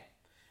 Yeah.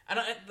 And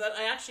I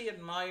actually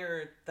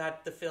admire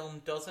that the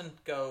film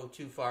doesn't go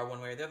too far one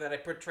way or the other. That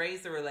it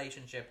portrays the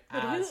relationship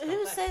as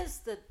who says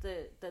that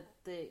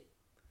the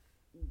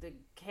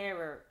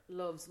carer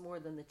loves more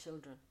than the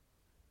children?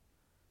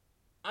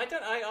 I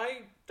don't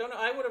know.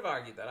 I would have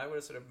argued that. I would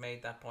have sort of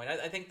made that point.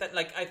 I think that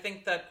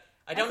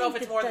I don't know if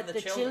it's more than the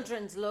children. The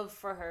children's love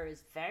for her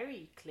is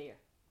very clear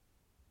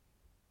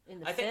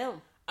in the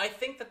film. I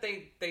think that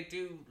they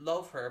do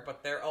love her,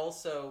 but they're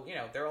also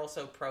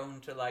prone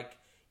to like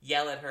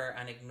yell at her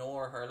and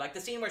ignore her. Like the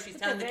scene where she's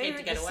telling the kid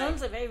to get away. The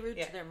sons are very rude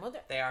to their mother.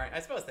 They are.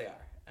 I suppose they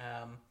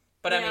are.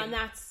 But and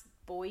that's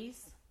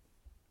boys.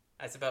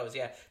 I suppose,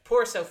 yeah.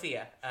 Poor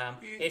Sophia.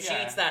 If she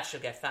eats that, she'll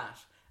get fat.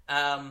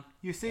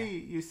 You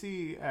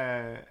see,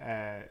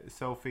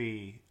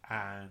 Sophie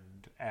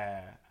and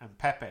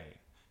Pepe.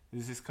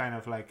 There's this kind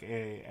of like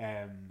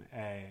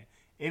a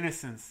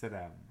innocence to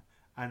them,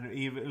 and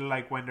even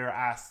like when they're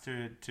asked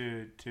to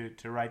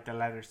write the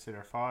letters to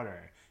their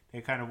father,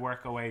 they kind of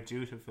work away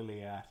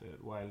dutifully at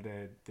it, while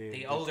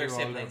the older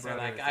siblings are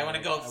like, "I want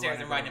to go upstairs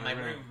and write in my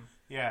room."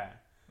 Yeah.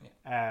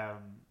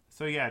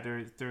 So yeah,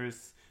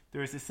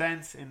 there's a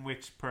sense in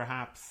which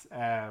perhaps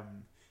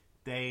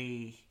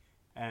there's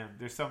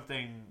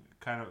something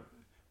kind of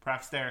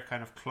perhaps they're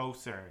kind of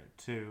closer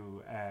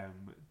to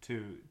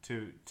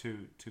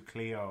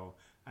Cleo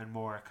and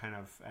more kind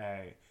of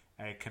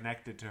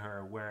connected to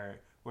her,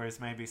 whereas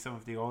maybe some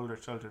of the older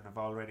children have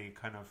already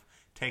kind of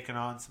taken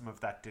on some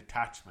of that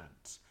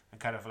detachment and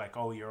kind of like,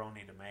 "Oh, you're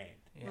only the maid."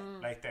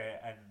 Like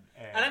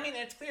and I mean,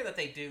 it's clear that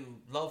they do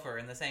love her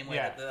in the same way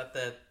that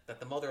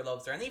the mother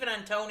loves her, and even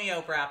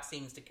Antonio perhaps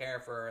seems to care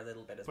for her a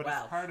little bit as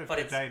well. It's part of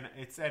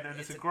it's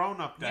a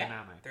grown-up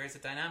dynamic. There is a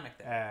dynamic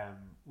there,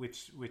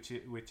 which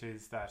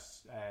is that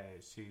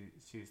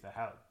she's the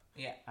help.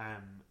 Yeah.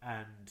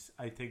 And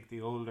I think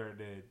the older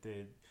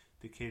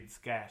the kids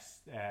get,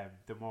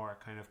 the more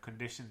kind of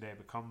conditioned they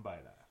become by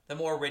that. The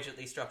more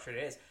rigidly structured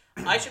it is.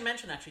 I should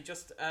mention actually,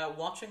 just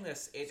watching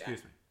this.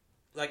 Excuse me.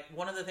 Like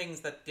one of the things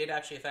that did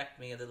actually affect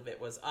me a little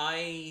bit was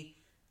I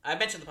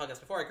mentioned the podcast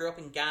before. I grew up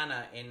in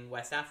Ghana in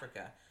West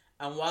Africa,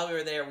 and while we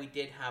were there, we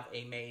did have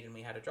a maid and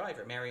we had a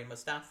driver, Mary and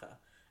Mustafa.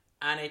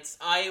 And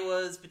I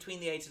was between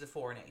the ages of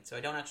 4 and 8, so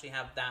I don't actually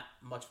have that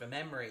much of a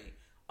memory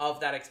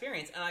of that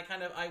experience. And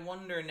I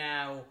wonder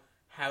now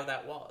how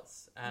that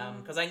was,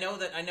 because I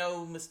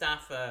know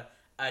Mustafa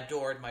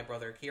adored my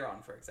brother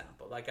Cuarón, for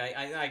example. Like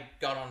I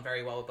got on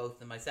very well with both of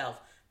them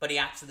myself. but he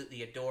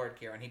absolutely adored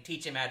Cuarón. He'd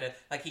teach him how to,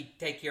 like, he'd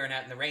take Cuarón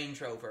out in the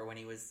Range Rover when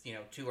he was,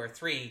 2 or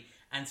 3,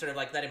 and sort of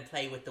like let him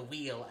play with the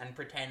wheel and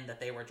pretend that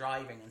they were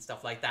driving and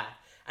stuff like that.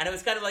 And it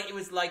was kind of like, it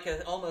was like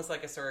almost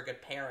like a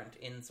surrogate parent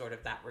in sort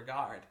of that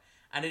regard.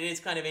 And it is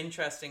kind of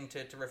interesting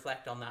to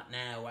reflect on that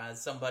now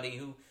as somebody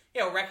who,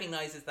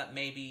 recognizes that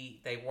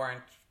maybe they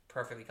weren't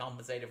perfectly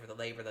compensated for the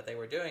labor that they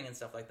were doing and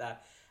stuff like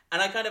that.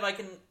 And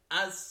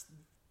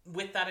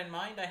with that in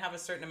mind, I have a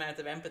certain amount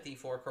of empathy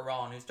for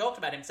Cuarón, who's talked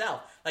about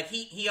himself. Like,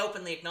 he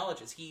openly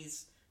acknowledges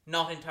he's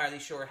not entirely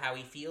sure how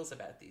he feels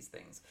about these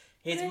things.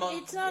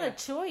 It's not a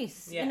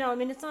choice. Yeah.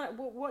 It's not...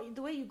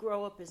 the way you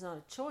grow up is not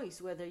a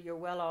choice, whether you're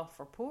well off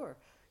or poor.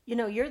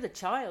 You're the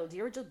child.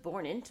 You're just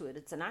born into it.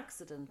 It's an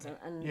accident.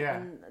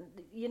 And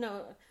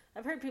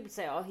I've heard people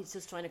say, oh, he's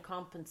just trying to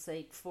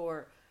compensate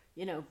for...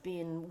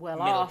 being well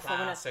middle off.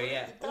 Class,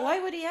 why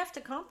would he have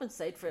to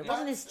compensate for it? It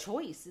wasn't his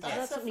choice.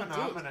 That's a what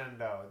phenomenon,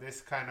 though. This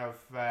kind of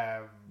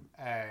a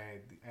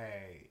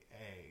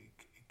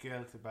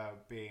guilt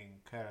about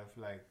being kind of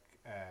like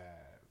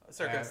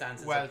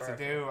circumstances,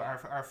 well-to-do,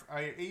 or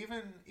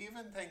even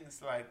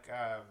things like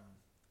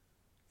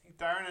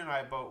Darren and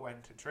I both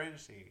went to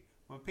Trinity.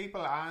 When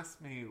people ask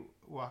me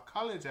what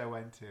college I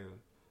went to,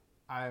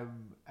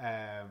 I'm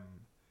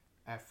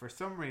for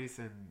some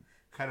reason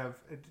kind of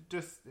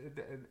just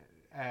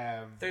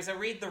there's a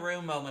read the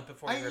room moment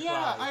before you reply.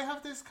 Yeah, I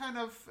have this kind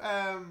of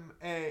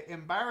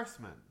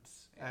embarrassment.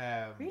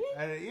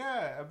 Really?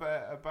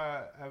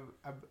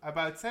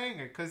 About saying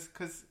it,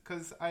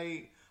 because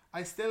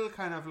I still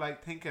kind of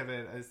like think of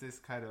it as this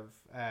kind of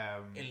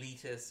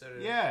elitist sort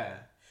of. Yeah.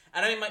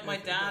 And I mean, my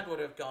dad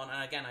would have gone,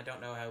 and again, I don't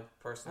know how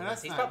personal it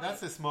is.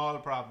 That's a small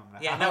problem.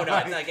 Yeah, no,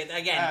 it's like,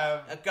 again,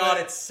 God,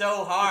 it's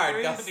so hard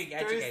being educated like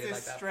that. There is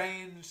this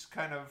strange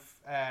kind of,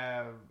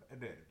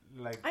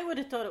 like, I would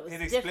have thought it was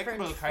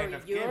inexplicable different kind for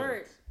of your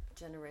guilt.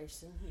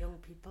 Generation, young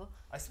people.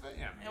 I suppose,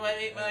 yeah.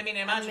 Well, I mean,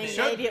 imagine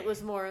maybe it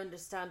was more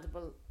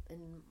understandable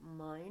in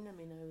mine. I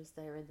mean, I was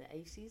there in the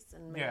 80s,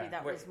 and maybe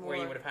that was more... Where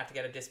you would have had to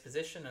get a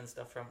disposition and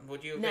stuff from...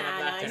 Would you have been of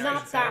that generation?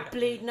 Not that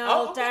bleed.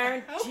 No,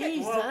 Darren. Okay.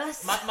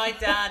 Jesus. Well, my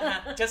dad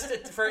had...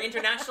 Just for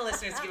international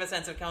listeners to give a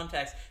sense of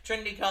context,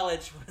 Trinity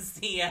College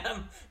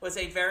was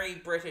a very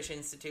British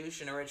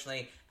institution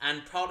originally,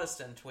 and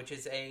Protestant, which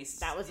is a...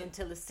 That was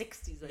until the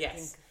 60s, I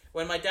think.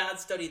 When my dad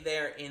studied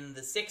there in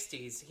the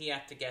 60s, he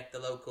had to get the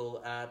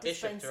local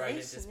bishop to write a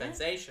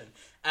dispensation.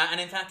 Yeah.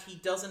 And in fact, he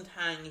doesn't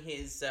hang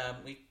his...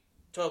 we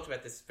talked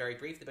about this very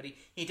briefly, but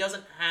he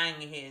doesn't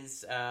hang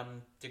his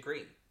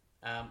degree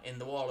in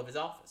the wall of his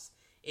office,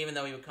 even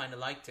though he would kind of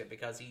like to,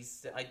 because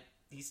he's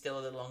still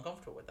a little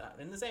uncomfortable with that.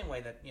 In the same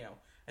way that,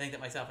 I think that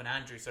myself and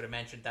Andrew sort of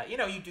mentioned that,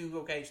 you do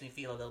occasionally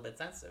feel a little bit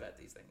sensitive about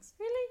these things.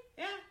 Really?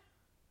 Yeah.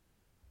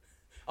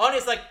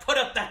 Honest, like, put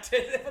up that...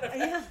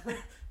 Yeah.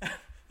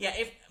 Yeah,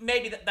 if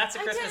maybe that's a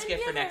Christmas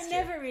gift for next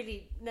year.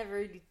 Never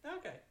really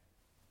okay.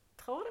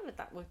 thought of it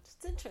that much.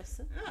 It's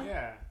interesting.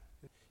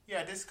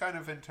 Yeah, this kind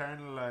of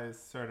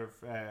internalized sort of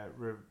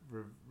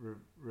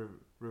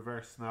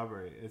reverse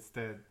snobbery. It's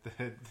the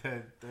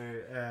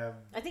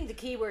I think the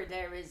key word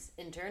there is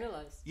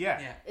internalized.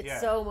 Yeah.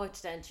 It's so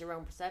much down to your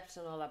own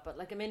perception and all that. But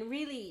like, I mean,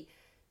 really,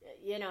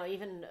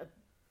 even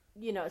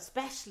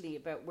especially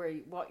about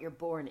what you're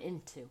born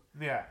into.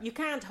 Yeah. You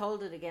can't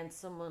hold it against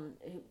someone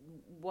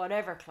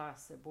whatever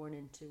class they're born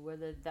into,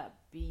 whether that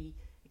be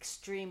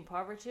extreme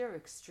poverty or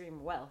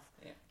extreme wealth.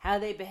 Yeah. How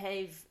they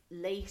behave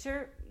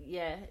later,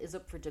 is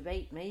up for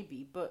debate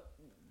maybe, but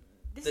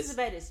this is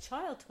about his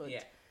childhood.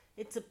 Yeah.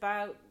 It's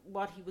about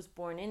what he was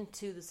born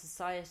into, the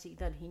society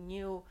that he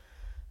knew.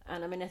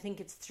 And I mean, I think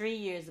it's 3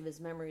 years of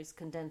his memories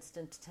condensed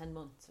into 10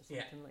 months or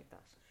something like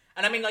that.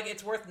 And I mean, like,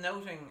 it's worth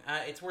noting,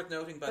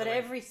 but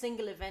every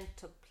single event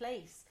took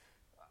place.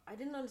 I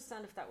didn't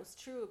understand if that was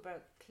true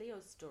about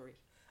Cleo's story.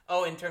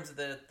 Oh, in terms of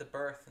the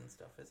birth and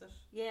stuff, is it?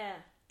 Yeah.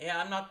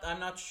 Yeah, I'm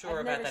not sure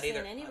about that either.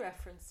 I've never seen any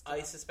reference to I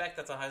that. suspect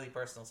that's a highly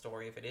personal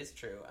story if it is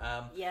true.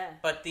 Yeah.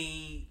 But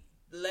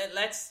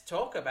let's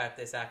talk about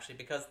this actually,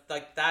 because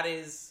like that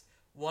is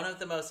one of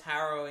the most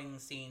harrowing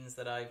scenes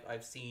that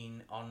I've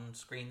seen on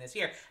screen this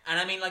year. And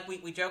I mean, like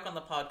we joke on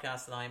the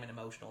podcast that I'm an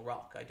emotional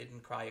rock. I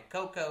didn't cry at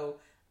Coco.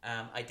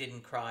 I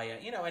didn't cry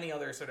at any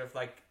other sort of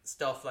like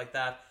stuff like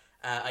that.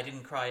 I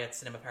didn't cry at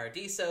Cinema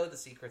Paradiso, The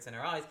Secrets in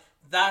Her Eyes.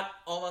 That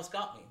almost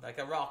got me like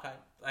a rock.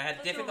 I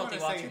had difficulty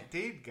watching. It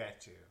did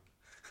get you.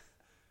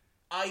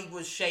 I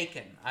was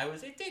shaken.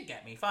 It did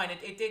get me. Fine,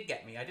 it did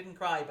get me. I didn't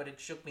cry, but it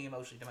shook me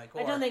emotionally to my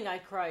core. I don't think I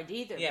cried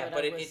either. Yeah,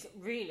 but I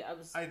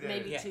was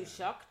maybe too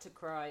shocked to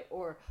cry.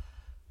 Or,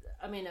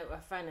 I mean, I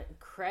find it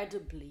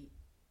incredibly,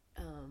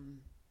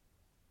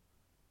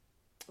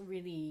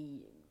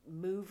 really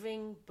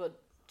moving,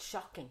 but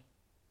shocking.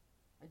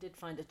 I did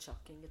find it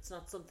shocking. It's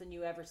not something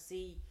you ever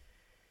see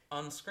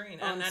on screen.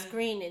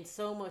 Screen in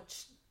so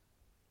much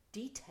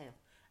detail.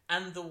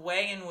 And the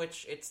way in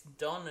which it's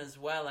done as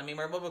well. I mean,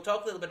 we'll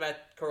talk a little bit about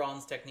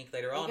Cuarón's technique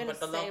later on,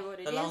 but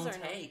the long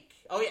take.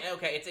 Oh yeah,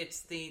 okay.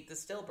 It's the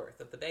stillbirth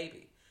of the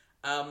baby,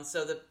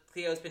 So that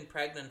Cleo's been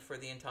pregnant for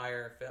the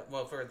entire film,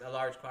 well, for a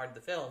large part of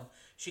the film.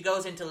 She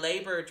goes into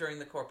labour during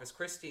the Corpus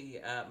Christi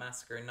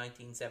massacre in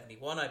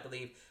 1971, I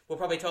believe. We'll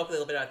probably talk a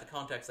little bit about the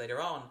context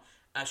later on.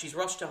 She's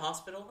rushed to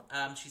hospital.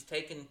 She's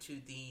taken to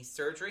the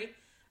surgery.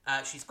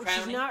 She's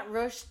crowning. She's not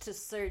rushed to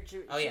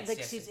surgery. Oh,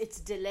 yes, It's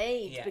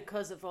delayed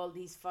because of all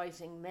these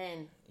fighting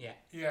men. Yeah.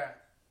 Yeah.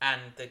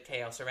 And the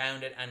chaos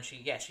around it, and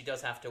she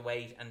does have to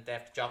wait, and they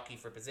have to jockey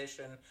for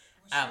position.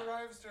 When she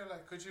arrives there,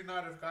 like, could you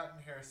not have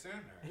gotten here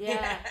sooner?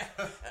 Yeah.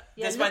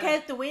 Despite look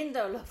out the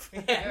window, love.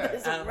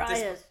 There's a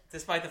riot.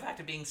 Despite the fact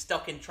of being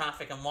stuck in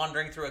traffic and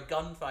wandering through a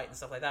gunfight and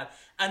stuff like that.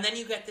 And then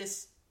you get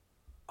this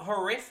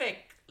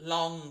horrific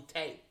long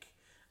take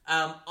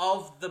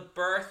of the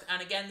birth.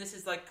 And again, this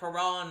is like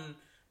Cuarón.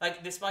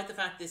 Like, despite the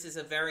fact this is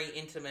a very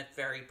intimate,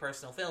 very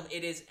personal film,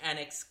 it is an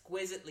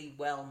exquisitely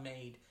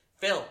well-made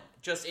film,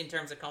 just in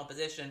terms of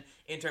composition,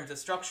 in terms of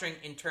structuring,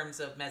 in terms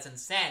of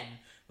mise-en-scène.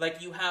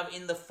 Like, you have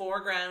in the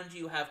foreground,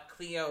 you have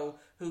Cleo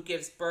who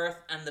gives birth,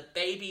 and the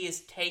baby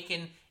is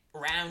taken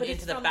round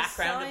into the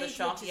background of the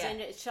shot.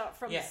 It's shot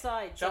from the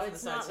side, so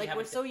it's not like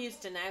we're so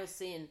used to now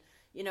seeing,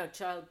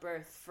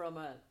 childbirth from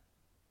a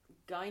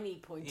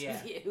gynae point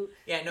of view.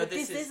 Yeah, no, but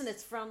this isn't.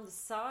 It's from the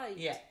side.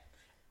 Yeah.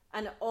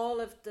 And all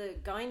of the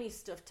gynae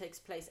stuff takes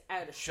place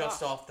out of shot.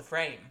 Just off the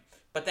frame.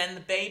 But then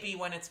the baby,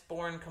 when it's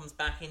born, comes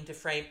back into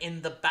frame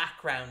in the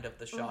background of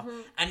the shot.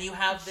 Mm-hmm. And you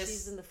have this...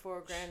 She's in the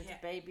foreground, the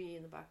baby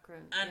in the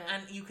background.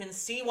 And you can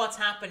see what's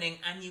happening,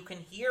 and you can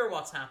hear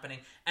what's happening.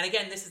 And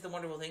again, this is the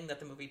wonderful thing that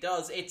the movie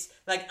does. It's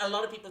like a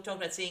lot of people talk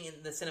about seeing it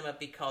in the cinema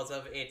because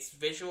of its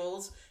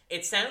visuals.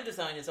 Its sound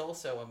design is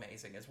also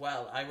amazing as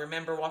well. I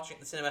remember watching it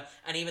in the cinema,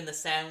 and even the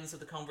sounds of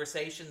the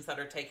conversations that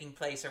are taking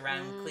place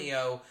around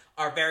Cleo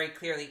are very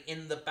clearly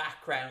in the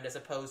background as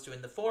opposed to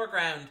in the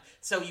foreground.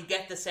 So you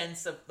get the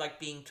sense of like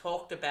being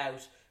talked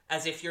about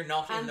as if you're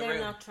not in the room. And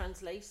they're not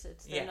translated.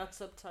 They're not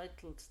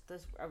subtitled.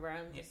 There's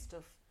around the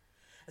stuff.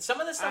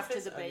 Some of the stuff after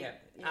is the baby.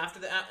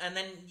 After the and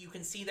then you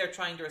can see they're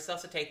trying to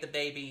resuscitate the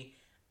baby,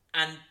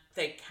 and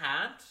they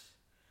can't.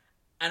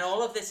 And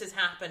all of this is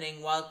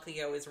happening while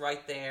Cleo is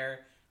right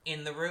there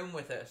in the room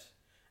with it,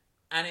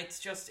 and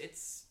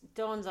it's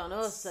dawns on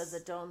us as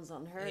it dawns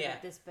on her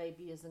that this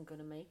baby isn't going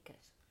to make it.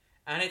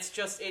 And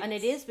and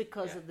it is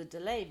because of the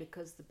delay,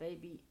 because the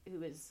baby,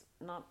 who is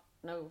not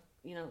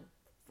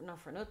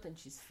for nothing,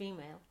 she's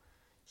female,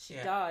 she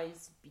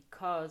dies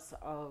because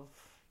of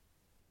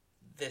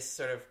this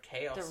sort of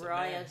chaos, the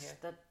riot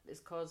that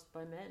is caused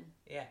by men.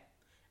 Yeah.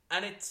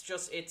 And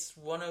it's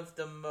one of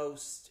the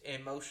most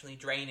emotionally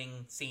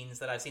draining scenes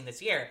that I've seen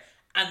this year.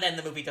 And then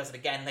the movie does it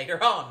again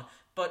later on.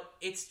 But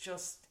it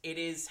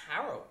is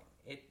harrowing.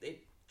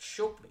 It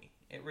shook me.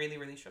 It really,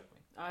 really shook me.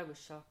 I was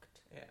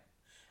shocked. Yeah.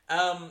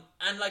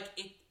 And like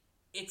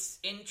it's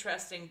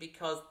interesting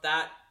because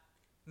that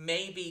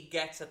maybe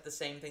gets at the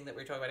same thing that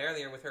we were talking about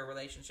earlier with her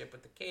relationship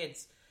with the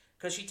kids.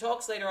 Because she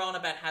talks later on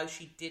about how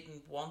she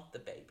didn't want the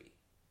baby.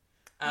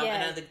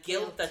 And the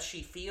guilt that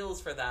she feels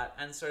for that,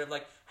 and sort of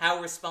like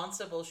how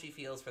responsible she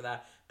feels for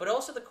that. But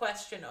also the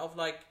question of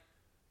like,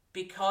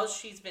 because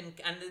she's been,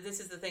 and this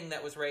is the thing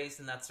that was raised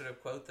in that sort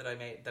of quote that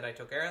I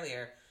took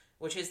earlier,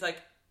 which is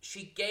like,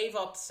 she gave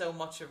up so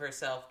much of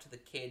herself to the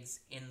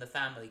kids in the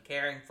family,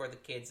 caring for the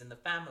kids in the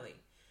family,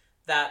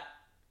 that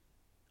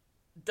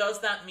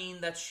does that mean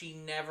that she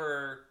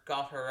never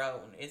got her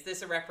own? Is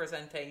this a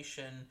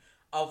representation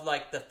of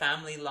like the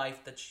family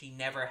life that she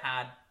never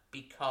had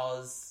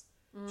because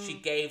she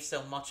gave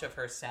so much of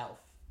herself?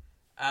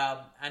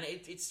 And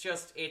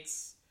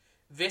it's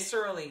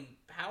viscerally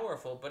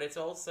powerful, but it's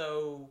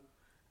also,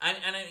 and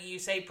you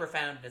say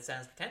profound and it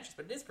sounds pretentious,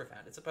 but it is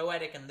profound. It's a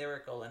poetic and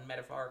lyrical and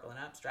metaphorical and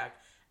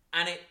abstract,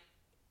 and it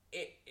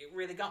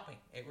really got me.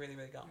 It really,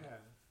 really got me. Yeah.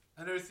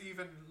 And there's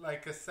even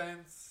like a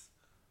sense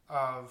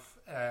of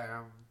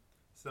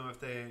some of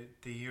the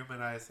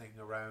dehumanizing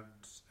around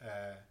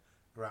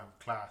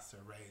class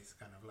or race,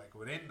 kind of like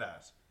within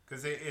that,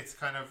 because it's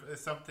kind of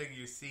something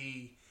you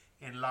see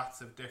in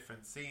lots of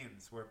different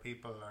scenes where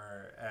people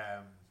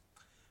are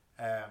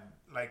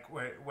like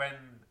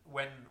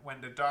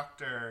when the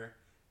doctor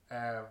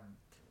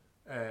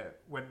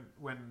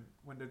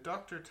when the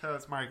doctor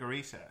tells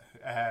Margarita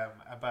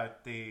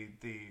about the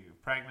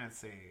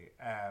pregnancy,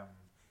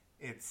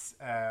 it's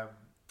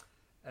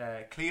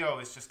Cleo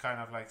is just kind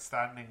of like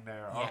standing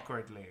there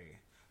awkwardly,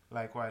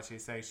 like while she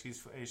says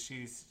she's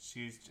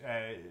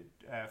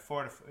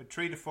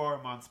 3 to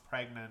 4 months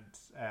pregnant,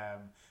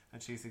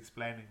 and she's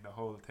explaining the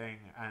whole thing,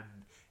 and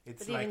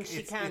it's but like even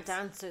she can't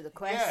answer the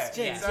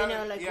questions.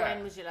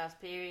 When was your last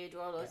period?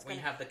 All those. We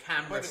have the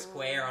camera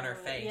square on her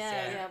face.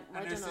 And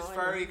there's this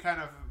very kind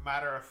of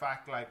matter of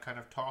fact, like kind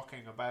of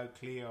talking about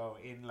Cleo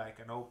in like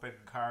an open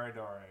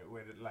corridor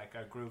with like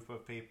a group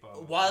of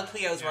people, while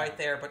Cleo's right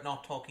there, but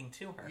not talking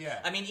to her. Yeah,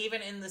 I mean,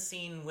 even in the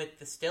scene with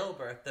the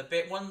stillbirth,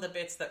 one of the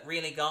bits that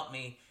really got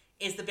me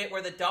is the bit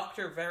where the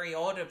doctor very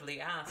audibly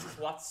asks,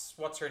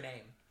 "What's her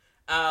name?"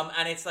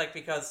 And it's like,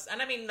 because,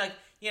 and I mean, like,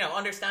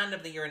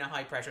 understandably, you're in a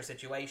high pressure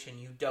situation.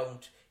 You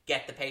don't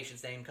get the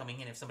patient's name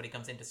coming in if somebody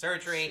comes into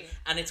surgery.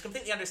 And it's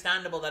completely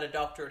understandable that a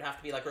doctor would have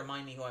to be like,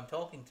 remind me who I'm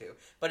talking to.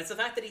 But it's the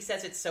fact that he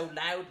says it so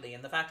loudly,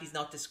 and the fact he's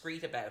not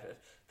discreet about it,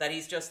 that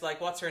he's just like,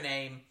 what's her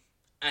name?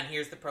 And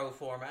here's the pro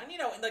forma. And,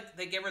 like,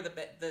 they give her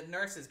the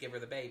nurses give her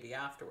the baby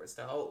afterwards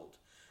to hold.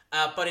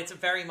 But it's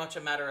very much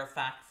a matter of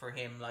fact for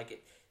him.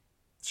 Like,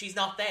 she's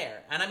not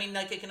there. And I mean,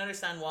 like, I can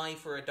understand why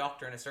for a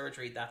doctor in a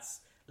surgery that's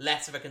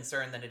less of a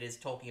concern than it is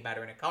talking about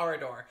her in a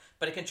corridor.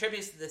 But it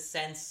contributes to this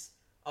sense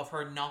of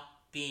her not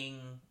being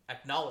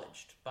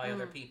acknowledged by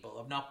other people,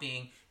 of not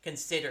being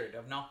considered,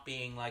 of not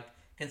being, like,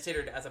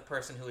 considered as a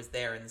person who is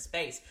there in the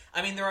space.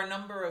 I mean, there are a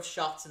number of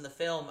shots in the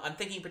film. I'm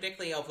thinking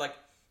particularly of, like,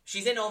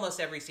 she's in almost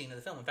every scene of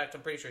the film. In fact,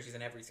 I'm pretty sure she's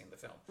in every scene of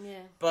the film.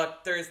 Yeah.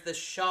 But there's the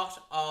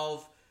shot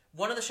of...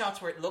 One of the shots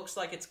where it looks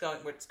like it's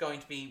going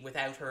to be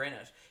without her in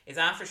it is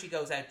after she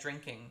goes out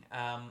drinking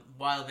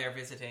while they're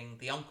visiting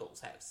the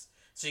uncle's house.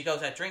 So she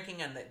goes out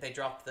drinking and they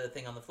drop the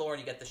thing on the floor and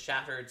you get the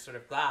shattered sort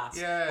of glass,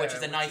 which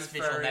is a nice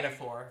visual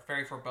metaphor,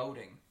 very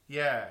foreboding.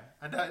 Yeah,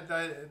 and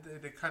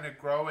the kind of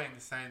growing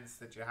sense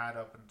that you had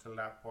up until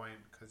that point,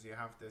 because you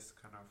have this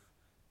kind of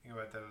thing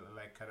about the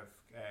like kind of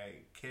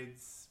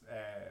kids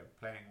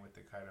playing with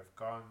the kind of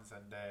guns,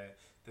 and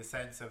the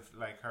sense of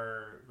like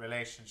her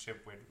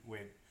relationship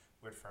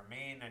with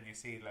Fermin, and you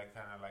see like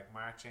kind of like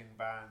marching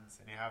bands,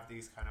 and you have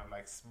these kind of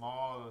like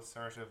small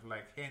sort of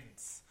like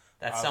hints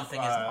that something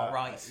isn't all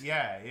right.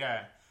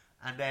 Yeah.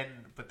 And then,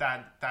 but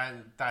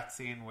that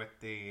scene with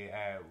the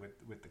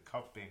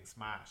cup being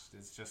smashed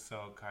is just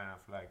so kind of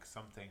like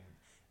something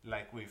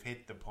like we've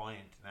hit the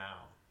point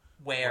now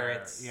where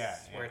it's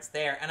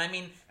there. And I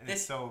mean, and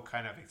it's so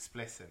kind of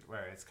explicit,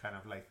 where it's kind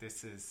of like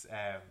this is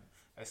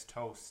as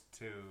toast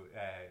to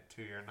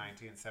your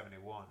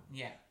 1971.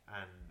 Yeah.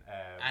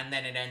 And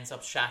then it ends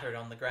up shattered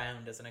on the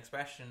ground as an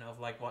expression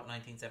of like what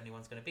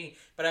 1971 is going to be.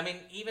 But I mean,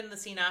 even the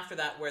scene after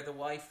that where the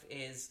wife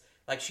is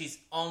like, she's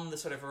on the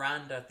sort of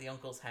veranda at the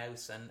uncle's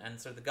house, and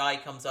sort of the guy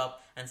comes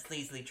up and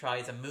sleazily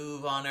tries a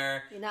move on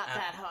her. You're not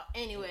that hot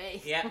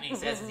anyway. Yeah, and he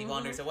says as he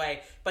wanders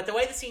away. But the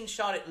way the scene's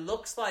shot, it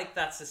looks like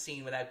that's a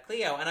scene without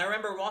Cleo. And I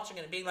remember watching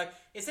it and being like,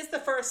 is this the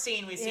first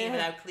scene we've seen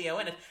without Cleo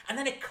in it? And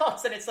then it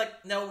cuts and it's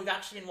like, no, we've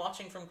actually been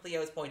watching from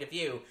Cleo's point of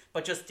view,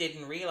 but just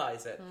didn't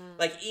realise it.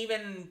 Like,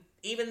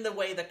 even the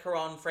way that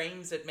Cuarón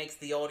frames it makes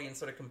the audience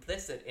sort of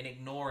complicit in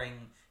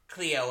ignoring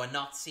Cleo and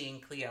not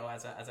seeing Cleo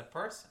as a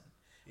person.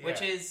 Yeah.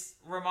 Which is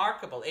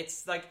remarkable.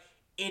 It's like,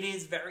 it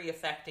is very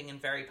affecting and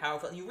very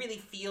powerful, and you really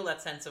feel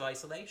that sense of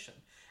isolation.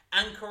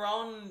 And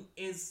Cuarón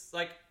is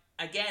like,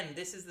 again,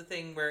 this is the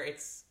thing where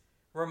it's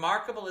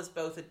remarkable as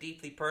both a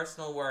deeply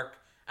personal work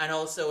and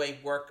also a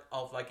work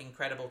of like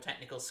incredible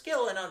technical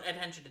skill and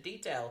attention to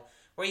detail,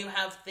 where you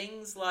have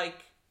things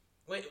like,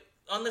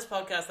 on this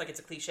podcast, like, it's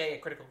a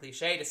critical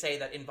cliche to say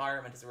that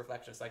environment is a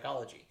reflection of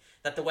psychology,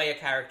 that the way a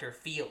character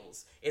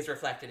feels is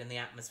reflected in the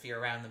atmosphere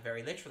around them,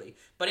 very literally.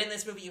 But in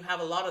this movie, you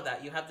have a lot of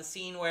that. You have the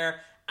scene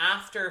where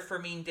after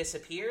Fermin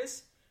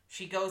disappears,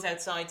 she goes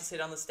outside to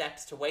sit on the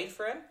steps to wait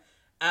for him,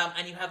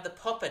 and you have the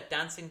puppet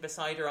dancing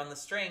beside her on the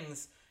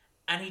strings,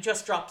 and he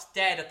just drops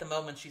dead at the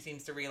moment she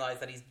seems to realise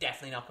that he's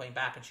definitely not coming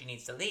back and she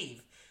needs to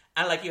leave.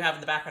 And like, you have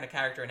in the background a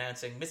character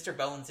announcing, Mr.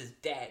 Bones is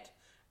dead.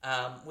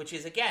 Which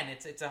is, again,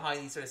 it's a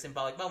highly sort of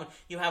symbolic moment.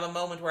 You have a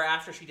moment where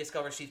after she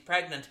discovers she's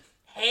pregnant,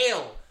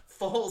 hail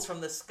falls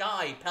from the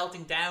sky,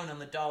 pelting down on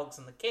the dogs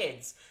and the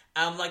kids,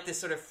 like this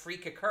sort of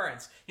freak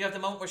occurrence. You have the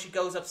moment where she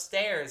goes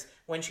upstairs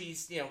when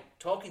she's,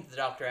 talking to the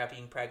doctor about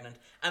being pregnant,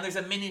 and there's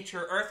a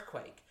miniature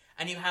earthquake,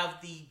 and you have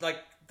the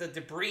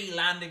debris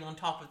landing on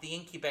top of the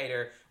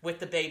incubator with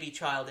the baby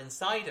child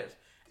inside it.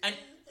 And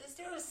is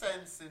there a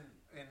sense in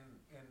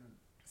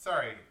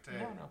sorry to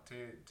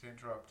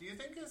interrupt? Do you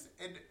think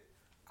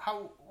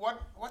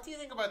what do you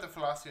think about the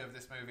philosophy of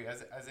this movie?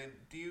 As in,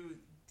 do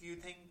you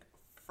think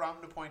from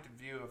the point of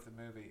view of the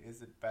movie,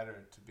 is it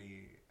better to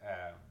be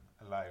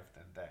alive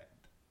than dead?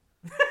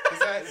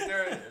 Because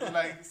there are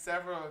like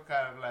several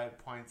kind of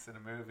like points in the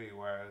movie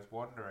where I was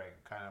wondering,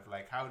 kind of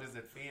like, how does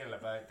it feel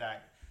about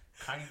that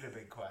kind of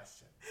big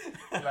question?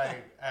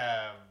 Like,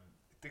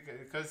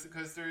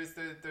 because there is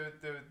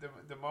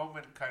the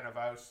moment kind of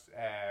out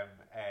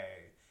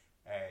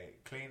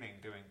cleaning,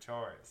 doing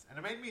chores, and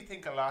it made me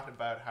think a lot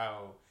about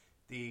how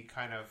the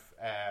kind of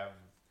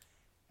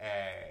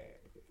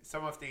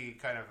some of the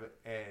kind of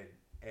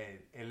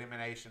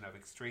elimination of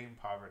extreme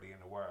poverty in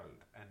the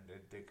world and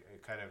the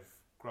kind of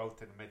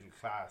growth in the middle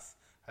class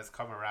has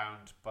come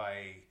around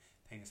by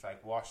things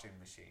like washing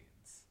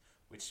machines,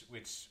 which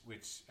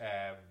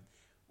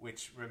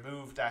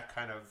remove that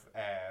kind of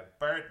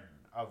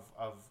burden of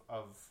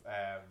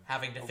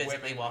having to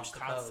physically wash the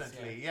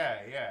constantly,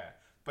 clothes. Yeah.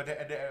 But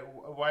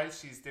while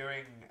she's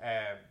doing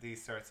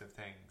these sorts of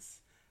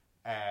things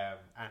and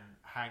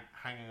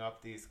hanging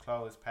up these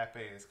clothes, Pepe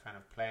is kind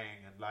of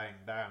playing and lying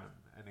down,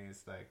 and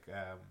he's like,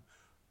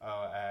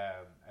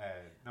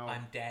 no,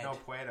 I'm dead. No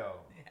puedo.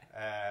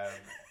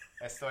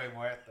 Estoy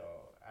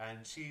muerto.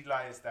 And she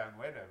lies down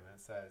with him and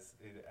says,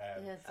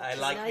 I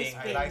like being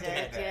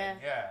dead.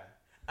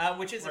 Yeah.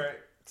 Which is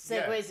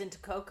segues into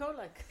Coco,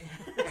 like.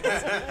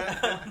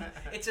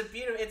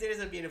 It is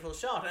a beautiful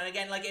shot, and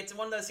again, like, it's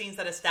one of those scenes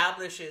that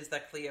establishes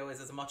that Cleo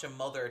is as much a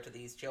mother to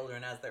these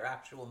children as their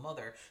actual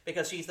mother,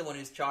 because she's the one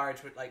who's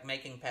charged with, like,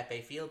 making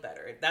Pepe feel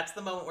better. That's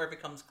the moment where it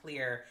becomes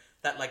clear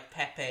that, like,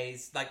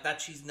 Pepe's, like,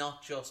 that she's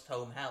not just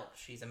home help,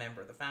 she's a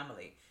member of the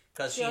family.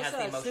 Because she has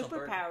the emotional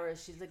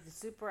superpowers. She's like the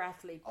super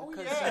athlete. Oh,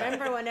 Because yeah.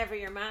 remember, whenever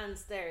your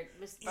man's there,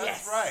 Mr.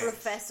 Yes. Right.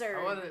 Professor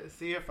I want to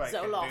see if I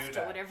can do Zoloft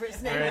that. or whatever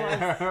his name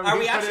was. Are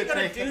we actually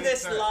going to do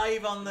this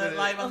live on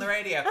the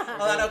radio?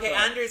 Hold on, okay,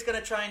 Andrew's going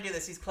to try and do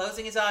this. He's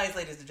closing his eyes,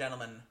 ladies and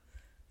gentlemen.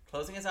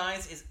 Closing his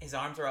eyes, his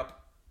arms are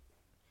up.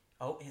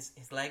 Oh, his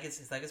leg is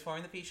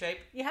forming the P shape.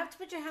 You have to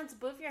put your hands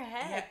above your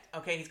head. Yeah,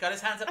 okay, he's got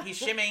his hands up, he's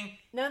shimming.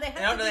 No, they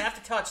have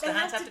to touch. The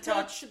hands have to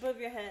touch. above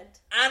your head.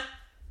 And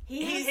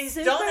He's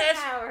done it.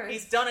 superpowers.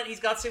 He's done it. He's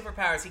got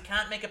superpowers. He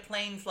can't make a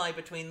plane fly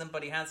between them,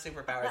 but he has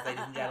superpowers,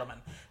 ladies and gentlemen.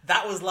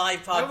 That was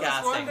live podcasting.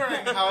 I was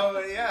wondering how,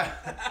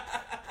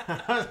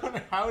 I was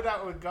wondering how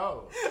that would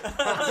go. It's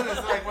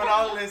like with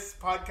all this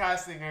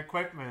podcasting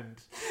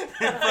equipment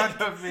in front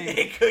of me,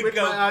 It could with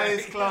go my eyes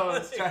very-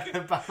 closed, trying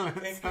to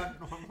balance on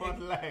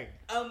one leg.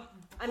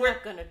 I'm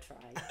not going to try.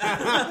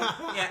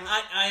 Yeah,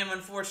 I am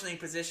unfortunately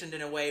positioned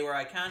in a way where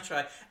I can't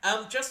try.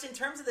 Just in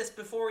terms of this,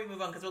 before we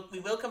move on, because we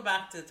will come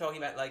back to talking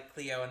about, like,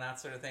 Cleo and that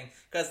sort of thing,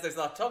 because there's a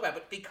lot to talk about,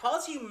 but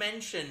because you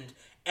mentioned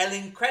El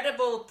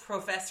Incredible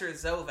Professor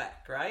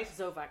Zovek, right?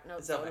 Zovak, no,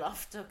 Zovek.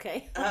 Zoloft,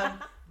 okay.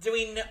 Do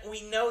we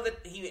know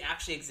that he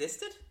actually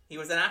existed? He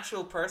was an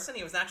actual person.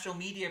 He was an actual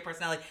media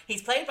personality.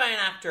 He's played by an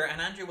actor,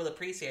 and Andrew will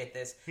appreciate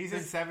this. He's in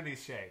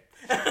 70s shape.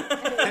 Is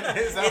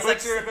It's that what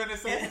like- you were going to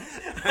say?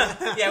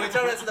 Yeah, we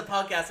talked about this in the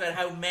podcast about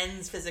how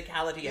men's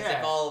physicality has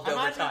evolved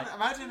over time.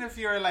 Imagine if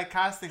you were like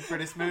casting for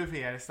this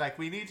movie and it's like,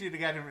 we need you to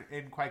get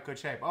in quite good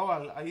shape.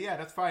 Oh, yeah,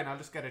 that's fine. I'll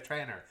just get a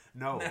trainer.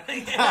 No. We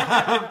need you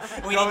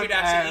to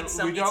actually eat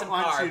some We don't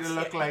want carbs. you to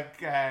look like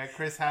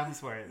Chris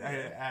Hemsworth.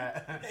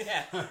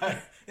 Yeah.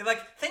 You're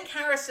like, think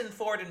Harrison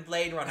Ford in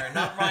Blade Runner,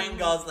 not Ryan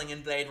Gosling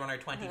in Blade Runner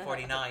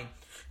 2049.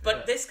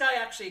 But this guy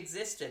actually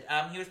existed.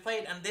 He was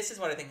played, and this is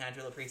what I think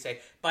Andrew will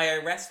appreciate, by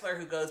a wrestler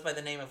who goes by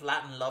the name of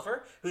Latin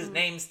Lover, whose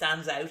name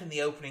stands out in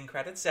the opening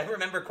credits. I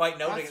remember quite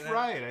noting That's that.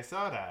 right, I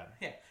saw that.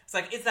 Yeah. It's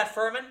like, is that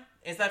Furman?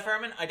 Is that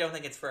Furman? I don't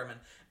think it's Furman.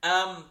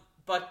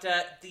 But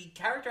the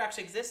character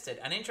actually existed.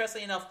 And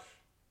interestingly enough,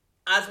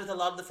 as with a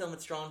lot of the film,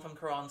 it's drawn from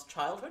Cuarón's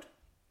childhood.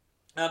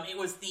 It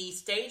was the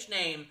stage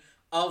name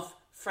of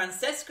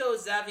Francesco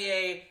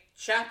Xavier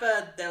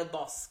Chapa del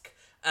Bosque.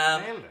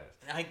 Nailed it.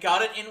 I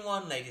got it in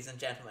one, ladies and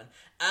gentlemen.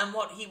 And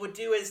what he would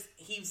do is,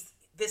 he's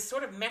this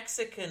sort of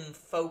Mexican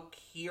folk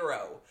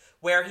hero,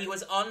 where he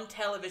was on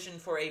television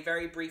for a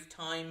very brief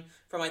time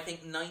from, I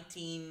think,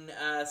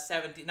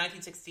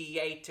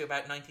 1968 to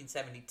about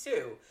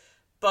 1972.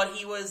 But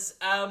he was,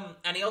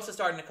 and he also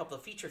starred in a couple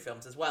of feature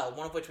films as well,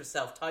 one of which was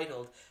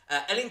self-titled,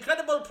 El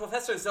Incredible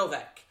Professor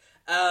Zovek.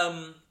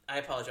 I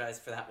apologize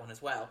for that one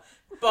as well.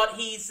 But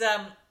he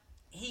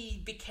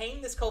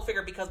became this cult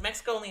figure because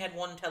Mexico only had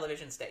one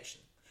television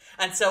station.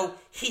 And so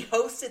he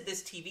hosted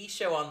this TV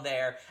show on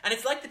there, and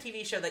it's like the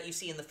TV show that you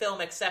see in the film,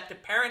 except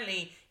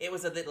apparently it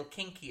was a little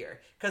kinkier.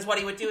 Because what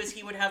he would do is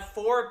he would have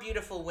 4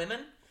 beautiful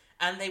women,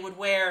 and they would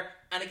wear,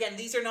 and again,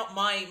 these are not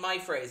my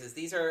phrases,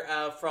 these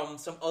are from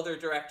some other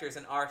directors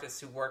and artists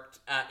who worked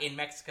in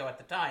Mexico at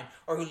the time,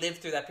 or who lived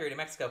through that period in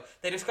Mexico.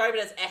 They describe it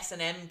as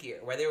S&M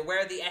gear, where they would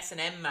wear the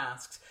S&M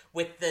masks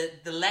with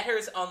the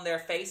letters on their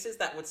faces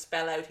that would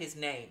spell out his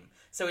name.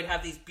 So he'd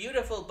have these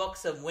beautiful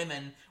books of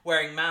women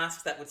wearing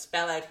masks that would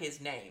spell out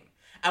his name.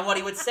 And what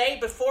he would say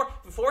before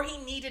he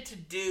needed to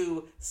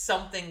do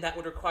something that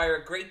would require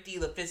a great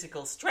deal of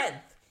physical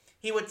strength,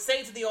 he would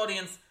say to the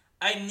audience,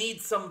 I need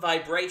some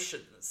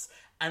vibrations.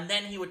 And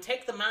then he would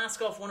take the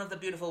mask off one of the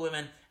beautiful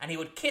women and he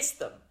would kiss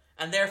them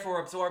and therefore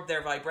absorb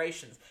their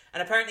vibrations.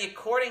 And apparently,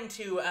 according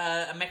to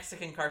a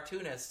Mexican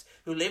cartoonist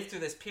who lived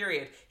through this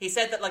period, he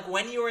said that, like,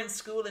 when you were in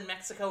school in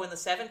Mexico in the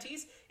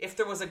 70s, if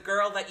there was a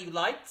girl that you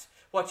liked,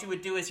 what you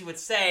would do is you would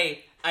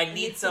say, I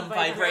need some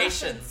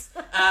vibrations.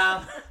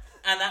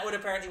 And that would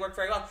apparently work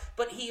very well.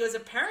 But he was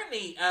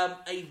apparently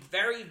a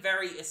very,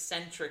 very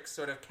eccentric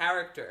sort of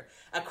character.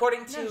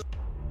 According to... No.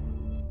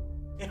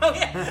 Oh,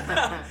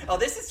 yeah. Oh,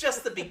 this is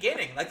just the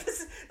beginning. Like,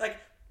 this is, like...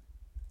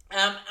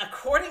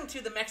 according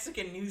to the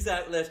Mexican news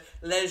outlet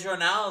La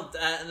Jornada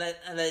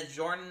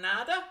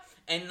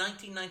in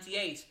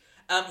 1998,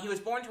 he was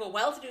born to a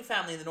well-to-do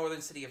family in the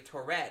northern city of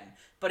Torren,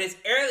 but his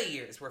early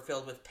years were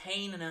filled with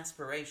pain and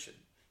aspiration.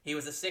 He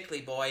was a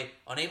sickly boy,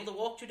 unable to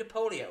walk due to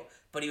polio,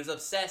 but he was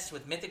obsessed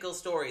with mythical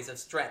stories of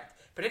strength,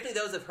 particularly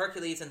those of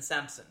Hercules and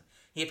Samson.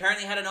 He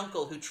apparently had an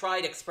uncle who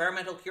tried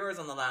experimental cures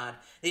on the lad,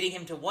 leading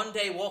him to one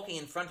day walking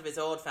in front of his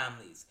old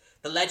families.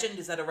 The legend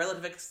is that a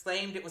relative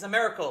exclaimed it was a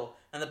miracle,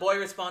 and the boy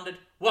responded,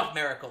 "What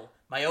miracle?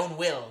 My own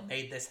will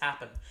made this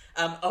happen.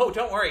 Oh,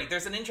 don't worry.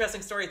 There's an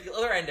interesting story at the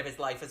other end of his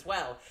life as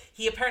well.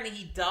 He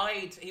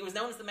died. He was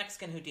known as the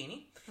Mexican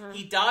Houdini.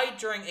 He died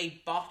during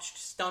a botched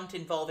stunt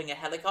involving a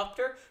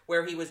helicopter,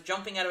 where he was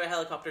jumping out of a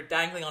helicopter,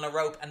 dangling on a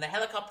rope, and the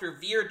helicopter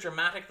veered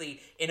dramatically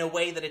in a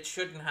way that it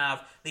shouldn't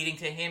have, leading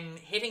to him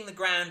hitting the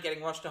ground,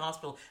 getting rushed to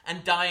hospital,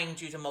 and dying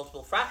due to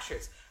multiple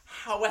fractures.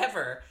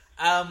 However,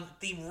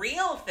 the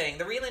real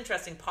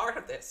interesting part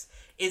of this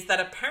is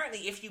that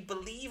apparently, if you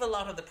believe a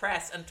lot of the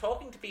press and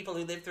talking to people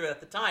who lived through it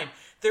at the time,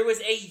 there was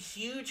a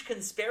huge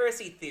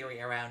conspiracy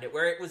theory around it,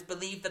 where it was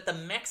believed that the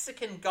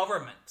Mexican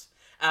government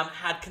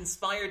had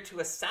conspired to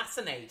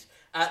assassinate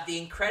the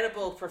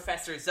incredible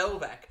Professor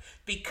Zovek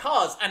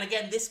because, and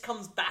again, this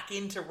comes back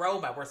into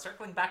Roma, we're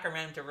circling back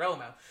around to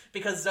Roma,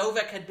 because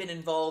Zovek had been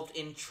involved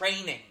in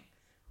training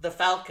the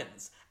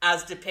Falcons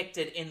as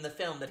depicted in the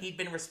film, that he'd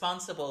been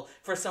responsible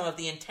for some of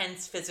the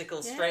intense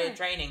physical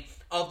training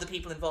of the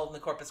people involved in the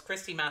Corpus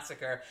Christi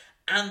massacre,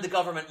 and the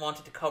government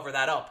wanted to cover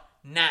that up.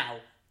 Now,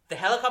 the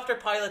helicopter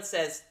pilot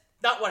says,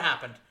 not what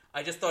happened.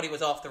 I just thought he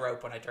was off the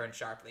rope when I turned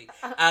sharply.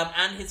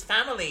 And his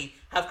family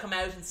have come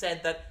out and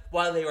said that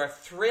while they were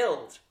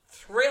thrilled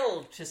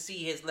to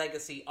see his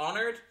legacy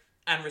honoured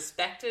and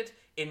respected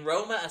in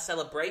Roma, a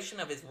celebration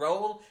of his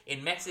role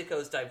in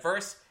Mexico's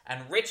diverse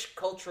and rich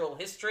cultural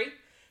history,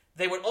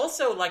 they would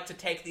also like to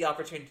take the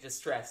opportunity to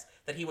stress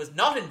that he was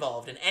not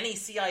involved in any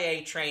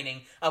CIA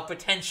training of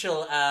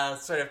potential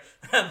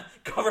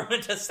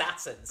government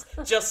assassins,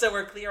 just so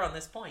we're clear on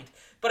this point.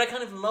 But I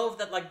kind of love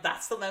that, like,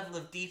 that's the level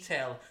of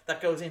detail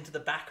that goes into the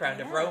background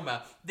of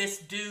Roma. This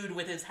dude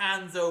with his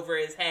hands over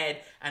his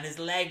head and his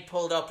leg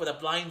pulled up with a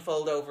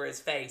blindfold over his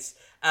face.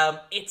 You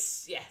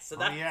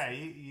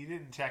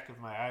didn't check if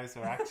my eyes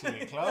were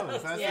actually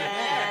closed. That's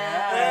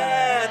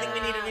I think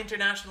we need an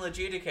international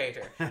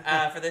adjudicator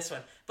for this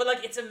one. But,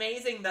 like, it's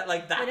amazing that,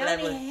 like, that but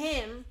level... only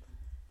him,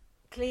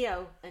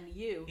 Cleo, and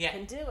you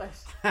can do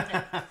it.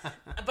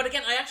 But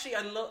again,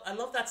 I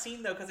love that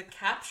scene, though, because it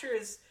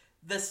captures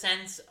the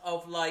sense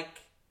of,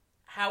 like,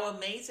 how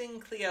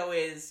amazing Cleo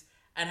is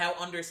and how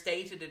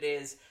understated it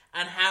is,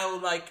 and how,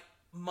 like,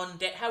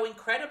 how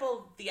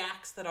incredible the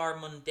acts that are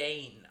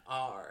mundane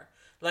are.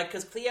 Like,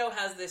 because Cleo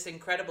has this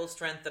incredible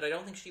strength that I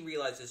don't think she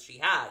realizes she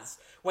has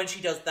when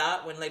she does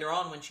that, when later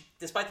on, when she,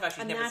 despite the fact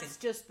she's never seen... And that's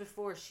just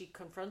before she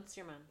confronts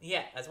your man.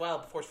 Yeah, as well,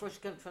 before she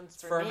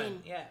confronts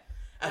Furman. Yeah.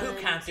 Who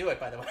can't do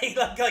it, by the way,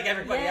 like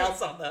everybody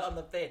else on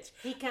the pitch.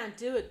 He can't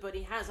do it, but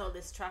he has all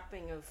this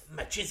trapping of...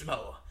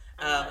 machismo.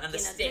 And the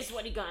stick. This is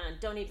what he got, and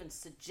don't even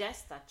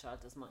suggest that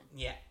child is mine.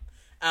 Yeah.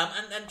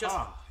 And just...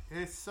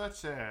 it's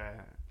such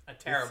a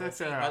terrible it's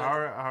such scene. a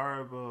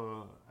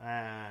horrible...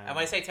 and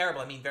when I say terrible,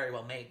 I mean very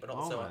well made, but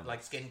also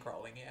like skin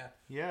crawling,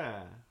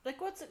 Yeah.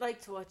 Like, what's it like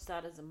to watch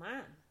that as a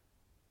man?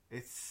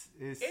 It's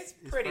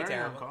pretty very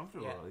terrible.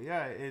 Uncomfortable.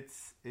 Yeah,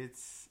 it's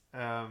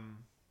but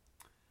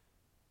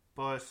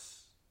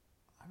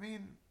I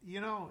mean,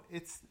 you know,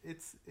 it's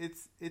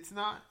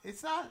not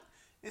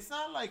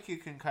like you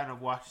can kind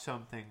of watch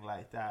something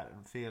like that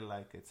and feel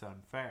like it's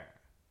unfair.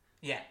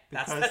 Yeah,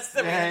 that's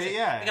the reality.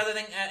 Because I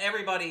think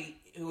everybody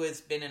who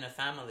has been in a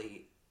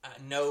family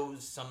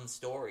knows some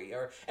story,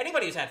 or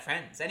anybody who's had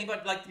friends.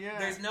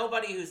 There's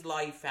nobody whose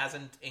life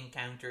hasn't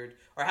encountered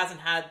or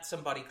hasn't had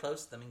somebody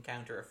close to them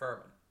encounter a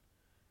Furman.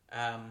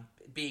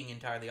 Being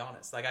entirely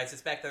honest, like, I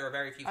suspect there are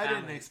very few families. I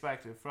didn't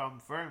expect it from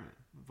Furman,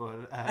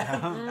 but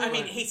I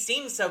mean, he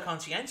seemed so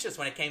conscientious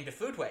when it came to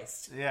food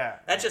waste. Yeah,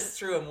 that just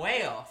threw him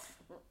way off.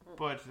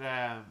 But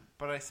I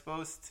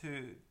suppose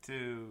to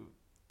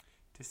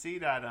see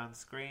that on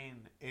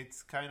screen,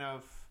 it's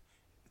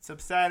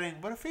upsetting,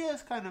 but it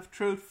feels kind of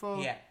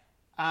truthful. Yeah,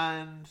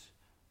 and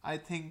I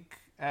think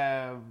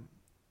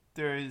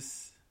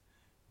there's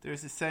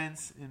a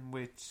sense in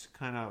which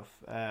kind of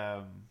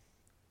I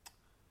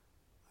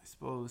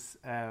suppose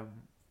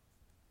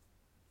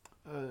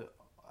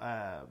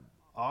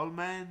all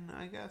men,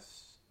 I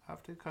guess,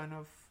 have to kind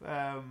of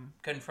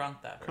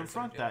confront that.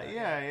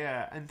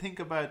 Yeah, and think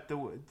about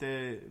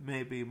the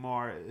maybe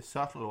more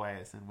subtle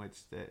ways in which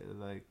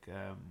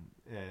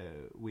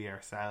we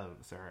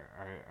ourselves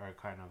are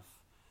kind of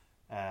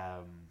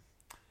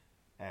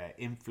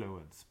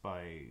influenced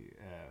by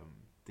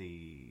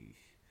the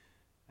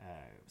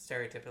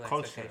stereotypical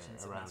culture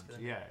expectations around.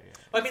 Yeah.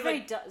 Well, it's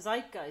very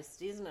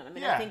zeitgeist, isn't it? I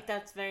mean, I think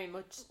that's very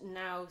much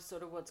now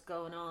sort of what's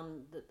going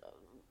on.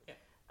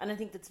 And I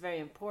think that's very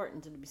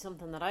important, and it'd be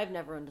something that I've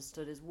never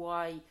understood, is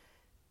why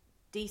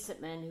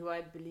decent men, who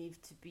I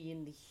believe to be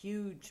in the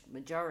huge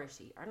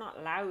majority, are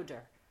not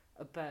louder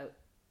about,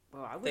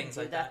 well, I wouldn't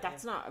do that.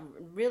 That's not, a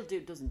real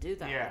dude doesn't do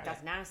that. Yeah. Like,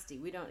 that's nasty.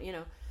 We don't, you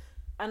know.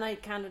 And I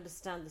can't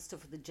understand the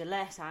stuff with the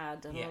Gillette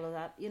ad and all of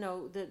that. You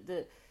know,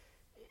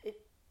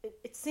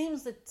 it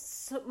seems that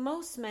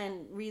most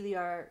men really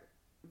are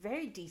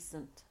very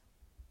decent.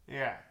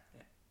 Yeah.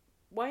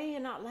 Why are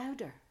you not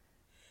louder?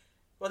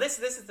 Well, this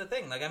is the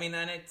thing. Like, I mean,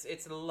 and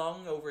it's a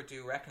long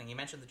overdue reckoning. You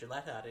mentioned the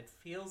Gillette ad. It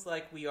feels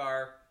like we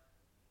are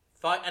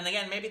and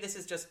again, maybe this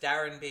is just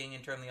Darren being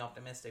internally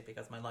optimistic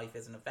because my life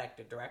isn't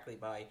affected directly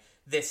by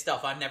this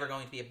stuff. I'm never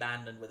going to be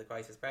abandoned with a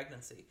crisis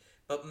pregnancy.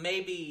 But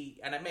maybe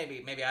I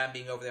am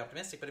being overly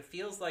optimistic, but it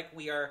feels like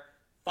we are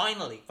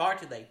finally, far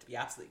too late to be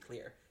absolutely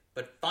clear,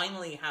 but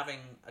finally having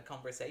a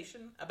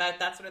conversation about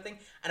that sort of thing,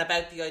 and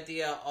about the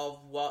idea of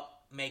what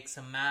makes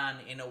a man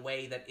in a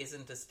way that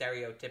isn't a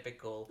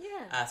stereotypical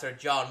sort of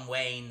John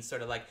Wayne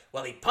sort of like,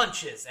 well, he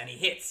punches and he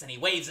hits and he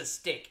waves a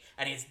stick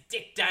and his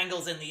dick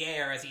dangles in the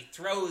air as he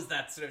throws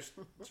that sort of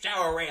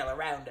shower rail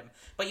around him.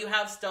 But you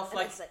have stuff and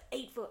like... it's like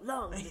 8 foot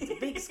long. It's a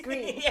big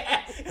screen.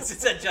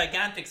 It's a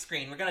gigantic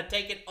screen. We're going to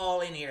take it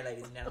all in here,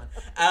 ladies and gentlemen.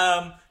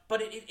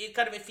 But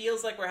it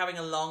feels like we're having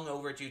a long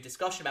overdue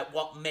discussion about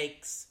what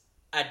makes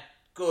a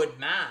good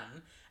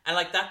man. And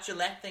like that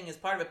Gillette thing is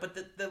part of it, but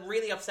the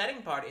really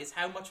upsetting part is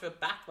how much of a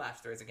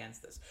backlash there is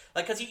against this.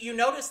 Like, because you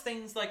notice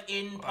things like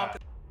in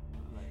popular.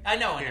 I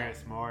know.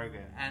 Piers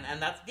Morgan,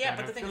 and that's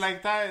but the thing like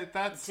is,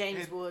 that's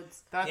James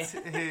Woods. That's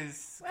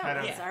his well, kind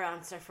of. That's our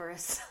answer for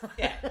us.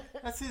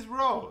 That's his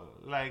role.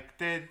 Like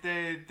the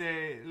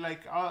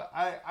like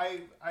I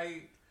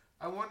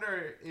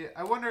wonder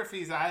if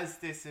he's as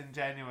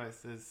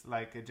disingenuous as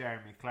like a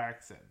Jeremy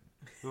Clarkson,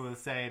 who will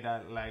say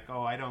that like,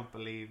 oh, I don't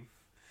believe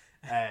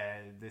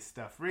this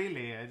stuff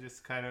really. I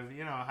just kind of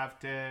have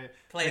to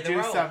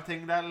do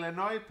something that'll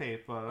annoy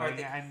people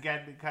and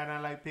get kind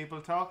of like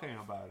people talking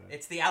about it.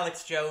 It's the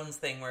Alex Jones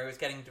thing where he was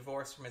getting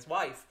divorced from his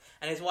wife,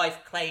 and his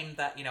wife claimed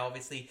that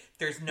obviously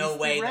there's no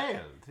way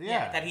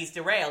that he's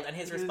derailed, and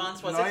his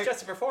response was it's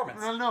just a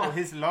performance. Well, no,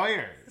 his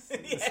lawyers.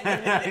 He's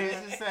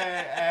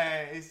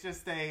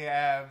just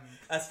a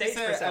stage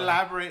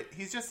persona.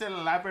 He's just an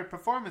elaborate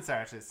performance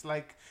artist,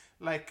 like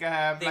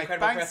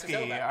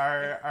Banksy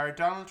or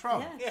Donald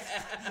Trump.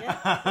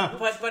 Yeah.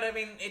 But I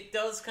mean, it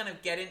does kind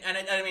of get in, and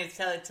I mean, it's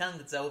telling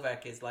that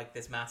Zovek is like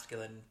this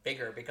masculine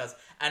figure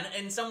and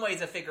in some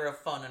ways a figure of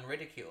fun and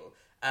ridicule,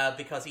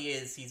 because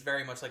he's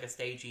very much like a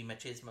stagey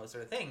machismo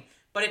sort of thing.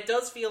 But it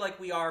does feel like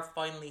we are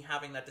finally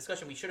having that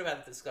discussion. We should have had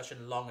that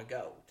discussion long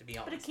ago, to be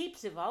honest. But it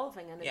keeps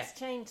evolving, and it's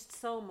changed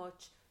so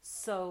much,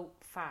 so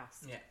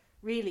fast. Yeah.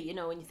 Really,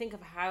 when you think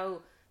of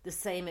how the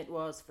same it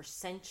was for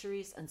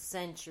centuries and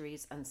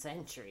centuries and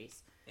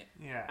centuries.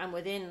 Yeah. And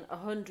within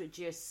 100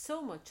 years,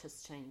 so much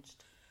has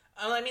changed.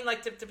 I mean,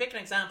 like, to pick an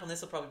example, and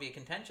this will probably be a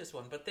contentious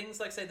one, but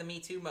things like, say, the Me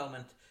Too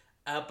moment,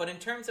 but in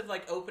terms of,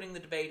 like, opening the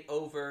debate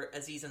over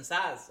Aziz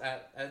Ansari,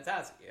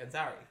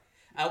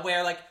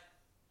 where, like,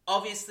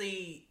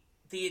 obviously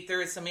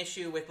there is some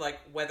issue with, like,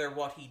 whether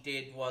what he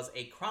did was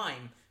a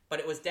crime, but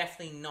it was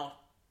definitely not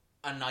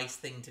a nice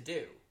thing to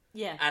do.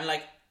 Yeah. And,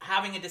 like,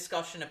 having a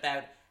discussion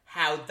about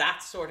how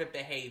that sort of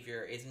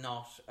behaviour is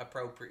not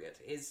appropriate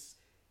is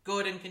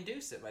good and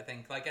conducive, I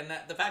think. Like, and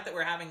the fact that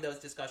we're having those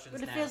discussions now...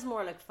 But it feels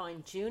more like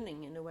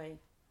fine-tuning, in a way.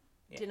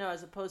 Yeah.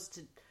 As opposed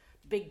to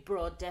big,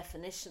 broad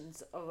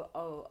definitions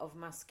of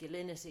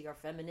masculinity or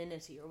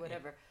femininity or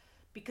whatever. Yeah.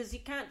 Because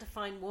you can't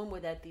define one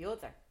without the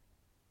other.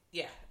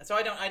 Yeah. So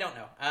I don't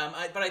know.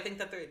 But I think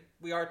that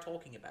we are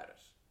talking about it.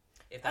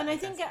 And I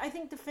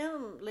think the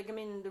film, like, I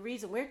mean, the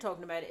reason we're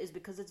talking about it is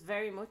because it's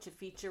very much a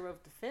feature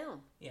of the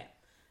film. Yeah.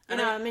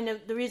 I mean,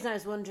 the reason I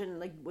was wondering,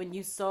 like, when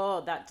you saw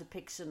that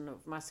depiction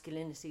of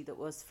masculinity that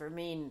was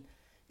Fermin,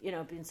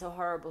 being so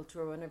horrible to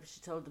her whenever she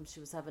told him she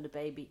was having a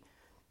baby,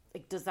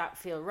 like, does that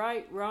feel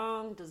right,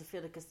 wrong? Does it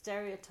feel like a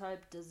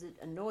stereotype? Does it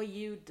annoy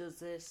you?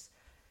 Does it...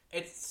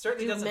 It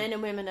certainly doesn't... men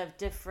and women have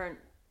different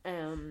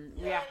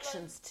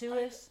reactions to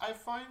it? I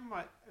find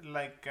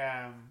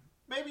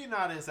maybe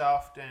not as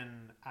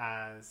often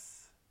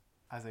as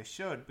I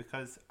should,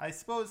 because I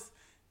suppose...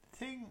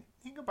 Thing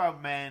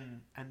about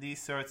men and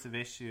these sorts of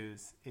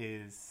issues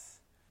is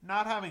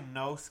not having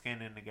no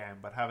skin in the game,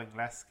 but having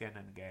less skin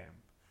in the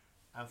game,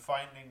 and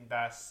finding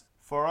that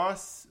for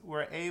us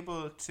we're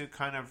able to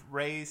kind of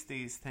raise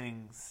these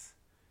things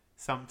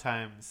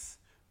sometimes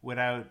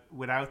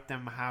without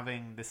them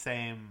having the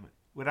same,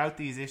 without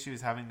these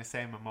issues having the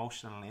same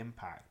emotional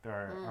impact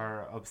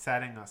or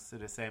upsetting us to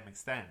the same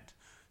extent.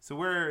 So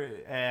we're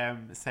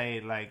say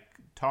like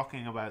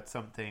talking about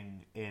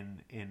something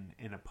in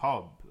a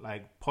pub,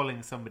 like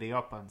pulling somebody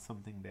up on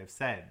something they've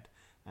said,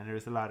 and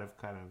there's a lot of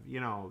kind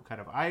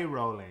of eye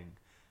rolling,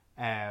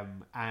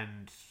 and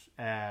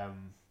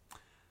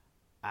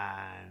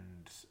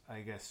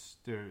I guess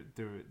the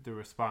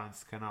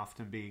response can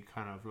often be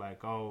kind of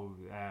like, oh,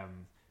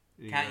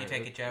 can't you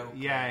take a joke?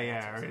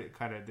 Yeah, or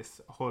kind of this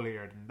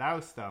holier than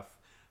thou stuff,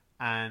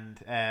 and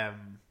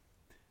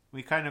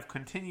we kind of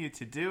continue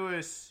to do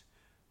it.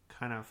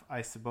 Kind of,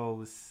 I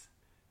suppose,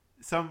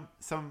 there's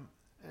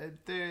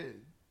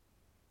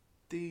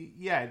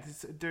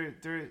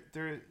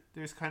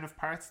kind of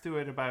parts to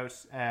it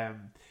about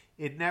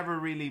it never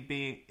really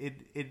being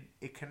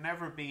it can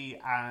never be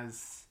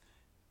as,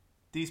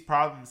 these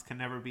problems can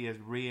never be as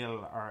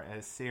real or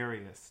as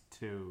serious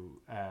to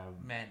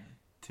men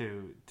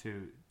to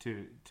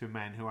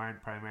men who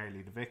aren't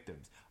primarily the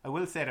victims. I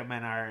will say that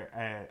men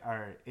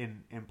are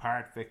in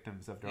part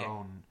victims of their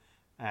own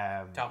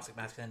toxic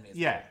masculinity.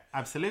 Yeah,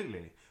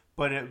 absolutely.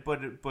 but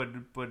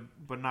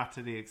not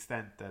to the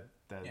extent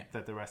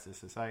that the rest of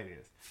society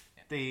is.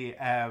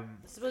 I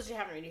suppose you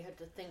haven't really had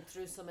to think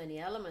through so many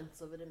elements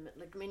of it.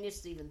 Like, I mean,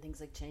 just even things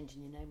like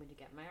changing your name when you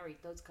get married.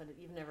 Those kind of,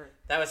 you've never.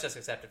 That was just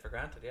accepted for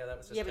granted. Yeah, that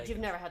was just. Yeah, but you've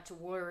never had to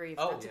worry if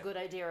that's a good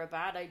idea or a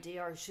bad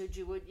idea, or should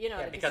you would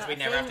like, because we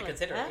never have to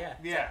consider it.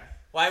 Yeah.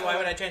 Why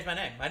would I change my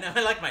name? I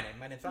like my name.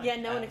 My name's fine. Yeah,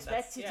 no one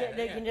expects you to.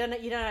 Like,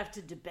 you don't have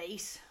to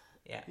debate.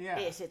 Yeah.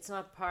 It's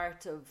not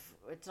part of.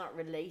 It's not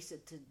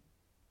related to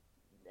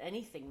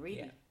anything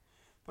really. Yeah.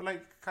 But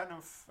like, kind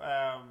of.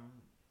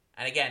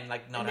 And again,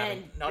 like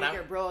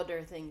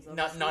broader things.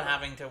 Not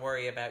having to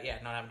worry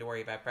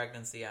about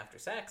pregnancy after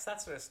sex,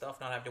 that sort of stuff.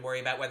 Not having to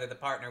worry about whether the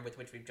partner with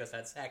which we've just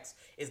had sex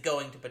is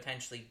going to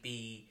potentially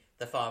be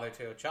the father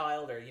to a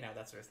child, or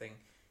that sort of thing.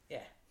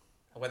 Yeah,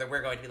 or whether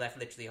we're going to be left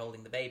literally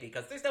holding the baby,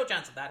 because there's no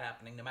chance of that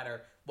happening, no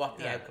matter what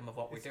the outcome of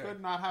what we're doing. It's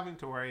good not having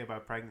to worry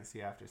about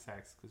pregnancy after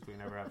sex because we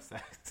never have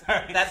sex.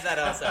 Sorry. That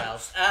also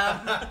helps.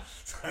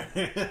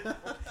 Sorry.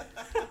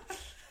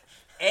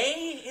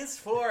 A is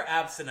for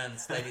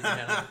abstinence, ladies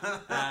and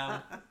gentlemen.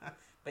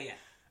 But yeah.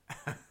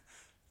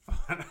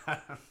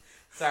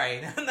 Sorry,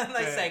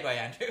 nice segue,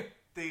 Andrew.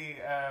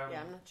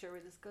 I'm not sure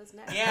where this goes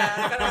next. Yeah,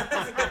 I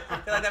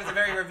feel like that was a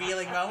very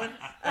revealing moment.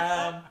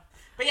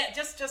 But yeah,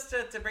 just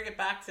to bring it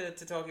back to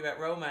talking about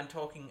Roma and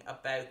talking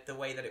about the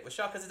way that it was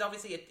shot, because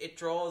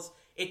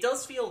it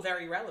does feel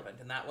very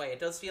relevant in that way. It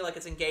does feel like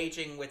it's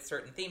engaging with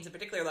certain themes, in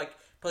particular like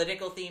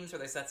political themes, where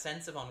there's that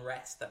sense of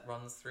unrest that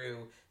runs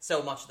through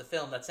so much of the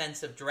film, that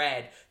sense of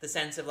dread, the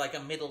sense of like a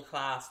middle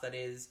class that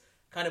is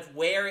kind of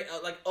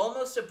like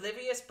almost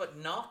oblivious, but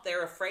not.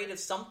 They're afraid of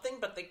something,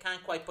 but they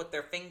can't quite put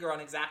their finger on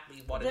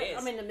exactly what it is.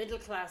 I mean, the middle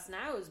class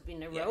now has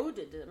been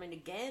eroded. I mean,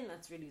 again,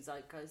 that's really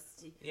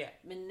zeitgeist. Yeah.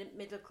 I mean,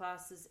 middle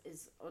class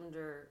is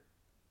under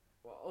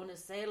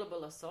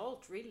unassailable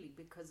assault, really,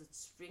 because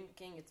it's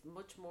shrinking. It's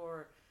much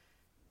more.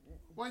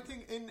 Well, I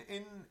think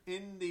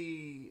in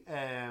the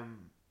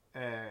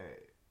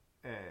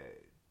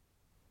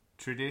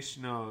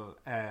traditional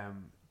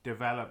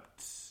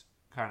developed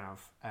kind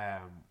of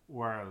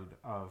world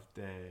of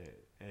the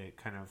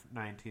kind of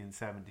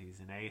 1970s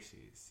and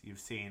 80s, you've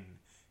seen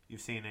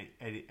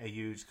a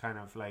huge kind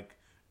of like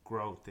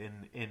growth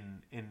in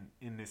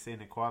this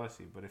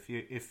inequality. But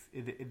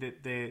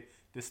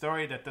the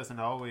story that doesn't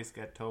always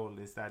get told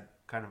is that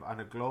kind of on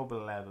a global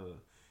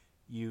level,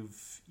 you've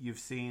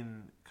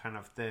seen kind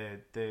of the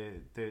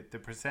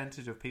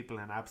percentage of people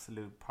in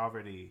absolute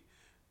poverty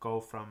go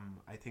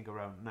from, I think,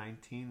 around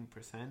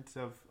 19%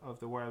 of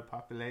the world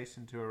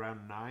population to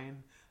around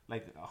 9%,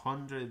 like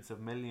hundreds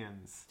of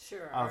millions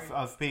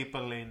of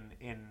people in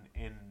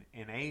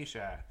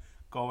Asia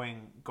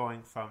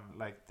going from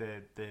like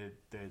the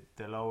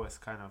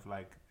lowest kind of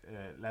like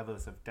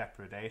levels of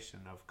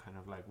depredation of kind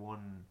of like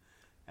 $1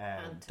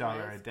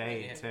 a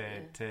day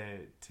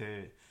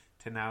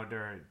to now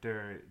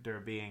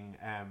they're being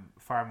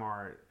far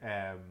more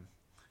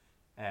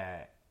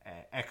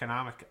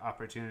economic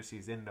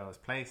opportunities in those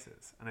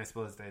places. And I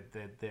suppose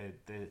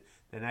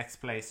the next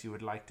place you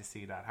would like to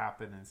see that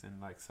happen is in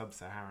like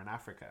sub-Saharan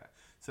Africa.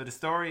 So the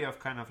story of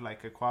kind of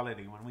like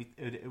equality,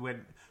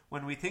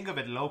 when we think of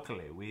it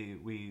locally, we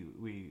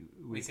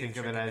think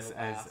of it as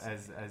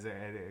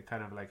a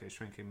kind of like a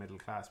shrinking middle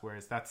class,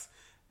 whereas that's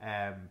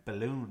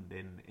ballooned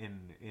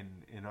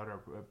in other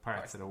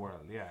parts of the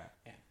world. Yeah.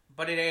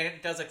 But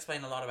it does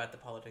explain a lot about the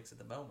politics at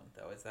the moment,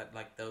 though. Is that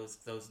like those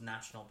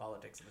national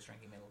politics of a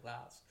shrinking middle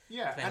class?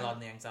 Yeah, explain a lot of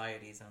the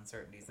anxieties and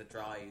uncertainties that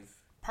drive.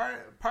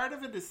 Part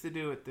of it is to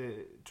do with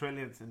the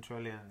trillions and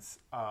trillions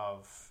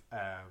of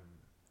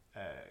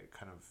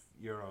kind of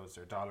euros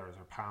or dollars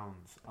or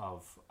pounds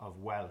of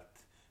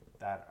wealth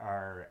that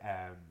are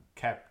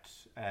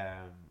kept,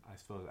 I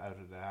suppose, out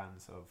of the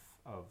hands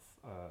of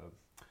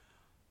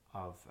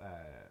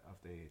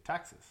the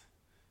taxes.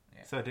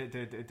 Yeah. So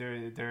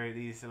there are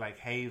these like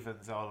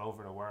havens all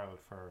over the world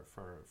for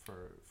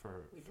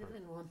we live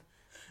in one.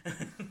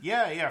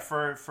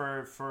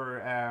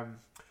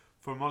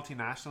 For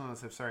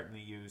multinationals have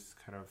certainly used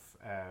kind of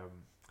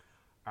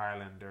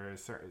Ireland. There are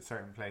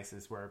certain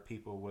places where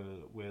people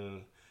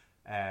will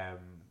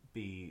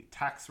be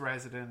tax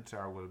resident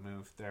or will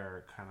move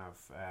their kind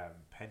of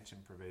pension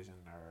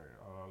provision or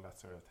all that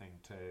sort of thing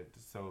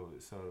so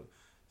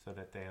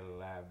that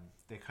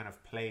they kind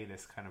of play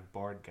this kind of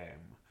board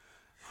game.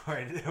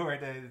 Where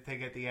the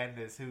thing at the end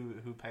is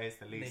who pays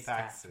the least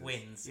taxes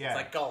wins. Yeah. It's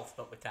like golf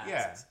but with taxes.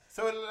 Yeah.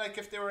 So like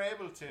if they were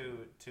able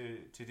to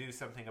do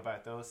something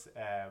about those,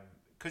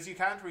 because you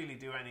can't really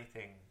do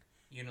anything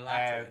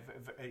unilaterally.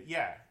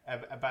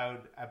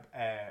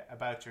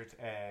 About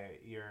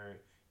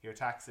your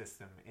tax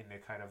system in a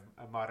kind of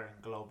a modern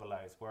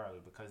globalized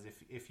world, because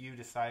if you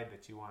decide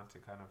that you want to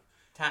kind of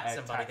tax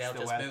somebody, they'll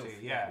just wealthy,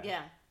 move.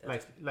 Yeah.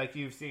 Like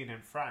you've seen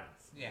in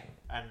France. Yeah.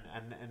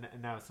 And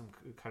now some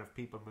kind of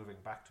people moving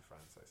back to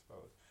France, I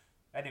suppose.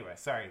 Anyway,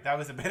 sorry, that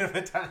was a bit of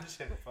a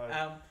tangent, but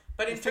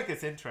I think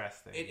it's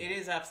interesting. It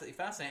is absolutely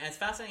fascinating. And it's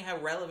fascinating how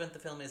relevant the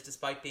film is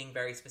despite being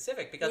very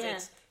specific, because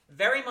it's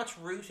very much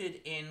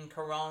rooted in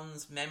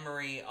Cuarón's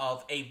memory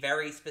of a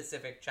very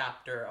specific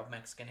chapter of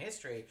Mexican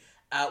history,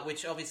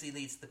 which obviously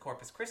leads to the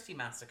Corpus Christi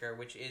massacre,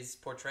 which is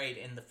portrayed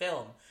in the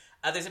film.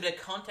 There's a bit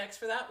of context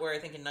for that, where I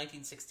think in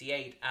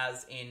 1968,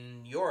 as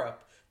in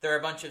Europe, there were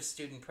a bunch of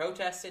student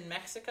protests in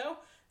Mexico.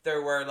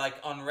 There were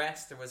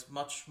unrest. There was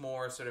much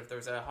more there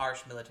was a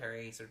harsh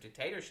military sort of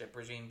dictatorship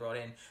regime brought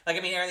in.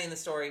 Early in the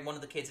story, one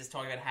of the kids is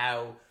talking about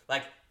how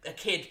a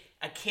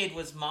kid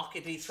was mocked.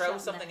 Did he throw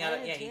something at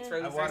it? Yeah, he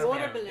throws a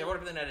water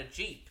balloon at a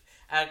jeep.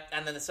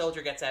 And then the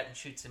soldier gets out and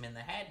shoots him in the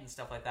head and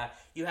stuff like that.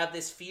 You have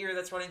this fear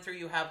that's running through.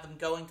 You have them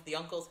going to the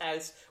uncle's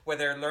house where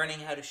they're learning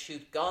how to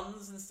shoot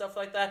guns and stuff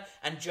like that,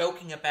 and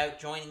joking about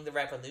joining the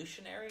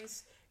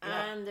revolutionaries.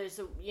 And there's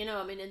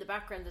in the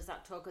background there's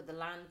that talk of the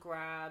land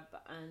grab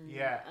and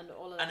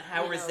all of that. And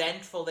how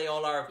resentful they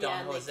all are of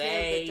Don Jose.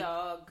 They killed the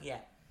dog. Yeah,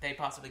 they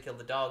possibly killed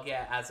the dog,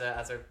 as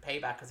a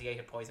payback because he ate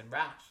a poisoned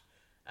rat.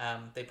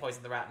 They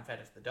poisoned the rat and fed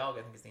it to the dog,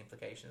 I think is the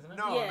implication, isn't it?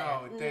 No.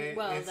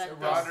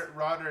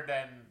 Rather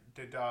than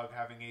the dog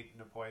having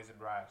eaten a poisoned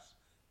rat,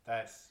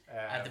 that...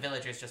 the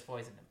villagers just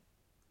poisoned him.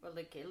 Well,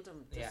 they killed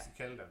him.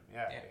 Killed him,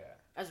 yeah.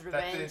 As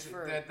revenge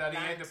for that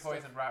he ate a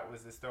poisoned rat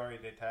was the story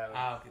they tell,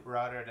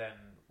 rather than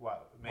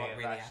what have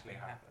really actually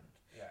happened.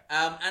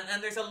 Yeah.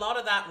 And there's a lot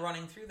of that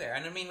running through there.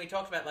 And we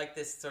talked about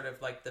this sort of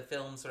the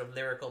film's sort of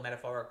lyrical,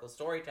 metaphorical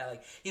storytelling.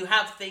 You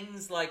have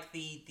things like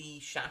the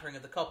shattering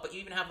of the cup, but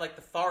you even have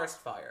the forest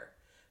fire.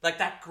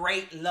 That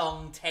great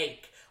long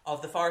take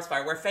of the forest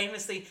fire, where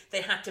famously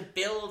they had to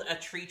build a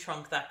tree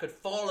trunk that could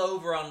fall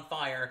over on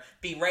fire,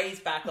 be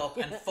raised back up,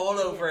 and fall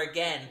over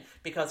again,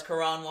 because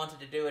Cuarón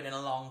wanted to do it in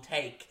a long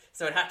take.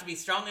 So it had to be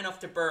strong enough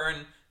to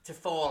burn, to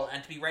fall,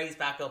 and to be raised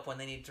back up when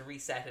they needed to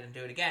reset it and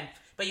do it again.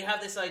 But you have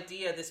this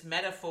idea, this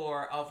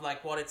metaphor of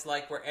what it's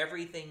like, where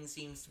everything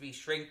seems to be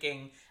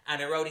shrinking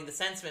and eroding, the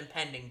sense of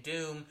impending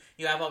doom.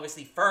 You have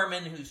obviously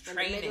Furman, who's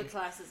training. And the middle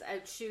class is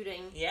out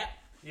shooting. Yeah.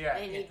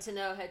 They need to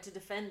know how to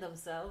defend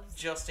themselves.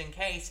 Just in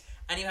case.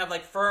 And you have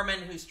Furman,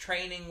 who's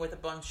training with a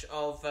bunch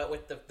of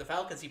with the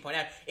Falcons. You point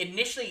out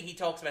initially he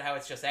talks about how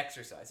it's just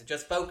exercise. It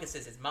just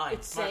focuses his mind.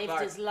 It saved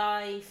his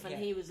life, and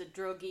he was a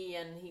druggie,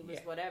 and he was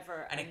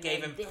whatever. And it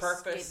gave him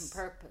purpose.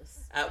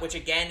 Which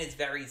again is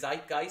very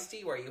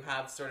zeitgeisty, where you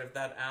have sort of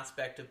that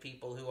aspect of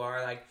people who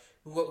are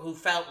who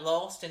felt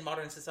lost in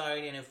modern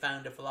society and who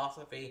found a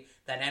philosophy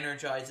that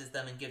energizes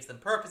them and gives them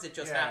purpose. It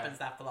just happens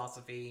that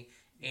philosophy.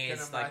 You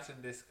can imagine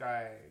this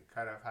guy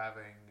kind of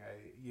having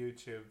a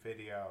YouTube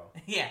video.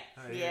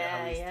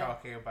 How he's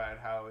talking about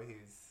how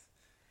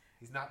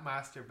he's not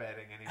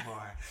masturbating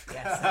anymore.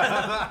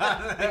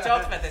 Yes. We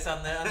talked about this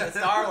on the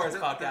Star Wars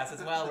podcast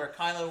as well, where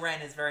Kylo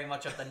Ren is very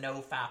much of the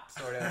no-fap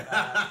sort of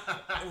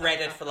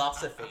Reddit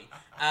philosophy.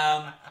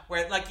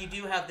 Where you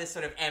do have this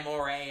sort of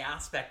MRA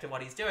aspect to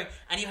what he's doing,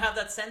 and you have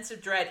that sense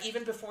of dread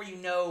even before you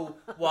know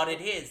what it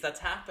is that's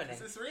happening.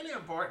 It's really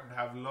important to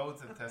have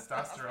loads of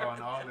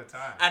testosterone all the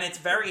time. And it's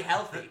very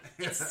healthy.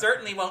 It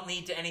certainly won't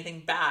lead to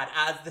anything bad,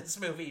 as this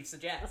movie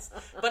suggests.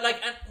 But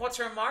and what's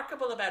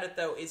remarkable about it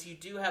though is you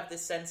do have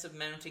this sense of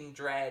mounting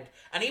dread,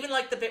 and even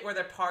the bit where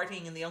they're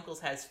partying in the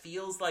uncle's house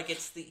feels like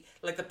it's the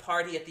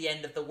party at the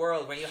end of the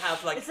world, where you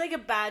have it's like a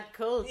bad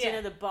cult,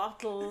 the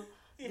bottle.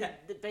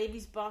 The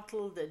baby's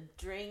bottle, the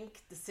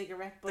drink, the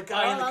cigarette butt, the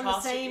guy in the on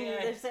costume, the same.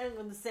 They're sitting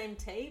on the same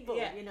table.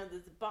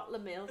 There's a bottle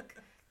of milk,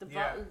 the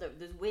bottle,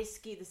 there's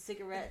whiskey, the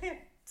cigarette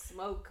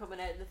smoke coming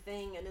out of the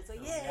thing, and it's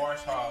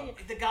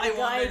warthog. The guy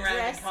wandering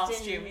around in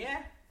costume,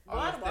 all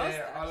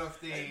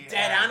of the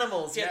dead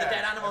animals. The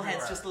dead animal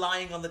head's just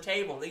lying on the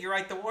table. You're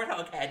right, the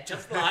warthog head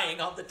just lying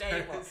on the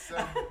table. It's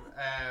like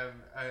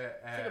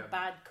a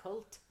bad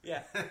cult.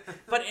 Yeah,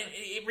 but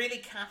it really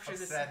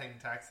captures upsetting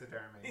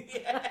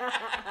taxidermy.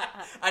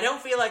 I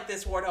don't feel like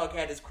this warthog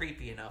head is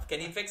creepy enough.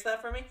 Can you fix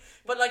that for me?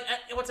 But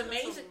what's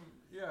amazing...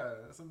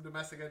 some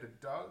domesticated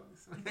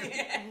dogs.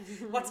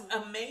 What's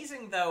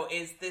amazing though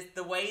is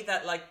the way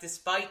that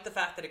despite the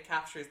fact that it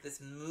captures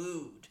this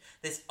mood,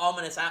 this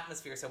ominous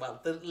atmosphere so well,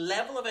 the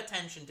level of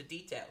attention to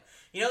detail.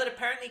 You know that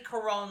apparently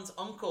Cuarón's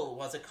uncle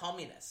was a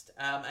communist,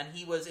 and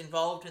he was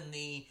involved in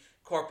the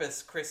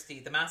Corpus Christi,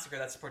 the massacre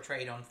that's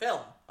portrayed on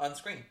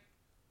screen.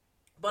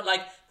 But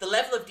the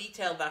level of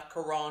detail that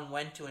Cuarón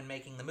went to in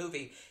making the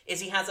movie is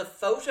he has a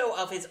photo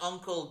of his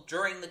uncle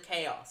during the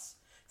chaos,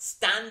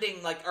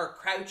 standing or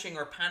crouching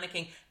or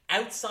panicking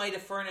outside a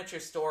furniture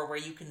store, where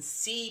you can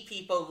see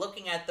people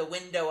looking out the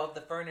window of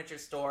the furniture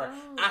store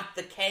at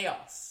the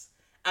chaos.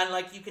 And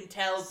you can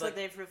tell, so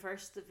they've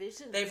reversed the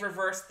vision. They've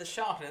reversed the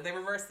shot. They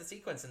reversed the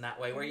sequence in that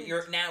way, where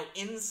you're now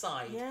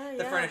inside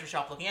the furniture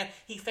shop looking at.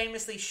 He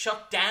famously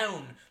shut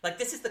down.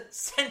 This is the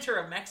center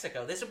of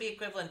Mexico. This would be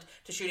equivalent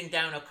to shutting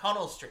down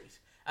O'Connell Street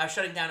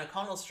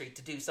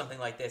to do something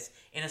like this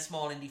in a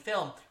small indie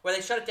film, where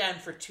they shut it down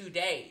for 2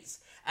 days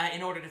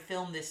in order to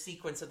film this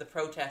sequence of the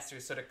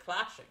protesters sort of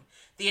clashing.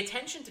 The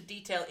attention to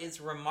detail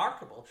is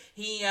remarkable.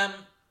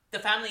 The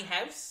family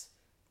house,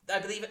 I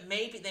believe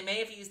they may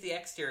have used the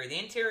exterior. The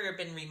interior had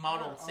been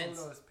remodeled since.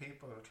 All those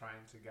people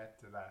trying to get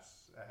to that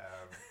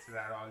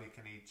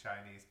all-you-can-eat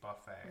Chinese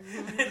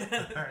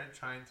buffet are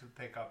trying to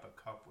pick up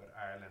a cup with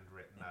Ireland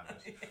written on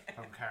it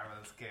from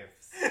Carol's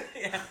Gifts.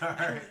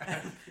 Or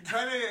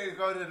trying to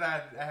go to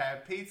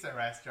that pizza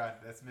restaurant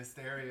that's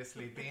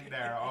mysteriously been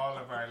there all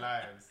of our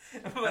lives.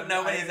 But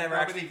nobody's ever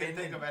actually been. Nobody can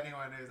think of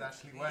anyone who's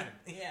actually went.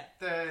 Yeah.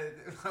 The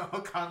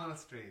O'Connell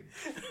Street,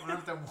 one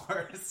of the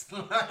worst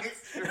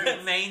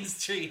main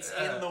streets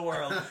in the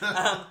world.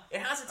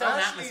 It has its own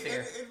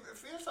atmosphere. It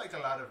feels like a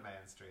lot of main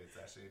streets.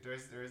 Actually,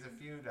 there's a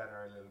few that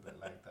are a little bit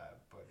like that.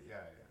 But yeah.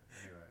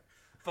 Anyway.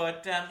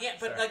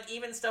 But like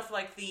even stuff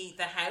like the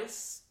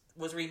house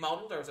was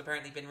remodeled, or has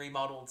apparently been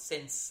remodeled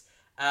since.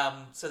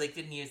 So they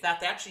didn't use that.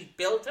 They actually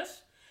built it,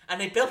 and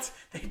they built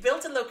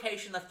a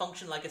location that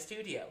functioned like a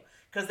studio.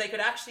 Because they could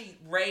actually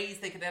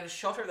they could have a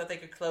shutter that they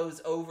could close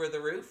over the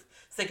roof,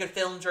 so they could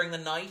film during the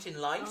night in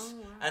light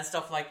and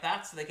stuff like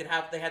that. So they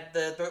had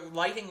the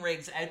lighting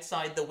rigs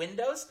outside the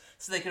windows,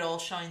 so they could all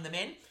shine them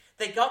in.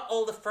 They got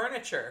all the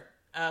furniture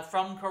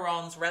from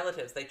Cuarón's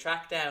relatives. They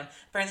tracked down.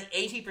 Apparently,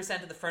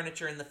 80% of the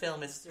furniture in the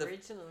film is the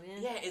original.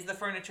 Is the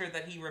furniture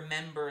that he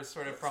remembers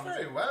sort of from.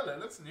 Very well. It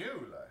looks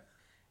new, like.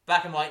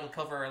 Black and White will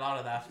cover a lot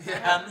of that.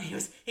 Yeah.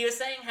 He was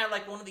saying how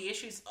like one of the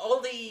issues, all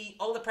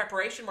the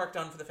preparation work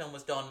done for the film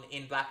was done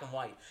in black and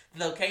white.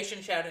 The location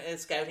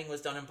scouting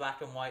was done in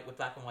black and white with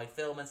black and white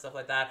film and stuff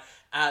like that.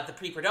 The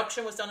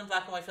pre-production was done in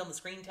black and white film. The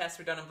screen tests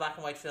were done in black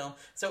and white film.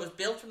 So it was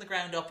built from the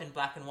ground up in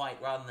black and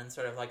white rather than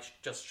sort of like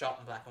just shot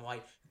in black and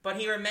white. But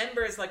he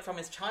remembers like from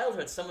his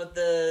childhood some of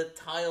the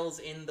tiles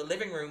in the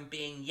living room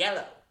being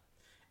yellow,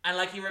 and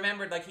like he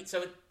remembered like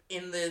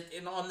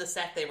on the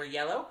set they were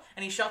yellow,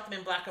 and he shot them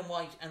in black and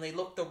white, and they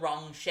looked the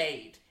wrong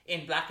shade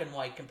in black and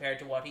white compared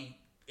to what he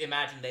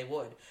imagined they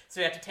would. So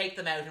he had to take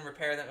them out and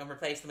repair them and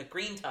replace them with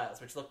green tiles,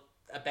 which looked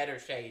a better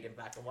shade in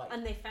black and white.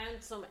 And they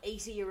found some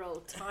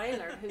 80-year-old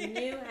tiler who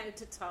knew how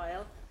to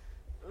tile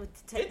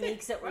with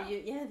techniques that were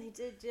used. Yeah, they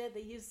did. Yeah,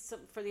 they used some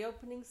for the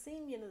opening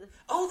scene. You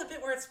know, the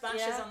bit where it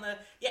splashes on the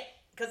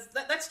Because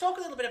let's talk a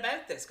little bit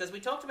about this, because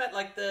we talked about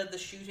like the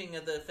shooting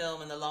of the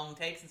film and the long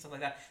takes and stuff like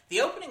that.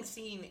 The opening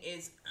scene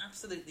is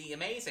absolutely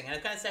amazing, and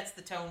it kind of sets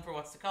the tone for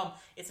what's to come.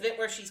 It's a bit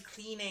where she's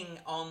cleaning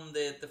on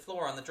the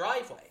floor on the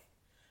driveway,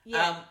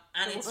 and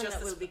it's just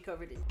that will be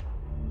covered in.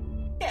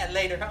 Yeah,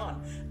 later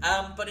on.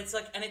 But it's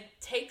like, and it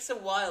takes a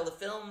while. The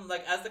film,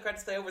 like as the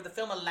credits play over, the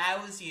film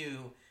allows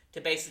you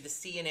to basically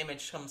see an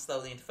image come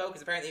slowly into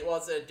focus. Apparently, it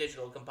was a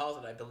digital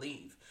composite, I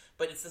believe.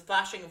 But it's the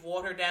splashing of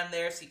water down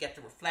there, so you get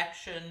the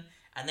reflection.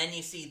 And then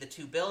you see the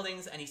two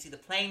buildings, and you see the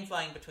plane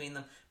flying between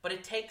them. But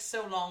it takes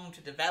so long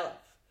to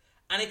develop.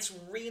 And it's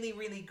really,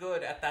 really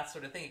good at that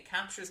sort of thing. It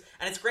captures...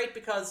 And it's great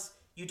because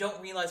you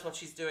don't realise what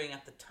she's doing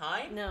at the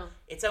time. No.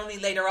 It's only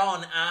later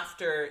on,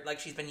 after like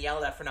she's been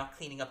yelled at for not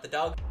cleaning up the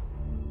dog,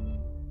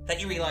 that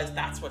you realise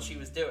that's what she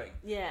was doing.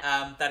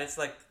 Yeah. That it's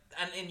like...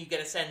 And you get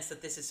a sense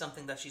that this is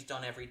something that she's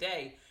done every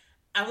day.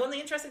 And one of the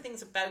interesting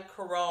things about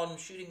Cuarón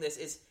shooting this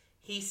is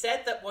he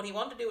said that what he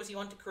wanted to do was he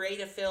wanted to create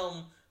a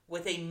film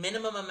with a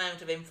minimum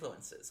amount of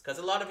influences, because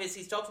a lot of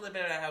he's talked a little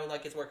bit about how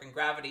like his work in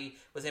Gravity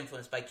was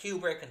influenced by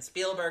Kubrick and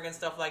Spielberg and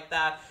stuff like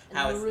that.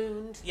 And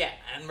Marooned.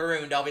 And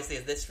Marooned, obviously,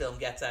 as this film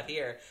gets at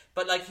here.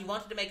 But like he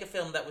wanted to make a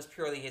film that was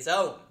purely his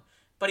own.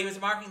 But he was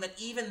remarking that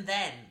even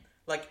then,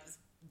 like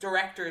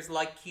directors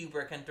like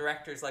Kubrick and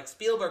directors like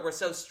Spielberg were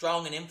so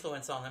strong an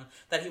influence on him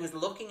that he was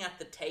looking at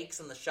the takes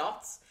and the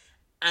shots.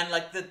 And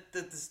like the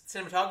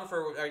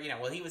cinematographer,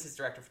 or he was his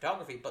director of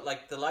photography, but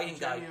like the lighting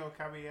guy. Eugenio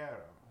Caballero,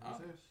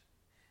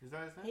 is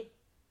that his name?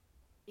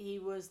 He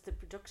was the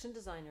production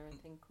designer, I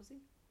think, was he?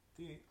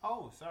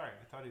 Sorry,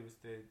 I thought he was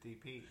the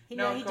DP.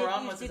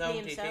 Cuarón was his own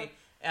DP.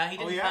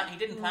 He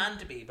didn't plan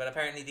to be, but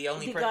apparently the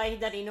only guy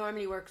that he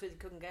normally works with, he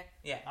couldn't get.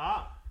 Yeah.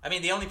 I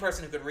mean, the only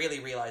person who could really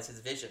realize his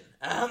vision.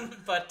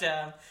 But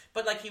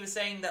like he was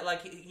saying that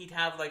like he'd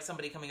have like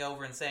somebody coming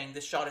over and saying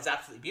this shot is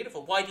absolutely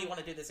beautiful. Why do you want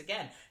to do this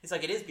again? He's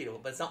like, it is beautiful,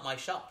 but it's not my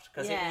shot,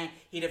 because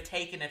he'd have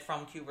taken it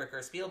from Kubrick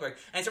or Spielberg.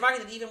 And it's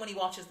remarkable that even when he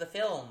watches the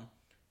film,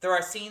 there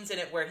are scenes in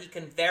it where he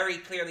can very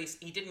clearly,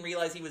 he didn't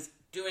realize he was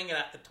doing it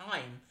at the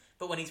time,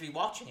 but when he's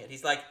rewatching it,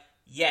 he's like,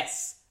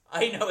 yes,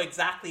 I know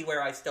exactly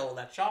where I stole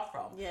that shot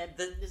from. Yeah,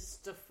 there's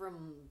stuff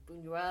from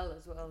Buñuel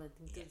as well. I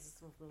think there's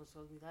stuff from Los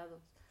Olvidados.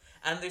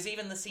 And there's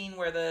even the scene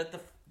where the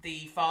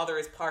father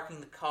is parking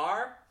the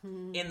car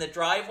in the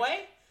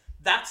driveway.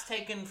 That's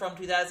taken from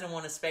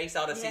 2001: A Space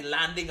Odyssey,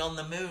 landing on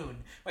the moon,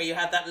 where you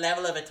have that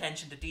level of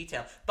attention to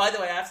detail. By the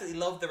way, I absolutely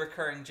love the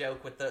recurring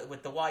joke with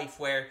the wife,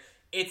 where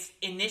it's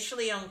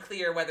initially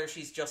unclear whether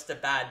she's just a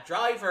bad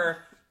driver,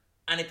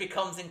 and it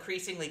becomes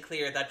increasingly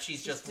clear that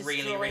she's just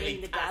really,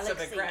 really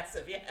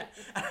passive-aggressive. Yeah,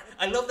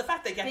 I love the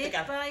fact they get bit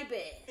by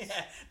bit.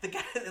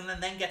 Yeah,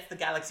 and then gets the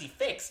galaxy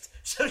fixed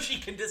so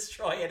she can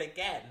destroy it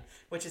again,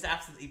 which is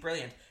absolutely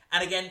brilliant.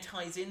 And again,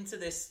 ties into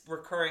this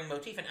recurring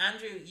motif. And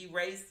Andrew,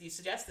 you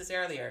suggested this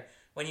earlier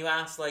when you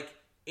asked, like,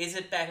 is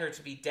it better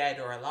to be dead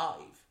or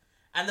alive?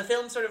 And the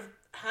film sort of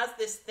has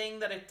this thing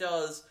that it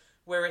does,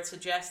 where it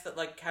suggests that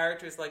like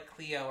characters like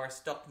Cleo are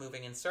stuck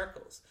moving in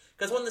circles.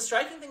 Because one of the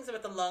striking things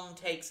about the long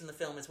takes in the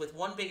film is, with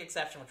one big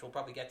exception, which we'll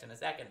probably get to in a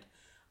second,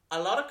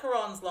 a lot of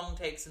Cuarón's long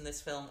takes in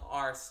this film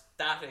are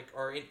static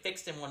or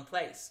fixed in one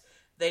place.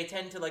 They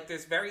tend to, like,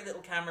 there's very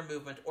little camera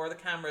movement, or the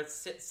camera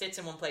sits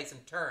in one place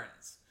and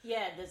turns.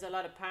 Yeah, there's a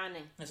lot of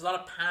panning. There's a lot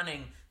of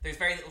panning. There's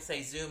very little,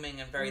 say,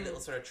 zooming and very little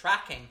sort of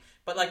tracking.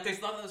 But, like, there's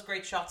a lot of those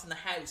great shots in the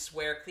house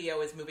where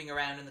Cleo is moving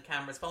around and the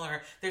camera's following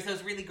her. There's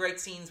those really great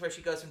scenes where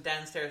she goes from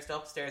downstairs to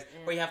upstairs,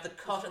 where you have the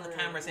cut and the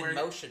camera's in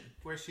motion.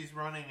 Where she's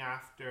running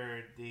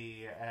after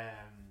the...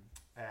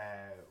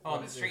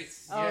 the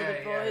streets.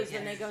 The boys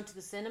when they go into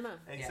the cinema.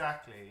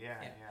 Exactly, yeah.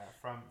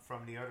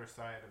 From the other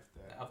side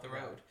of the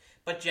road.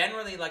 But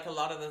generally, like, a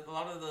lot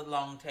of the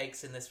long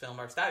takes in this film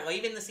are static. Like,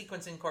 even the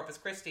sequence in Corpus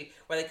Christi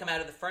where they come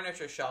out of the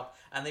furniture shop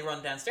and they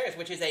run downstairs,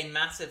 which is a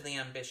massively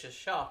ambitious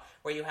shot,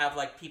 where you have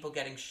like people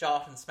getting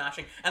shot and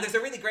smashing. And there's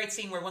a really great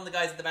scene where one of the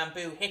guys at the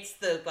bamboo hits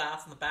the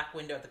glass in the back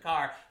window of the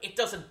car. It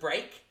doesn't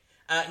break.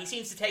 He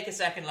seems to take a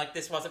second, like,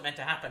 this wasn't meant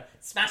to happen.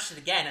 Smash it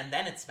again, and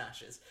then it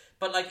smashes.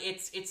 But, like,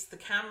 it's the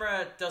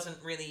camera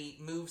doesn't really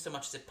move so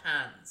much as it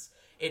pans.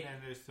 And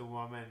then there's the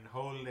woman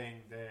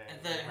holding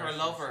her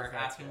lover,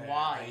 asking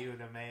why.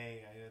 Ayúdame.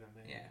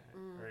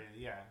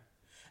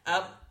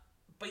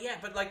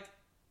 But like,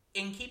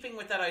 in keeping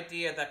with that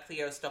idea that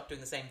Cleo's stuck doing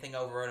the same thing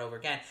over and over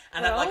again,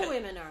 and well, that, like, all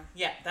women are.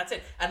 Yeah, that's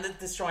it. And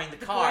destroying the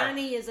car.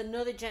 Granny is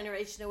another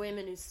generation of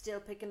women who's still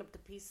picking up the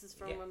pieces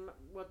from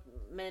what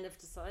men have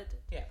decided.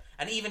 Yeah,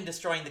 and even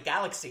destroying the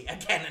galaxy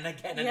again and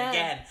again and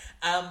again.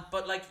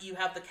 But like, you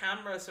have the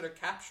camera sort of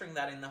capturing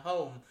that in the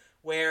home,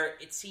 where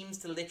it seems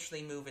to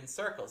literally move in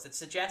circles. It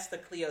suggests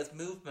that Cleo's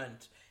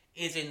movement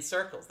is in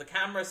circles. The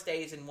camera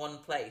stays in one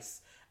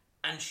place,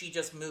 and she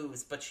just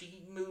moves, but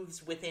she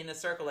moves within a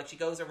circle, like she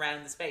goes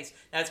around the space.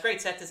 Now, it's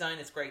great set design,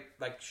 it's great,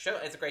 like,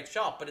 it's a great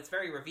shot, but it's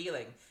very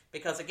revealing,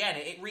 because again,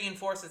 it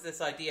reinforces this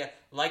idea,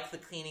 like the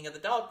cleaning of the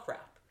dog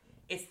crap.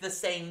 It's the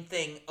same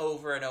thing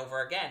over and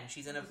over again.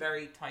 She's in a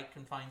very tight,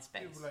 confined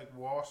space. It's like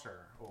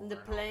water over the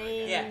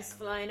planes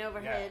flying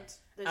overhead.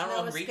 There's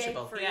no escape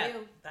for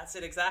you. That's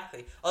it,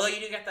 exactly. Although you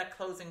do get that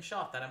closing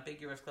shot, that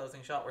ambiguous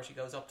closing shot where she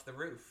goes up to the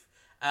roof.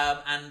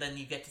 And then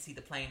you get to see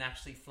the plane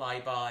actually fly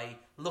by,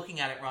 looking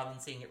at it rather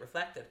than seeing it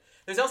reflected.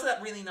 There's also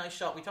that really nice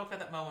shot. We talked about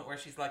that moment where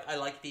she's like, I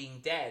like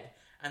being dead.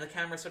 And the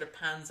camera sort of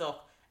pans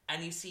up,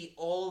 and you see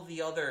all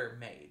the other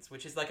maids,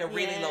 which is like a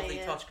really lovely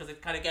touch, because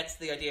it kind of gets to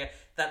the idea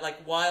that,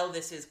 like, while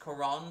this is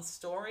Cuarón's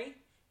story,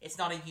 it's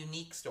not a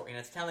unique story. And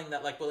it's telling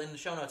that, like, well, in the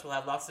show notes we'll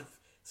have lots of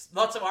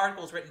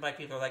articles written by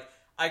people who are like,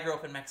 I grew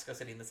up in Mexico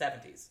City in the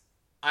 70s.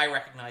 I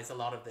recognize a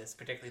lot of this,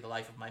 particularly the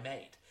life of my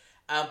maid.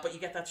 But you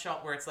get that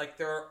shot where it's like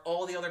there are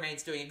all the other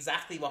maids doing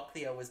exactly what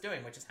Cleo was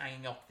doing, which is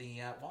hanging up the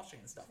washing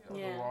and stuff. The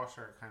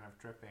water kind of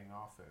dripping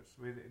off it.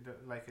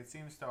 Like, it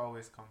seems to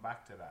always come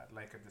back to that,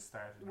 like at the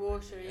start of the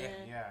water, movie.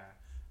 Yeah.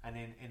 And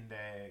in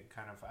the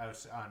kind of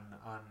out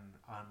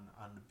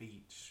on the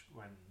beach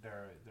when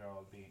they're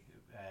all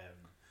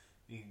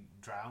being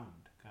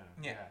drowned, kind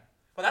of. Yeah.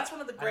 Well, that's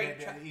one of the great...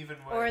 even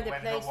or the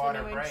when place, the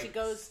water when breaks. she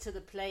goes to the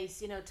place,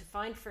 to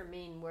find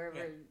Fermin,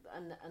 wherever,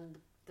 and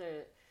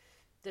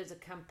there's a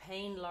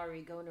campaign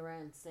lorry going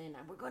around saying,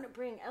 we're going to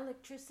bring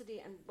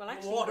electricity, and, well,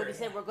 actually, water, they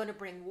said we're going to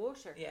bring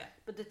water. Yeah.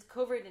 But it's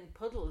covered in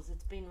puddles.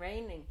 It's been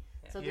raining.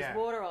 Yeah. So there's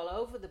water all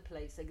over the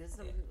place. Like,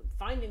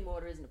 finding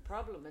water isn't a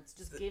problem. It's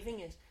just giving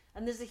it.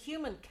 And there's a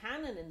human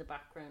cannon in the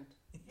background.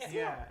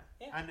 Yeah.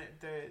 And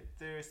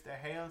there's the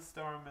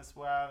hailstorm as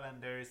well,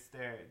 and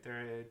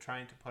they're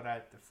trying to put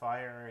out the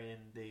fire in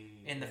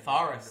the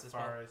forest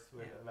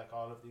with like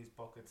all of these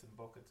buckets and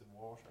buckets of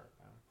water.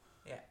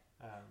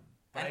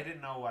 But and I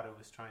didn't know what it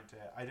was trying to.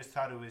 I just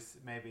thought it was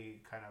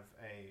maybe kind of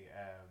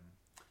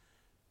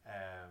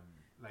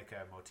like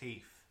a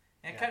motif.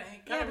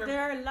 But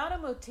there are a lot of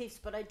motifs,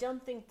 but I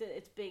don't think that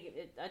it's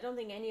big. I don't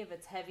think any of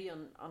it's heavy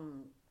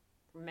on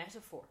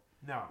metaphor.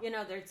 No.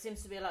 There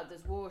seems to be a lot.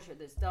 There's water,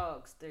 there's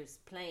dogs, there's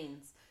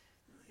planes.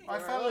 I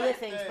there felt are other like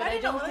things, the- but I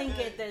don't I think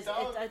the it. There's.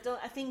 dog- I don't.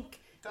 I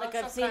think like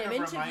Dogs I've seen kind him of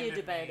interviewed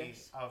reminded about me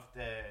it. of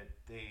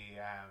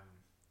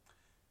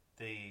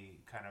the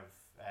kind of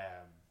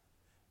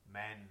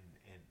men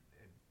in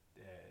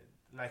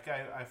like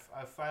I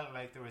felt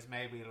like there was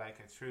maybe like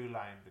a through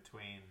line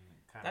between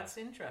kind That's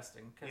of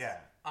interesting, because Yeah.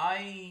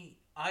 I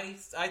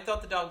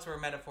thought the dogs were a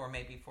metaphor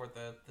maybe for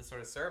the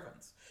sort of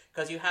servants,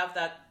 because you have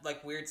that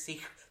like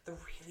the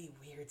really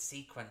weird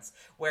sequence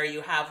where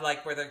you have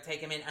like where they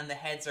take them in and the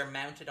heads are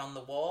mounted on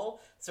the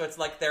wall, so it's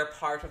like they're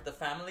part of the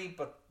family,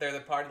 but they're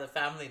the part of the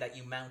family that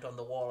you mount on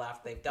the wall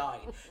after they've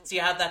died. So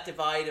you have that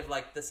divide of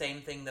like the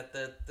same thing that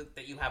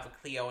that you have with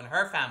Cleo and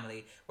her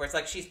family, where it's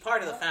like she's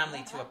part of the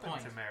family to a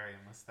point. to Mary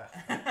and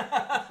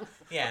Mustafa.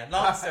 Yeah,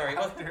 long story.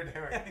 After they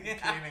were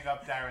cleaning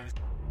up Darren's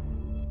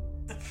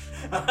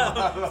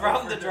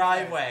from the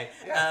driveway.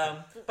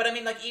 Yeah. But I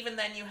mean, like, even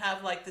then you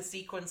have like the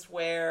sequence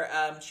where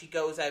she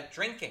goes out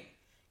drinking,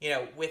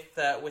 with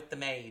the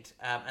maid,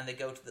 and they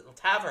go to the little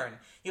tavern.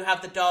 You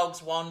have the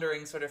dogs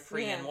wandering sort of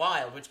free and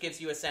wild, which gives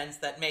you a sense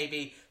that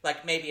maybe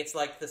it's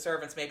like the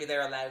servants, maybe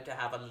they're allowed to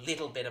have a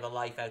little bit of a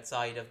life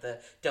outside of the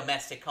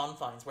domestic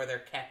confines where they're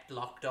kept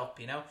locked up,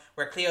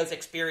 where Cleo's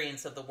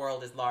experience of the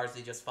world is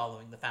largely just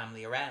following the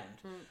family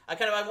around.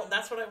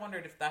 That's what I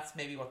wondered, if that's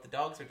maybe what the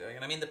dogs are doing.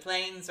 And I mean, the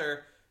planes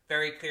are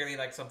very clearly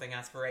like something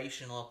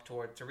aspirational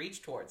to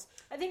reach towards.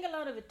 I think a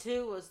lot of it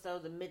too was, though,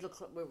 the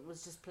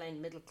was just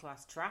plain middle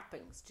class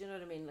trappings. Do you know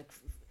what I mean? Like,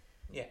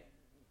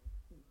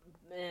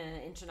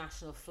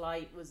 international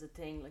flight was a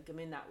thing. Like, I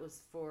mean, that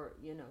was for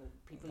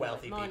people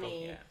wealthy with money.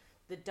 People, yeah.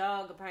 The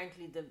dog,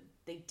 apparently,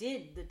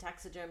 the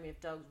taxidermy of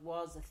dogs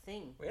was a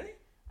thing. Really?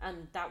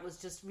 And that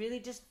was just really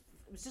it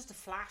was just a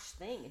flash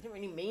thing. It didn't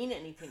really mean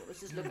anything. It was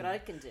just, look what I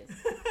can do.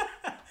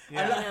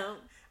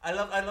 I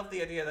love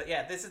the idea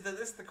that this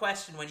is the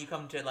question when you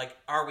come to, like,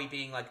 are we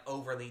being like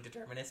overly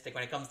deterministic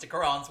when it comes to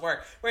Cuarón's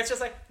work, where it's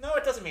just like, no,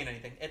 it doesn't mean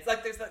anything. It's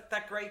like there's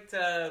that great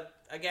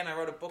again, I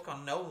wrote a book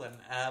on Nolan,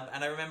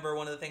 and I remember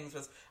one of the things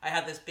was I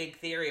had this big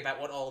theory about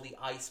what all the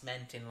ice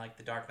meant in, like,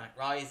 The Dark Knight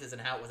Rises,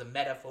 and how it was a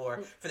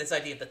metaphor for this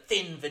idea of the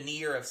thin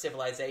veneer of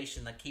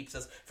civilization that keeps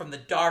us from the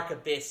dark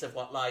abyss of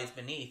what lies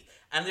beneath.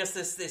 And just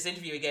this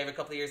interview he gave a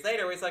couple of years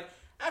later where he's like,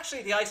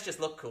 actually, the ice just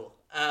looked cool.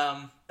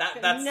 No.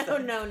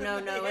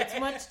 It's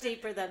much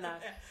deeper than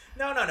that.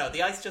 No.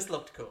 The ice just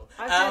looked cool.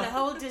 I've done a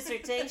whole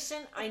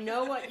dissertation. I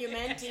know what you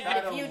meant, even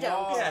if you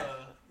don't.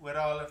 With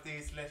all of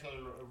these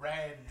little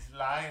red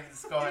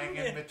lines going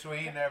in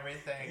between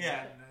everything.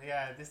 Yeah.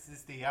 And this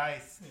is the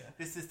ice. Yeah.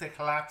 This is the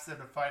collapse of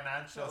the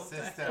financial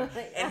system.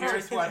 And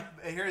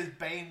here's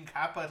Bain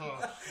Capital.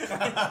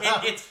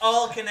 It's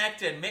all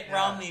connected. Mitt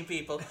Romney,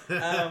 people.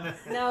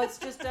 No, it's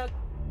just a...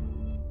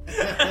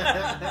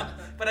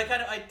 But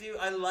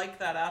I like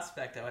that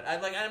aspect of it.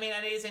 And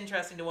it is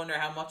interesting to wonder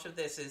how much of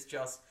this is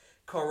just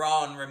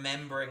Cuarón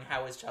remembering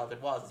how his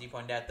childhood was. As you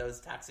pointed out, those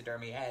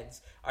taxidermy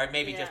heads are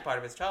maybe just part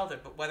of his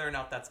childhood, but whether or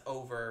not that's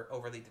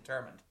overly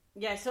determined.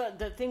 Yeah, so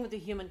the thing with the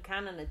human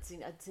canon, I'd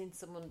seen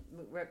someone,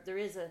 there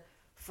is a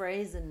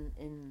phrase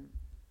in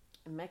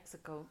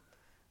Mexico,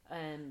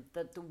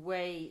 that the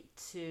way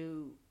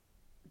to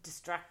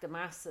distract the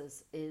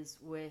masses is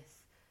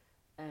with,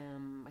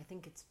 I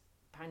think it's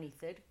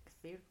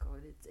Circo.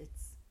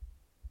 It's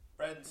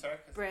bread and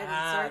circus. Bread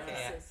and circuses.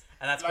 Okay, yeah.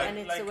 And that's and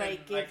it's a way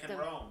to give in them.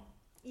 Rome.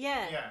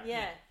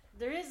 Yeah.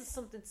 There is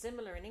something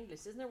similar in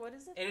English, isn't there? What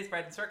is it? It is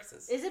bread and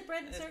circuses. Is it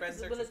bread and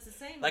circuses? Well, it's the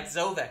same. Like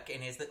Zovek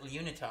in his little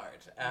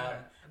unitard,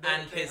 and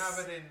they his have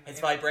it his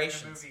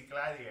vibrations. In the movie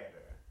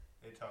Gladiator,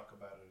 they talk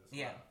about it as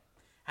well.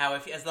 How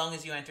as long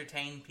as you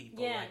entertain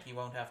people, like, you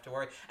won't have to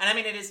worry. And I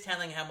mean, it is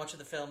telling how much of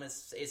the film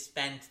is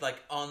spent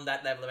like on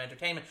that level of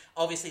entertainment.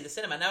 Obviously, the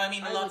cinema. Now, I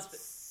mean, I would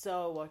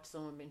so watch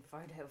someone being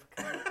fired out of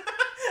a car.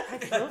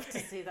 I'd love to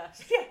see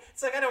that. Yeah,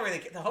 it's like, I don't really...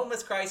 The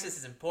homeless crisis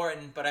is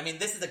important, but I mean,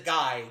 this is a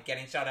guy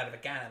getting shot out of a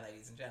cannon,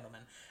 ladies and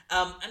gentlemen.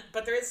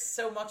 But there is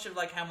so much of,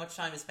 like, how much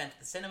time is spent at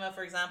the cinema,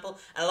 for example,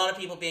 and a lot of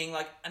people being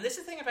like... And this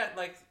is the thing about,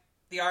 like,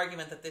 the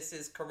argument that this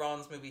is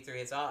Cuarón's movie through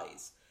his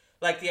eyes.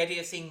 Like, the idea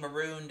of seeing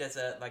Marooned as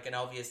an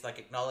obvious, like,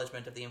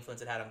 acknowledgement of the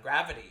influence it had on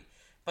Gravity.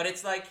 But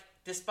it's like,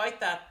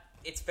 despite that,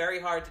 it's very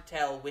hard to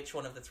tell which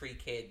one of the three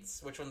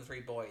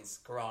boys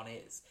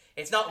Cuarón is.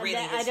 It's not really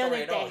his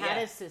story at all. I don't think they had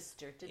a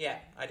sister, did they?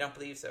 I don't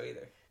believe so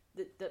either.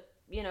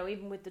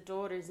 Even with the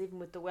daughters, even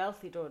with the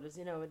wealthy daughters,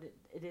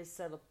 it is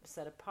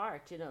set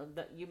apart.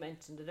 That you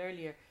mentioned it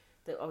earlier.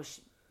 That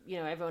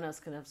everyone else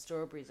can have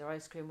strawberries or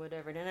ice cream,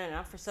 whatever. No,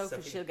 not for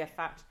Sophie. She'll get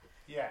fat.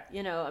 Yeah.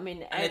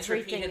 And it's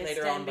repeated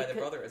later on by the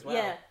brother as well.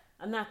 Yeah,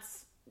 and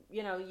that's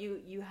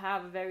you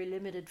have a very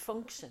limited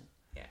function.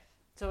 Yeah.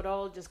 So it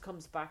all just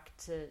comes back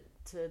to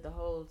the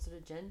whole sort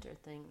of gender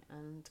thing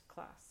and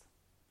class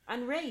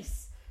and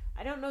race.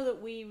 I don't know that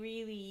we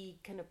really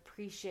can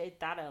appreciate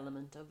that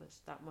element of it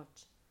that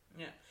much.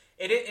 Yeah,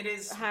 it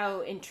is how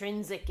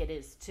intrinsic it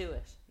is to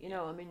it.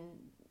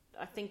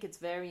 I think it's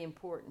very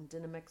important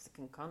in a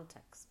Mexican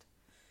context.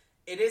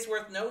 It is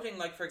worth noting,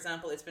 like, for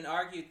example, it's been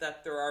argued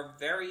that there are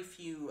very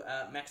few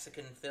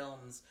Mexican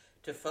films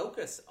to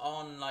focus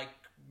on, like,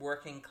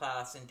 working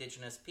class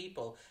indigenous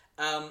people.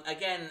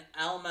 Again,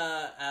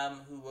 Alma,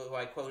 who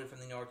I quoted from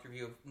the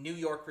New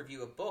York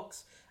Review of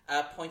Books,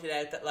 pointed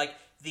out that, like,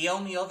 the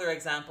only other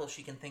example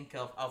she can think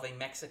of a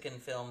Mexican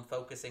film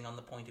focusing on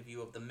the point of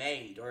view of the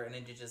maid, or an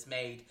indigenous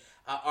maid,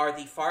 are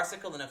the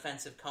farcical and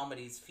offensive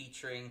comedies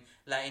featuring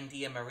La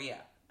India Maria,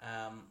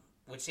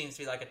 which seems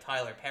to be like a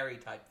Tyler Perry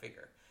type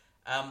figure.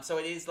 So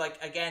it is,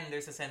 like, again,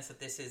 there's a sense that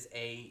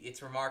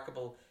it's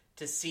remarkable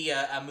to see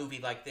a movie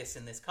like this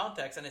in this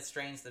context, and it's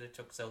strange that it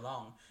took so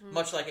long.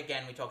 Much like,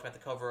 again, we talked about the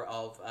cover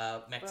of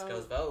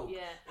Mexico's Vogue,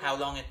 how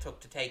long it took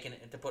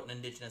to put an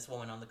indigenous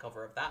woman on the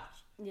cover of that.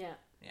 Yeah.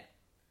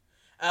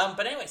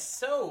 But anyway,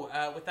 so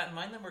with that in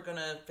mind, then we're going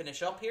to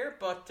finish up here.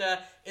 But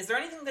is there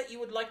anything that you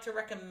would like to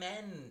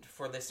recommend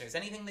for listeners?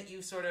 Anything that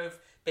you've sort of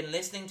been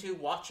listening to,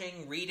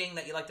 watching, reading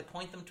that you'd like to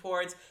point them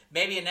towards?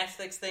 Maybe a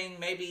Netflix thing,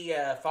 maybe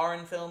a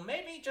foreign film,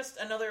 maybe just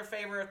another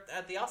favorite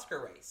at the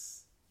Oscar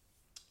race.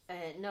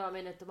 No, I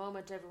mean at the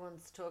moment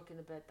everyone's talking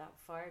about that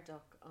fire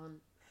doc on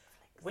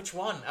Netflix. Which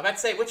one? I'm about to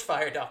say which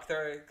fire doc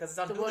there, because it's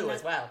on The Hulu one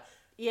as well.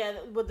 Yeah,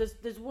 well,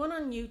 there's one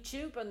on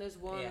YouTube and there's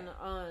one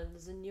Yeah.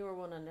 there's a newer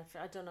one on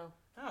Netflix. I don't know.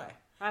 Oh,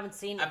 I haven't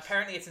seen it.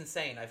 apparently it's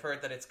insane. I've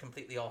heard that it's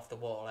completely off the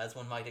wall, as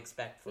one might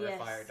expect for a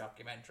fire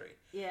documentary.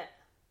 Yeah.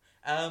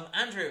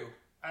 Andrew.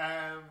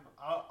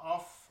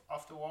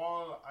 Off the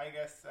wall, I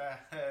guess.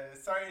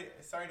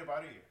 Sorry to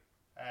bother you.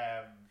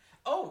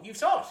 Oh, you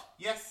saw it?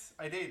 Yes,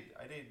 I did.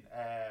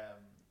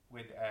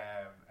 With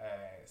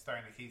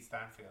starring Keith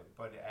Stanfield,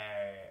 but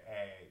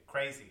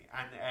crazy,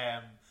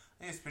 and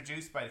it's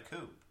produced by the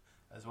Coop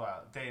as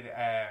well. They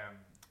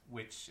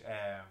which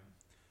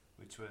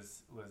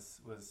was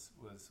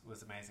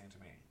amazing to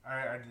me.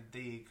 Or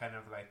the kind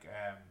of like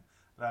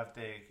love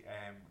the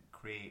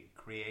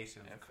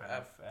creative kind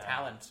of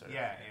talent. Sort of.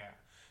 Yeah.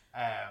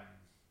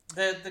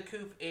 The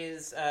Coop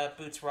is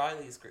Boots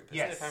Riley's group,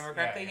 isn't it, if I remember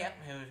correctly? Yeah.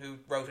 Who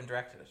wrote and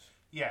directed it.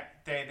 Yeah,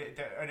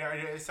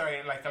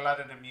 sorry, like a lot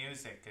of the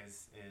music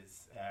is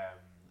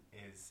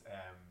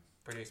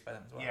produced by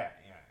them as well. Yeah.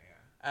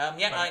 And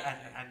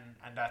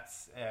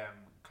that's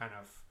kind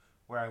of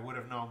where I would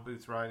have known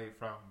Boots Riley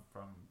from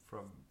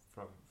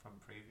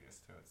previous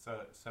to it.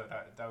 So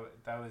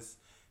that was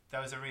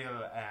a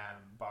real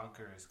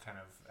bonkers kind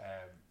of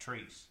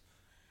treat.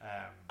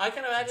 I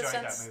kind of had a enjoyed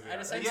sense, that movie.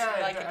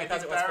 like it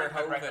because it was Darren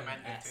had Verhoeven.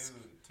 recommended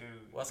to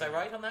Was I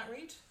right on that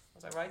read?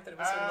 Was I right that it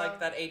was sort of like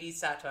that 80s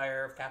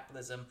satire of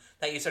capitalism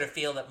that you sort of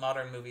feel that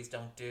modern movies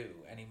don't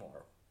do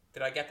anymore?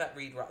 Did I get that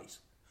read right?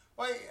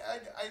 Well,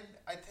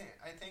 I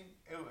think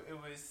it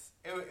was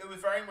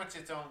very much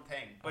its own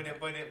thing, but I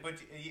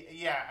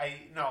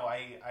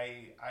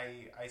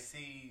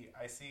see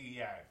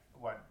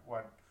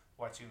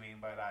what you mean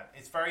by that.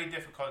 It's very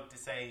difficult to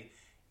say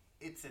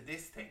it's a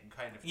this thing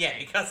kind of thing.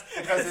 because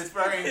it's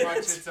very much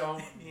its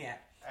own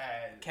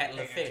kettle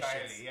of fish.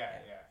 Entirely, yeah.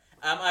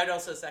 I'd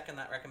also second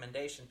that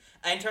recommendation.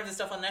 In terms of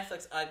stuff on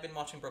Netflix, I've been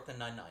watching Brooklyn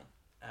Nine-Nine,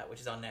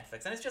 which is on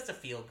Netflix, and it's just a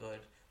feel good,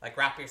 like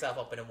wrap yourself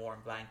up in a warm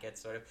blanket,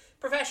 sort of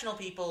professional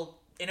people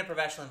in a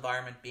professional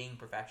environment being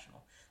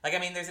professional. Like, I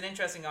mean, there's an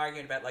interesting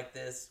argument about like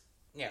this,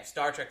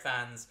 Star Trek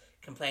fans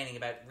complaining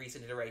about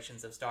recent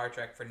iterations of Star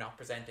Trek for not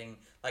presenting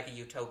like a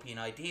utopian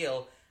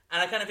ideal,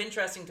 and it's kind of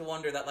interesting to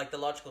wonder that like the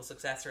logical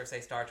successor of,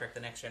 say, Star Trek: The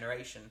Next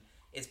Generation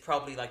is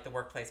probably like the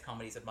workplace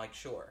comedies of Mike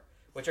Schur,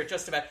 which are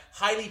just about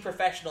highly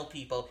professional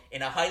people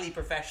in a highly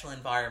professional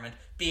environment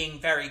being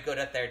very good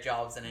at their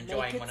jobs and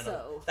enjoying one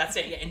another. So. That's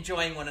it,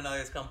 enjoying one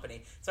another's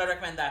company. So I'd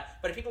recommend that.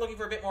 But if people are looking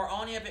for a bit more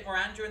Anya, a bit more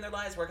Andrew in their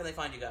lives, where can they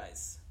find you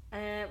guys?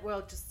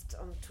 Well, just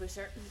on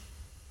Twitter.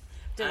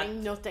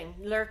 Doing nothing.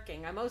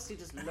 Lurking. I mostly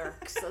just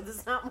lurk, so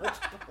there's not much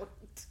point.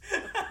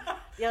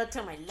 The other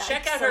time I like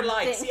check out her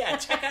likes. Yeah,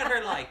 check out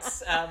her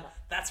likes.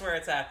 That's where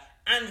it's at.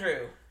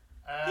 Andrew.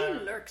 He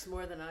lurks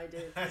more than I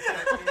do.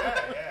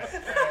 Yeah.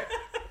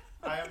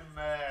 I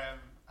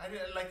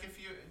like if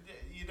you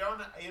don't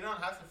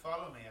have to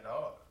follow me at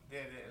all.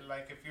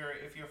 Like if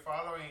you're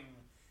following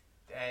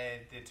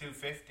the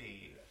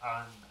 250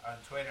 on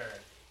Twitter,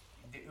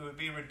 it would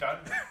be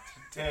redundant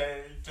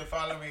to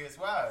follow me as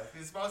well.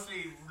 It's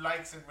mostly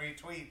likes and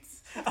retweets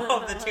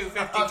of the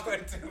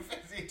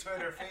 250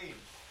 Twitter feed.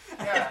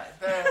 Yeah,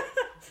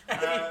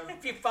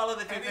 if you follow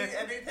the 250,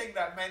 anything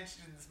that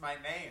mentions my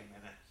name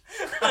in it,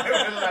 I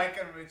will like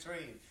and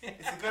retweet.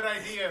 It's a good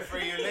idea for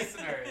you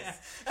listeners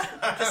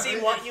to see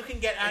what you can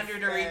get Andrew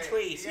to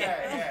retweet.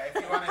 Yeah. If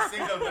you want a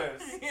signal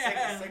boost,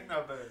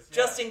 signal boost.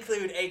 Just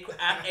include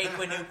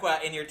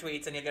Aquanuqua in your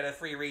tweets, and you'll get a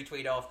free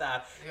retweet off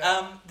that.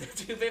 Yeah. The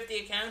 250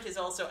 account is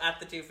also at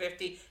the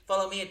 250.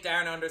 Follow me at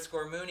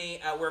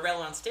Darren_Mooney. We're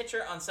available on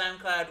Stitcher, on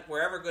SoundCloud,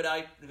 wherever good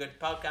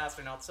podcasts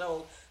are not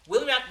sold.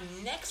 We'll be back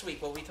next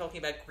week. We'll be talking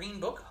about Green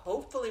Book.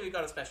 Hopefully we've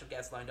got a special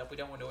guest lined up. We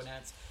don't want to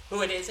announce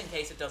who it is in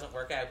case it doesn't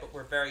work out, but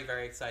we're very,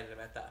 very excited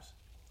about that.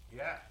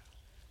 Yeah.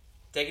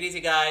 Take it easy,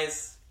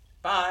 guys.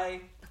 Bye.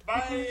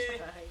 Bye.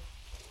 Bye.